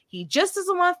remembers. He just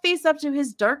doesn't want to face up to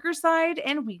his darker side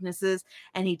and weaknesses,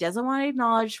 and he doesn't want to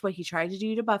acknowledge what he tried to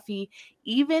do to Buffy,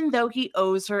 even though he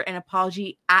owes her an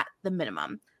apology at the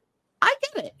minimum. I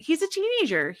get it. He's a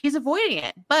teenager. He's avoiding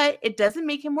it, but it doesn't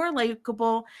make him more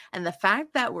likable. And the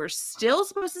fact that we're still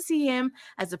supposed to see him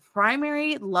as a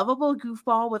primary lovable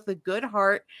goofball with a good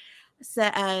heart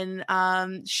and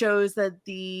shows that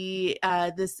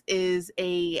this is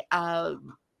a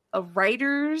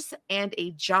writer's and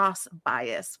a Joss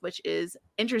bias, which is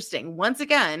interesting. Once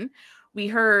again, we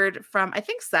heard from, I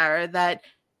think, Sarah, that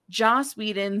Joss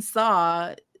Whedon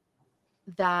saw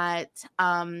that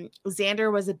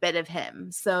Xander was a bit of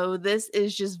him. So this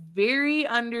is just very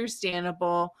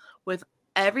understandable with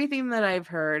everything that I've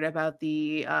heard about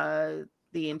the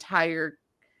entire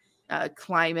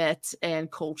climate and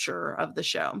culture of the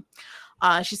show.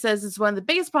 She says it's one of the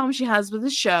biggest problems she has with the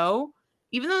show,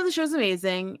 even though the show's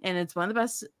amazing and it's one of the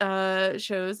best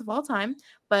shows of all time.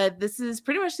 But this is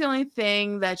pretty much the only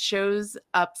thing that shows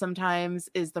up sometimes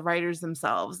is the writers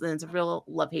themselves, and it's a real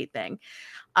love-hate thing.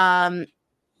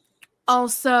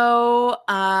 Also,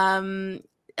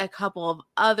 a couple of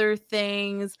other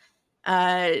things.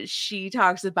 She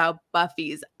talks about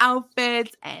Buffy's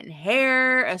outfits and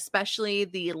hair, especially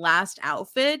the last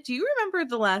outfit. Do you remember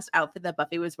the last outfit that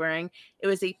Buffy was wearing? It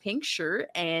was a pink shirt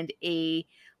and a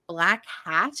black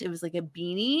hat. It was like a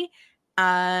beanie.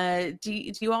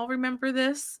 Do you all remember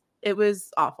this? It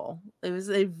was awful. It was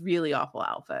a really awful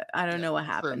outfit. I don't know what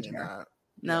happened to her.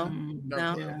 No.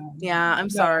 Yeah, I'm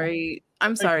sorry.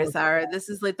 I'm sorry, Sarah. This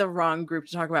is like the wrong group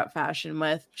to talk about fashion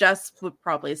with. Jess would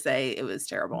probably say it was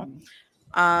terrible.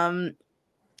 But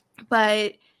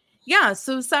yeah,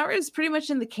 so Sarah is pretty much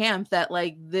in the camp that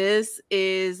like this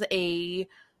was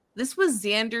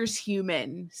Xander's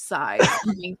human side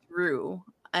coming through.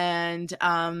 And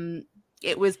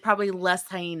it was probably less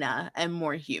hyena and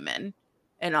more human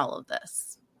in all of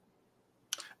this.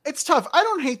 It's tough. I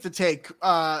don't hate the take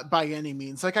by any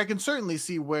means. Like I can certainly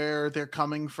see where they're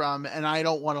coming from, and I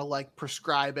don't want to like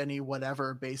prescribe any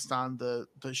whatever based on the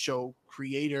show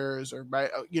creators or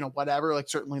whatever. Like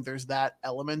certainly there's that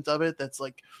element of it that's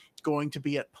like going to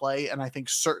be at play, and I think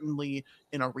certainly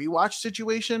in a rewatch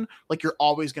situation, like you're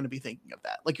always going to be thinking of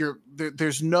that. Like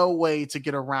there's no way to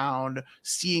get around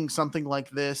seeing something like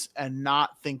this and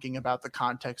not thinking about the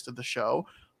context of the show.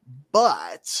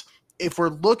 But if we're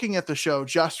looking at the show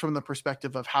just from the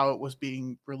perspective of how it was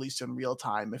being released in real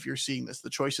time, if you're seeing this, the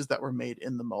choices that were made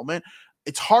in the moment,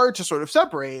 it's hard to sort of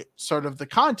separate sort of the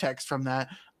context from that.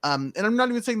 And I'm not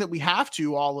even saying that we have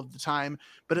to all of the time,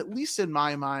 but at least in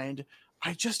my mind,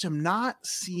 I just am not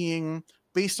seeing,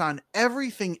 based on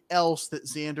everything else that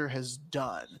Xander has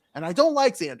done, and I don't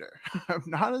like Xander, I'm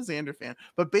not a Xander fan,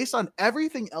 but based on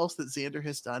everything else that Xander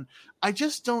has done, I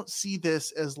just don't see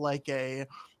this as like a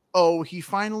oh, he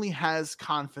finally has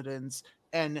confidence.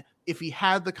 And if he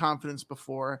had the confidence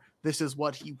before, this is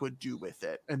what he would do with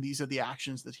it. And these are the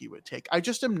actions that he would take. I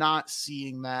just am not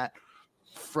seeing that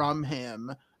from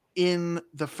him in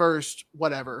the first,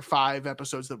 5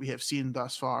 episodes that we have seen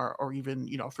thus far, or even,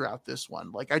 throughout this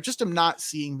one. Like, I just am not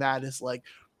seeing that as like,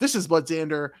 this is what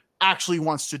Xander actually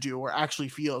wants to do, or actually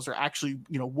feels, or actually,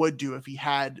 would do if he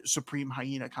had supreme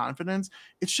hyena confidence.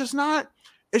 It's just not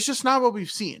what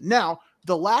we've seen. Now,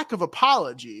 the lack of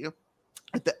apology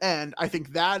at the end, I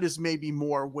think that is maybe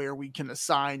more where we can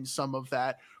assign some of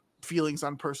that feelings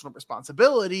on personal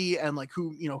responsibility and like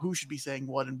who should be saying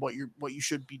what and what you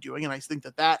should be doing. And I think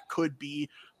that could be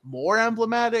more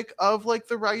emblematic of like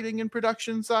the writing and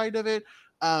production side of it.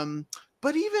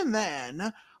 But even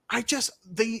then, I just,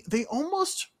 they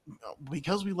almost,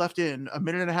 because we left in a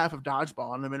minute and a half of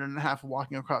dodgeball and a minute and a half of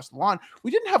walking across the lawn,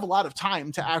 we didn't have a lot of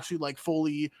time to actually like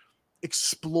fully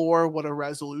explore what a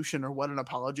resolution or what an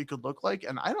apology could look like.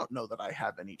 And I don't know that I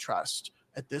have any trust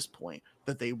at this point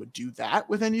that they would do that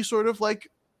with any sort of like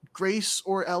grace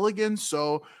or elegance.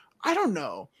 So I don't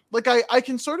know. Like I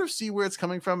can sort of see where it's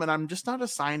coming from, and I'm just not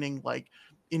assigning like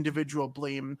individual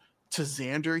blame to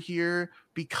Xander here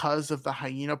because of the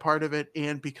hyena part of it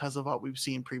and because of what we've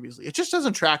seen previously. It just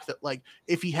doesn't track that like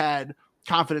if he had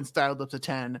confidence dialed up to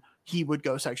 10, he would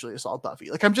go sexually assault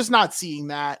Buffy. Like, I'm just not seeing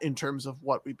that in terms of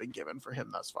what we've been given for him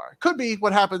thus far. Could be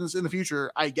what happens in the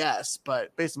future, I guess,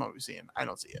 but based on what we've seen, I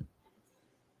don't see it.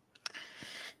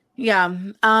 Yeah.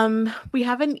 We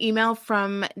have an email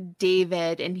from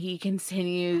David, and he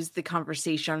continues the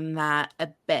conversation on that a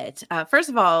bit. First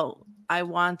of all, I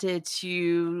wanted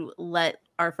to let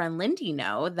our friend Lindy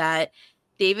know that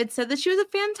David said that she was a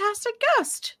fantastic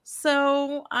guest.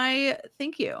 So I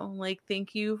thank you.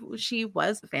 Thank you. She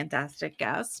was a fantastic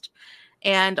guest.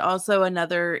 And also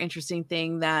another interesting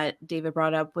thing that David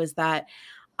brought up was that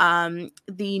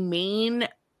the main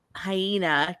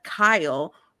hyena,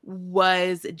 Kyle,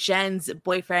 was Jen's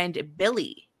boyfriend,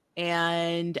 Billy,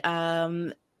 and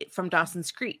from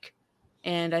Dawson's Creek.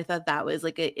 And I thought that was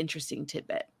like an interesting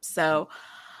tidbit. So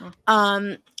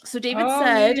David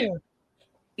said,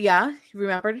 yeah, you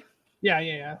remembered?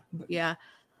 Yeah.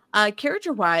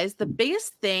 Character-wise, the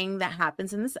biggest thing that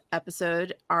happens in this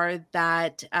episode are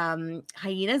that Hyena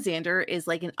Xander is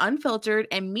like an unfiltered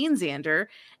and mean Xander,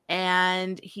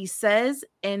 and he says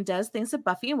and does things to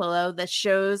Buffy and Willow that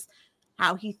shows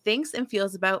how he thinks and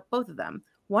feels about both of them.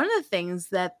 One of the things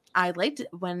that I liked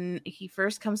when he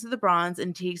first comes to the Bronze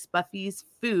and takes Buffy's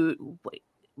food.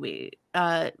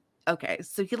 Okay,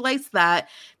 so he likes that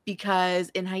because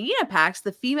in hyena packs,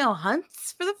 the female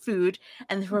hunts for the food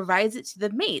and provides it to the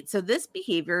mate. So this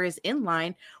behavior is in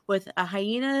line with a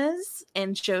hyena's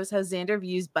and shows how Xander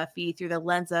views Buffy through the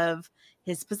lens of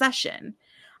his possession.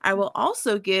 I will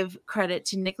also give credit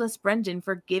to Nicholas Brendan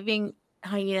for giving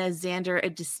hyena Xander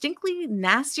a distinctly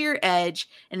nastier edge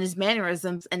in his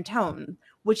mannerisms and tone,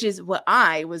 which is what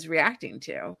I was reacting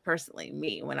to personally,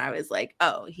 me, when I was like,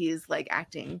 oh, he's like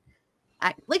acting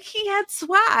like he had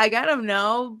swag. I don't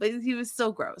know, but he was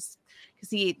so gross because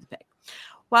he ate the pig.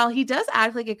 While he does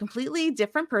act like a completely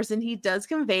different person, he does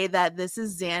convey that this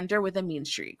is Xander with a mean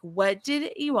streak. What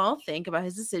did you all think about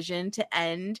his decision to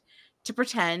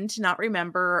pretend to not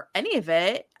remember any of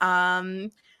it,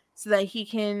 so that he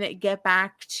can get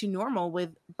back to normal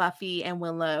with Buffy and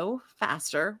Willow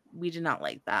faster? We did not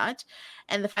like that.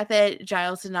 And the fact that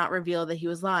Giles did not reveal that he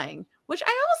was lying, which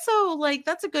I also like.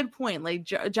 That's a good point. Like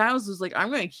Giles was like, I'm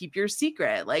going to keep your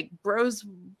secret. Like bros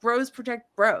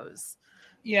protect bros.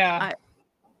 Yeah.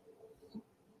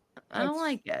 I don't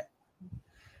like it.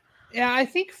 Yeah, I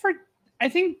think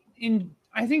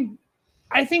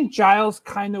Giles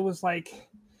kind of was like,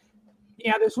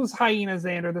 yeah, this was hyena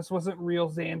Xander. This wasn't real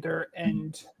Xander.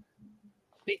 And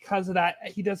because of that,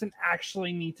 he doesn't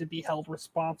actually need to be held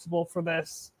responsible for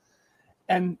this.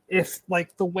 And if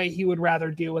like the way he would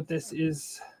rather deal with this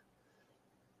is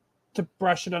to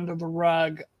brush it under the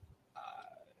rug,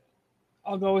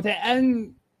 I'll go with it.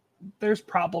 And there's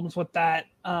problems with that.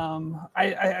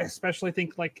 I especially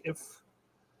think like if,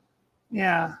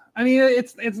 yeah, I mean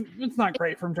it's not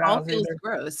great from Giles. It feels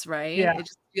gross, right? Yeah. It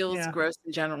just feels gross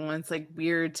in general. And it's like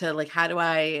weird to like, how do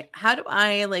I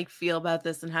like feel about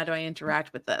this and how do I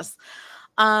interact with this?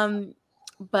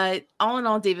 But all in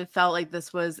all, David felt like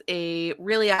this was a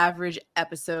really average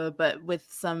episode, but with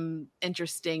some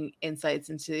interesting insights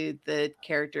into the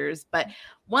characters. But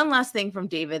one last thing from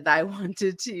David that I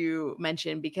wanted to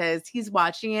mention, because he's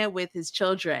watching it with his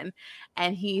children,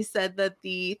 and he said that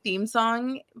the theme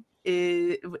song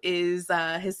is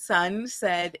his son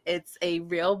said it's a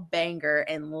real banger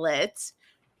and lit,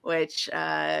 which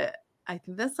I I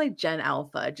think that's like Gen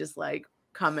Alpha just like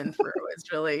coming through.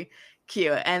 It's really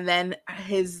cute. And then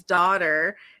his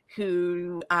daughter,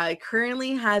 who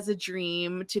currently has a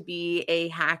dream to be a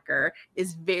hacker,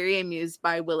 is very amused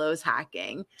by Willow's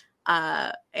hacking.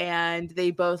 And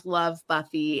they both love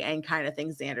Buffy and kind of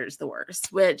think Xander's the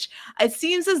worst, which it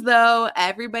seems as though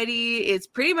everybody is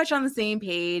pretty much on the same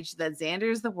page that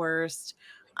Xander's the worst.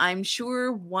 I'm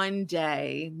sure one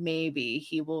day maybe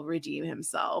he will redeem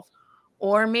himself,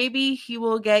 or maybe he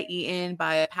will get eaten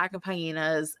by a pack of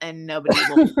hyenas and nobody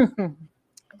will.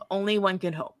 Only one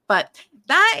can hope. But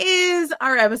that is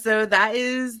our episode. That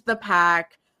is the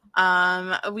pack.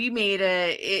 We made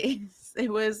it. It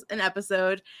was an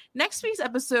episode. Next week's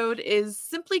episode is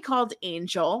simply called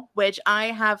Angel, which I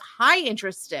have high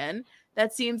interest in.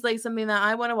 That seems like something that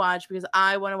I want to watch because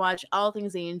I want to watch all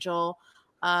things Angel.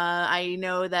 I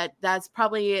know that that's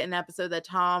probably an episode that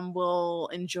Tom will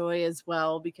enjoy as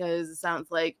well because it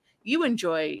sounds like you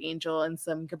enjoy Angel in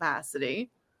some capacity.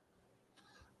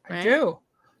 Right? I do.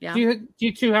 Yeah. Do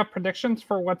you two have predictions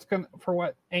for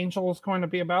what Angel is going to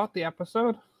be about, the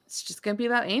episode? It's just going to be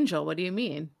about Angel. What do you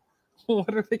mean?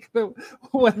 What are they going to?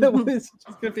 What is it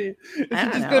just going to be? Is it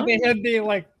just going to be him being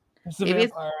like, "There's a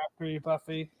vampire after you,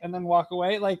 Buffy," and then walk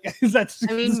away? Like, is that just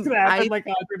going to happen? Like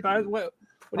 100 times? What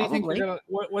do you think?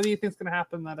 What do you think is going to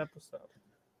happen in that episode?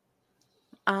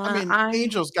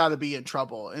 Angel's got to be in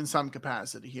trouble in some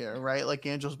capacity here, right? Like,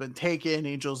 Angel's been taken,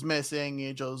 Angel's missing,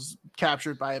 Angel's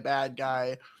captured by a bad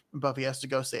guy, and Buffy has to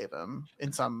go save him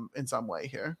in some way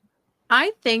here.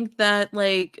 I think that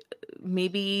like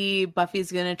maybe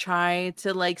Buffy's gonna try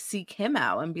to like seek him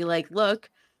out and be like, "Look,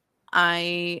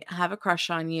 I have a crush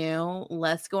on you.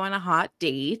 Let's go on a hot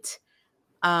date.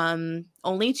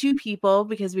 Only 2 people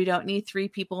because we don't need 3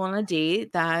 people on a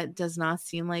date. That does not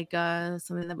seem like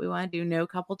something that we want to do. No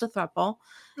couple to throuple.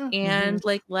 And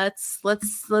like let's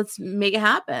make it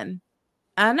happen.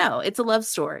 I don't know. It's a love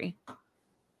story.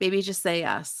 Baby, just say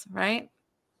yes, right?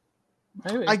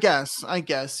 Maybe. I guess.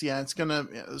 Yeah, it's gonna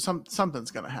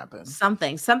something's gonna happen.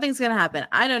 Something's gonna happen.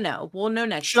 I don't know. We'll know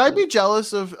next. Should I be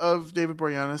jealous of David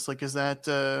Boreanaz? Like, is that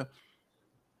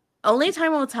only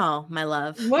time will tell, my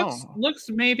love. Looks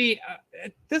maybe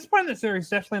at this point in the series,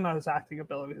 definitely not his acting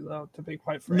ability, though. To be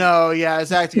quite frank, no, yeah,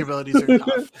 his acting abilities are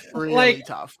tough, really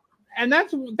tough. And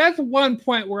that's one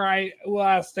point where I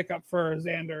will stick up for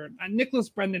Xander. Nicholas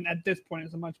Brendan at this point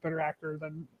is a much better actor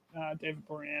than David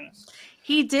Boreanaz.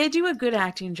 He did do a good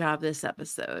acting job this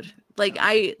episode.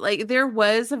 There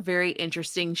was a very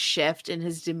interesting shift in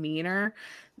his demeanor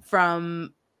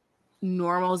from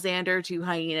normal Xander to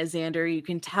hyena Xander. You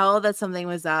can tell that something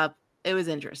was up. It was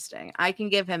interesting. I can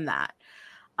give him that.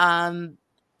 Tom,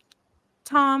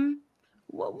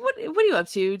 what are you up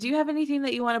to? Do you have anything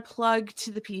that you want to plug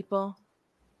to the people?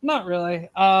 Not really.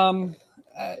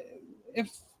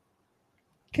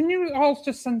 Can you all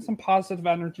just send some positive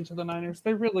energy to the Niners?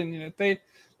 They really need it.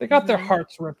 They got their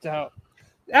hearts ripped out.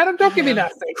 Adam, don't give me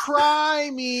that face. Cry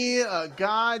me a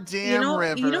goddamn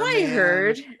river. You know what I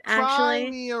heard? Actually, cry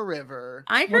me a river.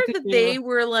 I heard that they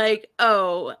were like,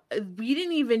 "Oh, we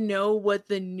didn't even know what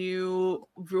the new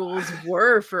rules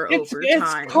were for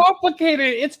overtime."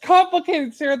 It's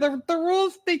complicated, Sarah. The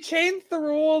rules, they changed the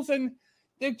rules, and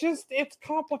it's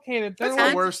complicated. That's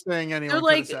the worst thing anyone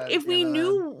could have said. If we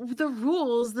knew the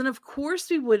rules, then of course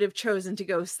we would have chosen to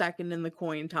go second in the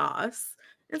coin toss.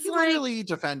 It's really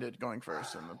defended going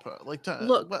first in the put. Look,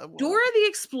 Dora the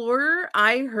Explorer,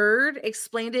 I heard,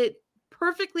 explained it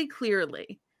perfectly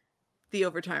clearly. The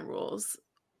overtime rules.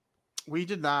 We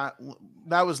did not.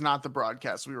 That was not the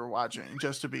broadcast we were watching.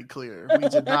 Just to be clear, we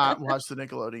did not watch the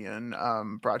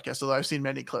Nickelodeon broadcast. Although I've seen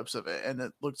many clips of it, and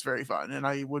it looks very fun, and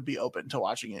I would be open to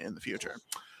watching it in the future.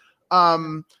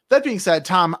 That being said,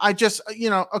 Tom, I just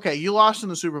okay, you lost in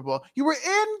the Super Bowl. You were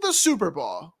in the Super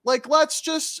Bowl. Like, let's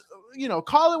just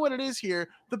call it what it is here.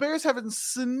 The Bears haven't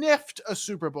sniffed a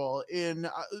Super Bowl in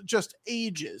just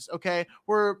ages. Okay,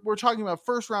 we're talking about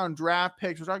first round draft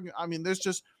picks. We're talking. I mean, there's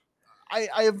just.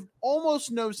 I have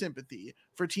almost no sympathy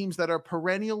for teams that are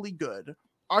perennially good,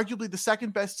 arguably the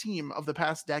second best team of the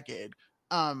past decade.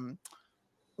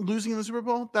 Losing in the Super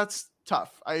Bowl, that's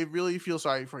tough. I really feel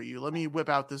sorry for you. Let me whip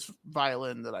out this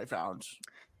violin that I found.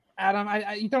 Adam,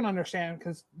 you don't understand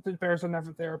because the Bears are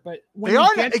never there. But when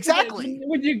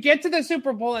when you get to the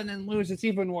Super Bowl and then lose, it's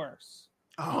even worse.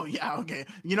 Oh yeah, okay.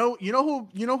 You know who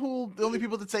the only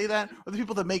people that say that are the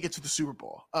people that make it to the Super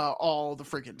Bowl all the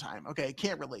freaking time. Okay,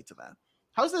 can't relate to that.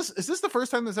 How's this? Is this the first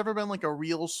time there's ever been like a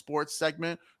real sports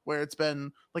segment where it's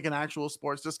been like an actual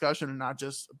sports discussion and not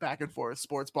just back and forth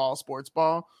sports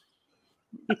ball?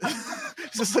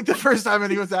 It's just like the first time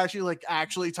anyone's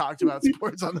actually talked about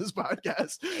sports on this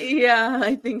podcast. Yeah,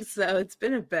 I think so. It's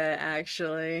been a bit,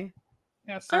 actually.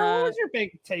 Yeah, Sarah, what was your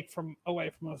big take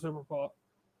away from the Super Bowl?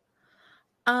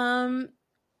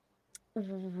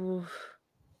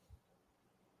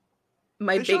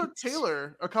 They showed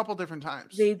Taylor a couple different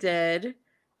times. They did.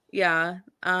 Yeah.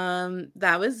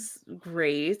 That was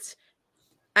great.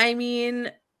 I mean,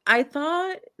 I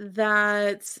thought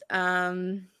that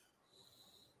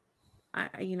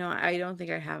I don't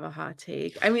think I have a hot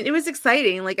take. I mean, it was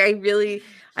exciting. Like I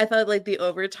thought like the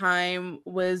overtime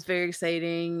was very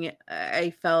exciting.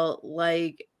 I felt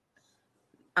like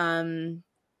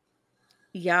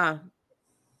yeah.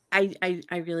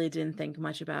 I really didn't think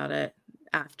much about it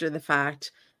after the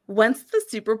fact. Once the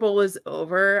Super Bowl was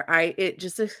over, it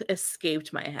just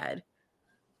escaped my head.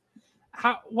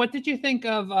 What did you think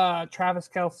of Travis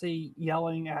Kelce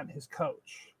yelling at his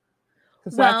coach?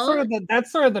 Because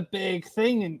that's sort of the big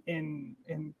thing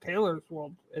in Taylor's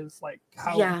world is like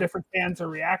how different fans are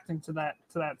reacting to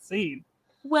that scene.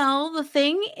 Well, the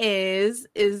thing is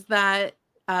that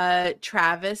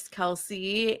Travis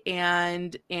Kelce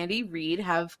and Andy Reid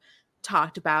have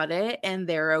talked about it and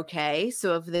they're okay.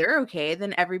 So if they're okay,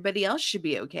 then everybody else should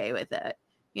be okay with it.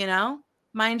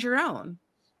 Mind your own.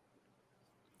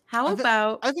 I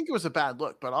think it was a bad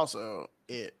look, but also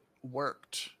it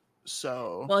worked.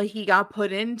 So well, he got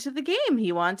put into the game.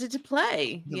 He wanted to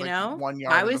play. 1 yard.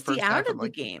 Why was he out of the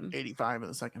game? 85 in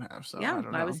the second half. So yeah, I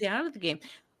don't know. Why was he out of the game?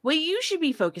 What you should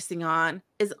be focusing on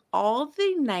is all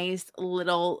the nice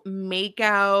little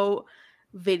make-out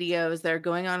videos that are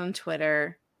going on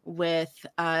Twitter with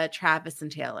Travis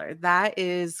and Taylor. That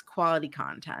is quality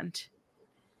content.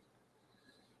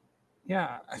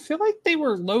 Yeah, I feel like they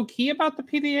were low-key about the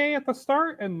PDA at the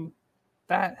start, and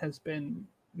that has been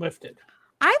lifted.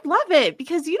 I love it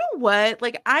because you know what?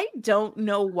 Like, I don't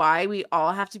know why we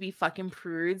all have to be fucking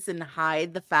prudes and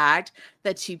hide the fact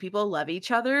that two people love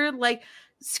each other. Like,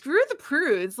 screw the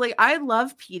prudes. Like, I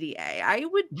love PDA. I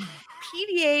would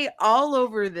PDA all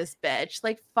over this bitch.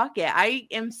 Like, fuck it. I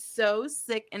am so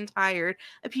sick and tired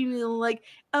of people like,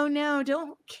 oh no,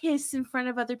 don't kiss in front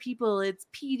of other people. It's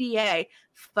PDA.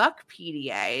 Fuck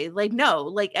PDA. Like, no,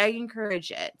 like, I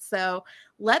encourage it. So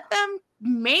let them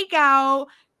make out.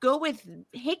 Go with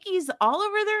hickeys all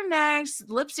over their necks,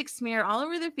 lipstick smear all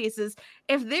over their faces.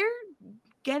 If they're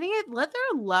getting it, let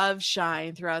their love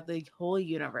shine throughout the whole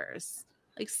universe.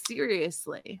 Like,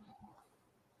 seriously.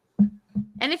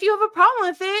 And if you have a problem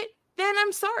with it, then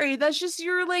I'm sorry. That's just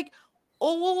your, like,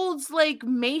 old, like,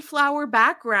 Mayflower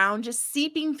background just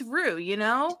seeping through,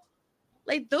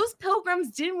 Like, those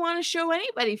pilgrims didn't want to show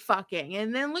anybody fucking.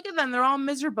 And then look at them. They're all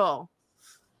miserable.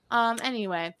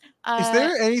 Anyway, is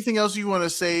there anything else you want to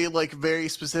say, like very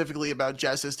specifically about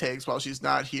Jess's takes while she's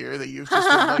not here that you've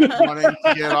just been like wanting to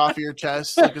get off your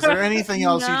chest? Like, is there anything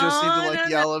else you just need to like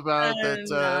yell about?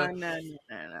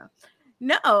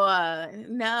 No.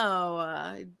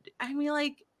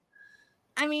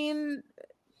 I mean,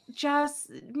 just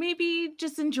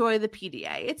enjoy the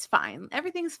PDA. It's fine.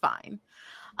 Everything's fine.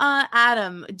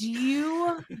 Adam, do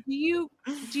you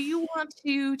want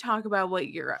to talk about what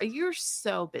you're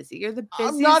so busy? You're the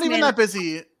busiest. I'm not even that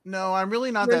busy. No, I'm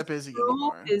really not that busy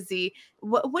anymore. Busy.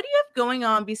 What do you have going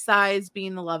on besides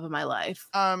being the love of my life?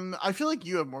 I feel like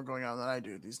you have more going on than I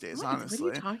do these days, honestly.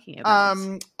 What are you talking about?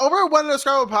 Over at One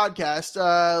Describable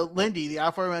Podcast, Lindy, the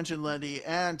aforementioned Lindy,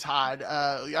 and Todd,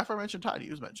 the aforementioned Todd, he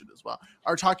was mentioned as well,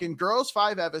 are talking Girls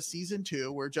 5 Eva Season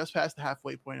 2. We're just past the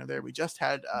halfway point of there. We just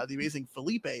had the amazing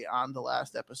Felipe on the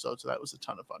last episode, so that was a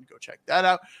ton of fun. Go check that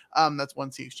out. That's One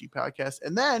CHG Podcast.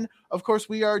 And then, of course,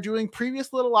 we are doing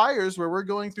Previous Little Liars, where we're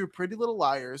going through Pretty Little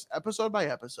Liars episode by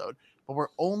episode, but we're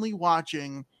only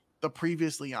watching the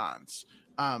previously ons.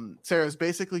 Sarah's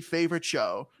basically favorite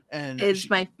show, and it's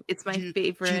my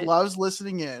favorite. She loves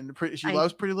listening in. She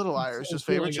loves Pretty Little Liars, just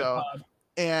favorite show.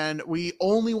 And we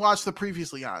only watch the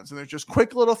previously ons, and they're just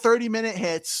quick little 30-minute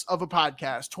hits of a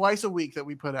podcast twice a week that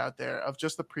we put out there of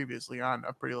just the previously on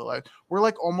of Pretty Little Liars. We're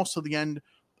like almost to the end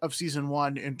of season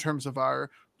 1 in terms of our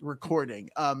recording.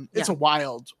 It's a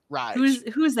wild ride.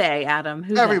 Who's A, Adam?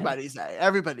 Everybody's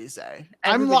A.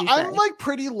 I'm like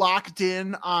pretty locked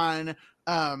in on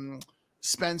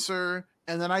Spencer,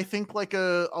 and then I think like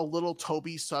a little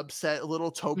Toby subset, a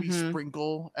little Toby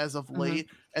sprinkle as of late,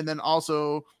 and then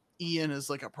also Ian is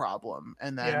like a problem,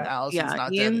 and then Allison's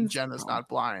not dead and Jenna's not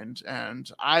blind,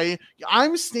 and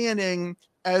I'm standing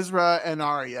Ezra and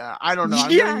Arya. I don't know. I'm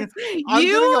getting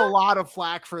a lot of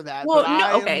flack for that. Well,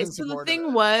 so the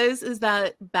thing is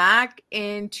that back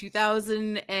in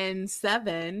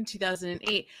 2007,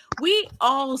 2008, we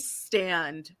all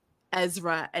stand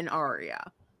Ezra and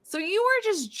Arya. So you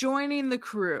were just joining the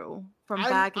crew from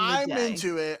back in the day. I'm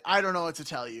into it. I don't know what to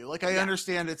tell you. Like, I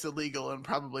understand it's illegal and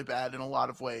probably bad in a lot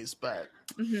of ways, but.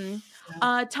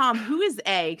 Tom, who is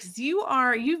A? Because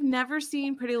you've never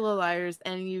seen Pretty Little Liars,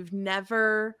 and you've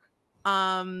never,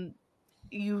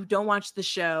 you don't watch the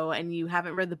show, and you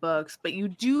haven't read the books, but you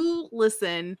do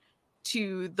listen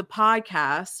to the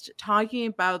podcast talking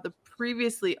about the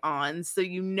previously on, so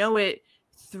you know it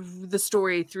through the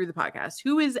story through the podcast.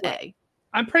 Who is A?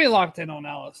 I'm pretty locked in on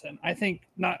Allison. I think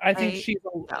she's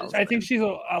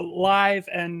alive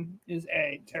and is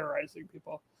A, terrorizing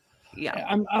people. Yeah,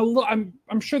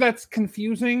 I'm sure that's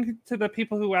confusing to the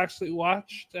people who actually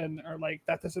watched and are like,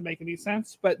 that doesn't make any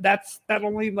sense. But that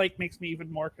only like makes me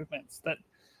even more convinced that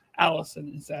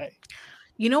Allison is A.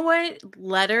 You know what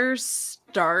letter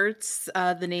starts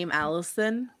the name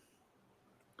Allison?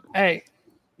 A.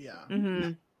 Yeah.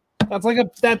 Mm-hmm. That's like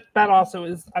that also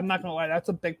is. I'm not gonna lie. That's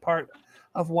a big part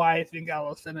of why I think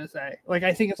Allison is A. Like,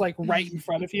 I think it's like right in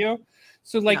front of you.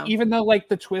 So like, even though like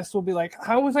the twist will be like,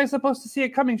 how was I supposed to see it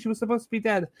coming? She was supposed to be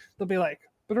dead. They'll be like,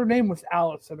 but her name was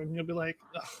Allison, and you'll be like,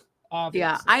 ugh, obviously.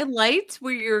 Yeah, I liked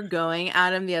where you're going,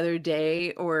 Adam, the other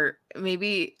day, or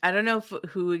maybe I don't know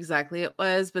who exactly it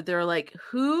was, but they're like,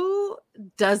 who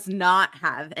does not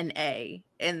have an A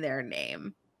in their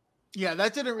name? Yeah,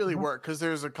 that didn't really work because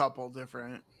there's a couple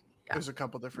different. There's a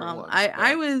couple different ones.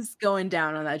 I was going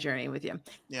down on that journey with you.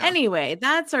 Yeah. Anyway,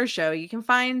 that's our show. You can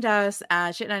find us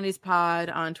at Shit90s Pod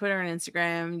on Twitter and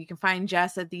Instagram. You can find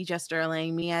Jess at the Jess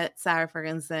Sterling, me at Sarah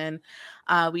Ferguson.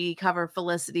 We cover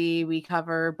Felicity. We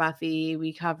cover Buffy.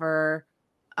 We cover.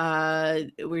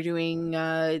 We're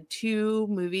doing 2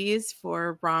 movies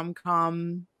for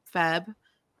Rom-Com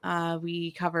Feb.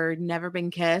 We covered Never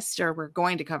Been Kissed, or we're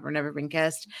going to cover Never Been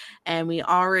Kissed, and we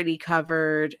already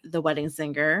covered The Wedding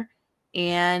Singer.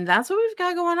 And that's what we've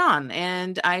got going on.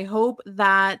 And I hope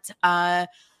that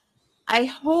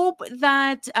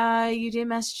you didn't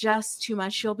miss Jess too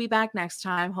much. She'll be back next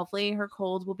time. Hopefully her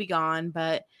cold will be gone.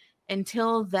 But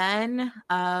until then,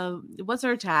 what's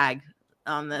our tag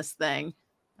on this thing?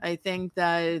 I think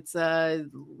that it's a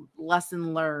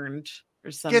lesson learned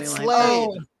or something. Get slayed.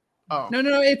 Oh.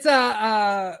 No, it's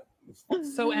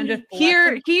so endeth the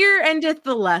lesson. Here endeth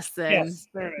the lesson. Yes,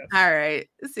 there it is. All right.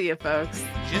 See you, folks.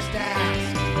 Just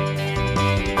ask.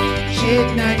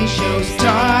 Shit 90 shows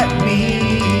taught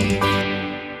me.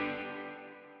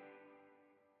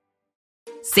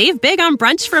 Save big on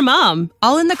brunch for mom,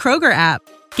 all in the Kroger app.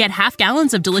 Get half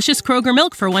gallons of delicious Kroger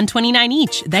milk for $1.29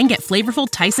 each. Then get flavorful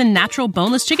Tyson natural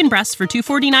boneless chicken breasts for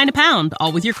 $2.49 a pound,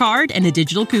 all with your card and a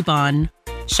digital coupon.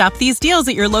 Shop these deals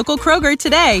at your local Kroger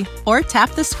today, or tap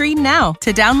the screen now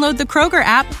to download the Kroger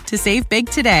app to save big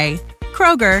today.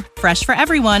 Kroger, fresh for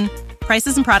everyone.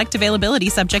 Prices and product availability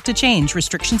subject to change.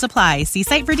 Restrictions apply. See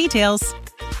site for details.